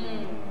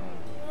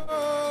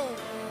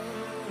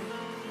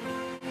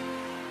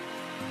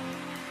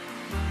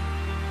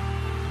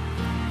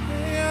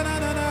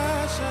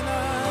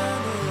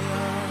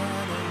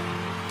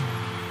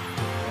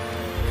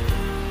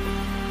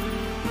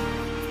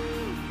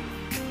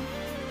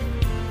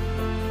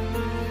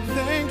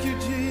 Thank you,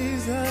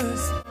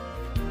 Jesus.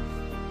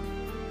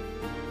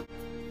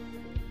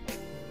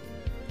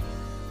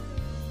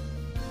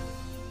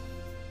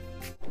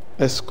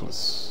 Let's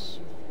close.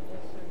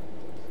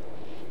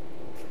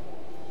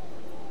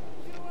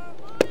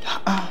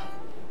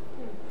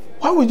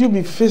 Why would you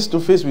be face to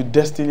face with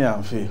destiny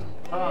and fail?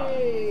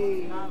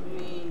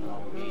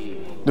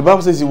 The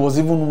Bible says he was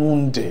even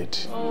wounded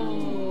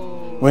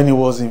when he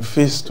was in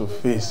face to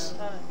face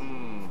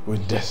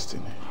with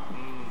destiny.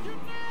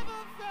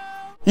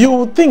 You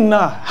would think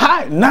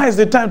now is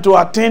the time to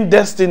attain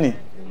destiny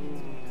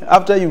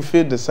after you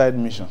failed the side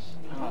mission.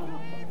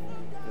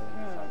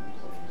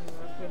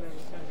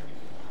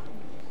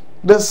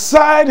 The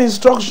side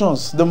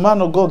instructions the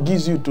man of God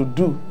gives you to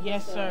do.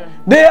 Yes, sir.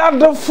 They are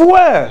the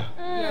fuel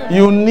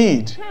you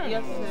need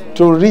Yes, sir.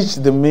 to reach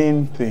the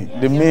main thing,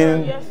 the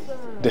main Yes, sir.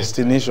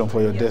 destination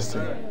for your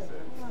destiny.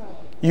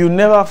 You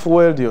never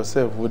fueled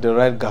yourself with the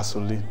right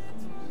gasoline.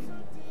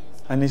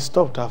 And he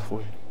stopped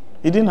halfway.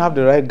 He didn't have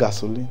the right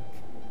gasoline.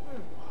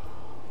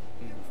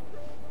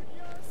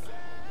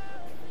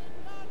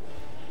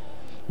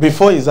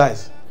 Before his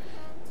eyes,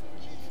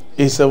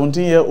 a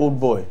 17-year-old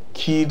boy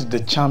killed the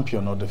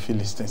champion of the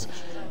Philistines.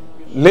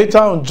 Later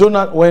on,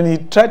 Jonah, when he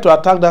tried to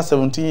attack that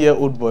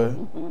 17-year-old boy,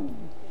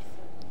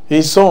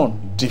 his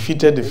son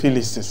defeated the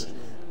Philistines.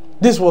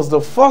 This was the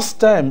first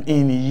time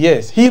in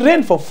years. He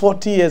reigned for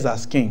 40 years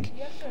as king.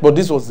 But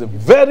this was the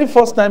very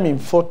first time in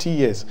 40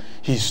 years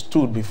he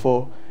stood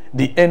before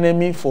the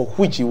enemy for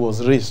which he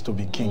was raised to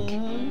be king.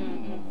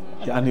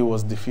 And he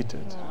was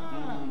defeated.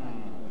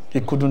 He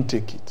couldn't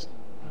take it.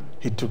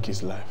 He took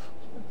his life.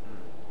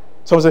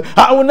 Someone say,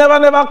 I will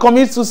never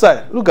commit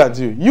suicide. Look at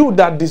you. You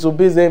that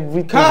disobeys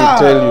everything they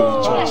tell you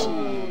in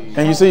church.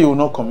 And you say you will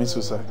not commit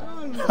suicide.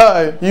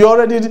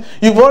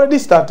 You've already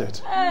started.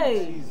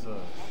 Hey.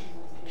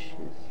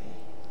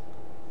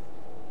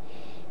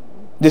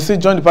 They say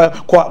join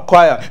the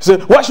choir. Say,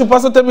 why should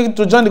pastor tell me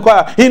to join the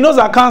choir? He knows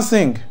I can't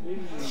sing.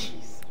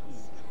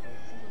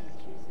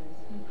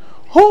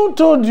 Who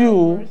told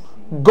you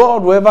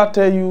God will ever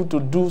tell you to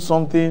do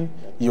something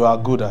you are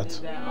good at?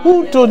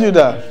 Who told you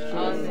that?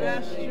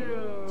 That's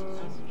true.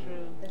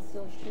 That's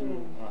so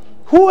true.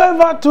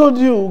 Whoever told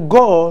you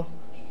God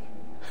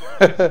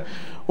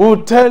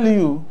will tell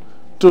you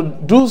to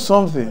do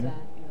something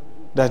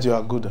that you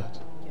are good at?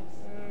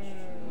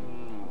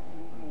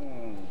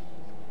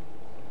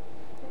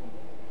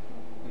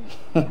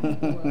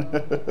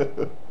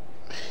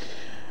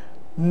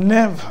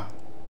 Never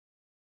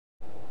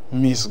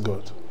miss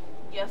God.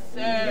 Yes,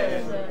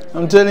 sir.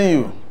 I'm telling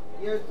you.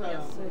 Yes, sir.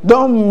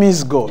 Don't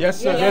miss God. Yes,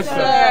 sir. Yes,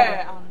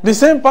 sir. The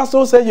same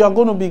pastor said you are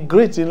going to be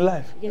great in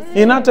life.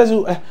 He now tells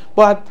you,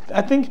 but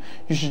I think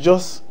you should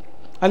just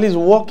at least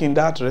work in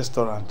that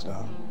restaurant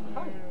now.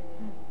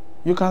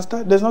 You can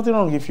start. There's nothing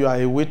wrong if you are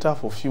a waiter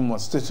for a few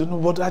months. Say, no,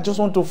 but I just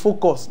want to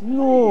focus.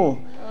 No.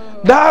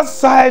 That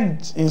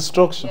side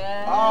instruction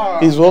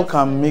is what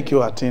can make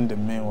you attain the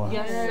main one.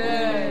 Yes,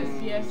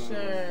 sir. Yes,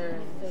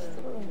 sir.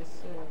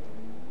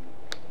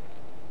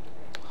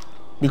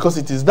 Because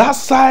it is that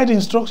side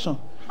instruction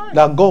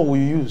that God will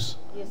use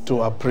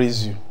to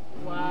appraise you.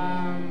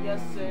 Wow.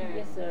 Yes, sir.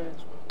 Yes, sir.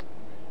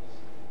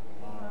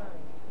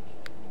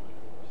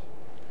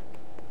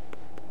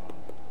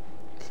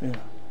 Yeah.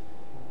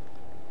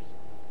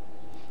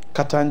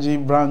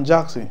 Katanji Brown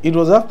Jackson. It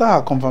was after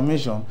her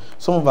confirmation,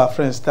 some of her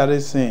friends started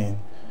saying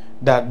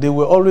that they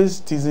were always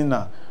teasing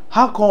her.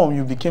 How come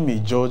you became a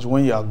judge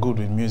when you are good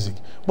with music?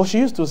 But she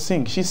used to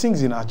sing. She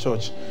sings in her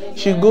church.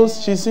 She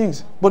goes, she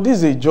sings. But this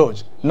is a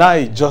judge, not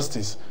a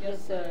justice.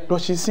 Yes, sir.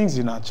 But she sings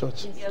in her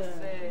church. Yes,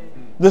 sir.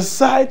 The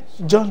side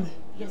journey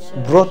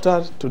brought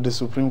her to the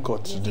Supreme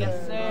Court today.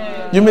 Yes,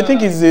 sir. You may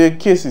think it's the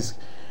cases.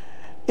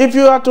 If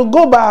you are to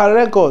go by her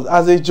records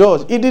as a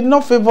judge, it did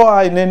not favor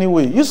her in any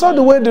way. You saw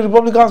the way the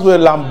Republicans were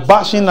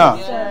lambashing her.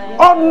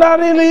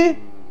 Ordinarily,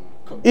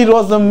 it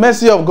was the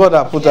mercy of God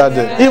that put her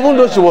there, even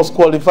though she was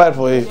qualified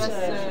for it.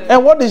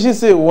 And what did she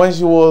say when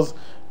she was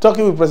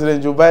talking with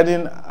President Joe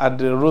Biden at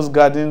the Rose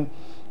Garden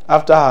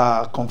after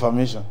her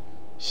confirmation?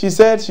 She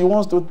said she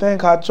wants to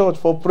thank her church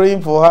for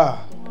praying for her.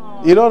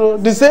 You know,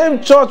 the same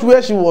church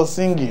where she was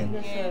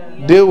singing,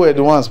 they were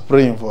the ones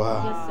praying for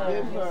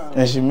her.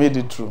 And she made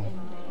it through.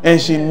 And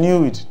she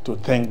knew it to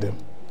thank them.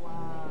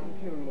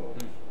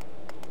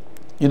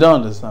 You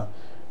don't understand?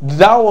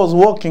 That was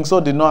what King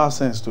Saul did not have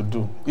sense to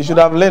do. He should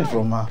have learned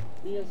from her.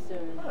 Yes, sir.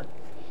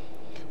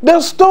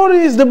 The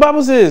stories, the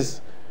Bible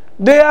says,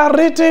 they are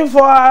written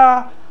for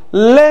our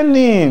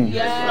learning.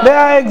 Yes. They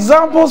are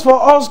examples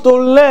for us to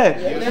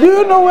learn. Yes. Do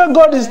you know where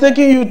God is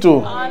taking you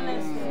to?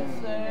 Honestly,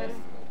 sir.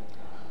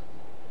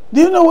 Do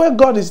you know where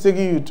God is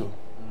taking you to?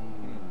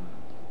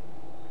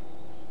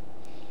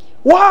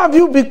 Why have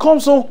you become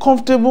so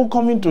comfortable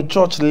coming to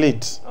church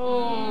late?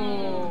 Oh.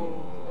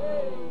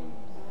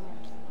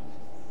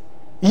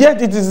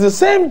 Yet it is the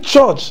same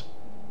church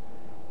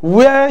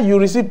where you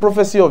receive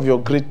prophecy of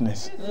your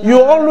greatness. You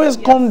always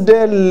come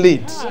there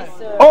late.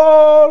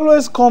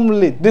 Always come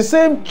late. The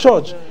same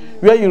church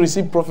where you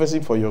receive prophecy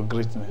for your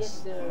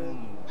greatness.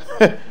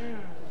 That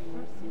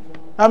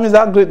means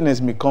that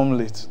greatness may come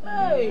late.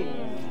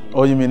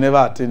 Or you may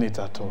never attain it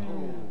at all.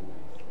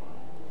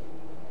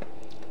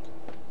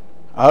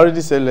 I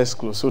already said let's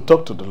close. So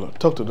talk to the Lord.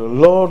 Talk to the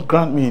Lord.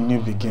 Grant me a new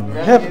beginning.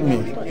 Help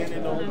me.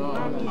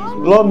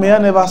 Lord, may I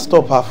never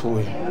stop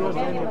halfway.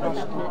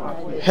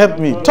 Help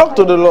me. Talk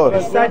to the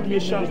Lord. Side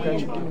missions that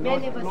you do.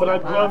 Father,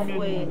 grant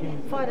me.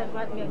 Father,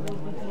 grant me a new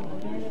beginning.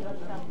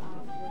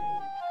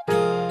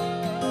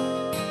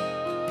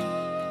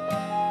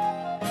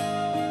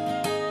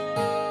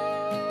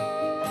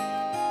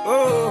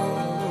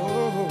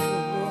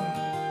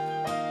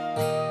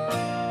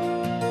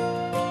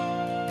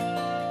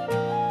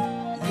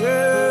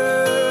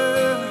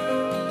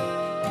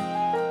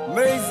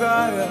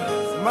 Messiah,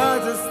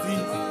 Majesty,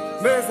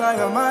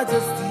 Messiah,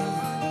 Majesty.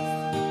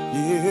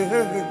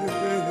 Yeah.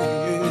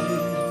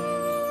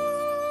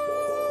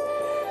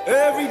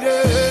 Every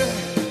day,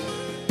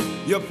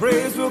 your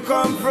praise will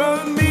come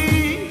from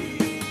me,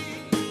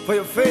 for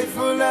your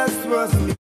faithfulness was me.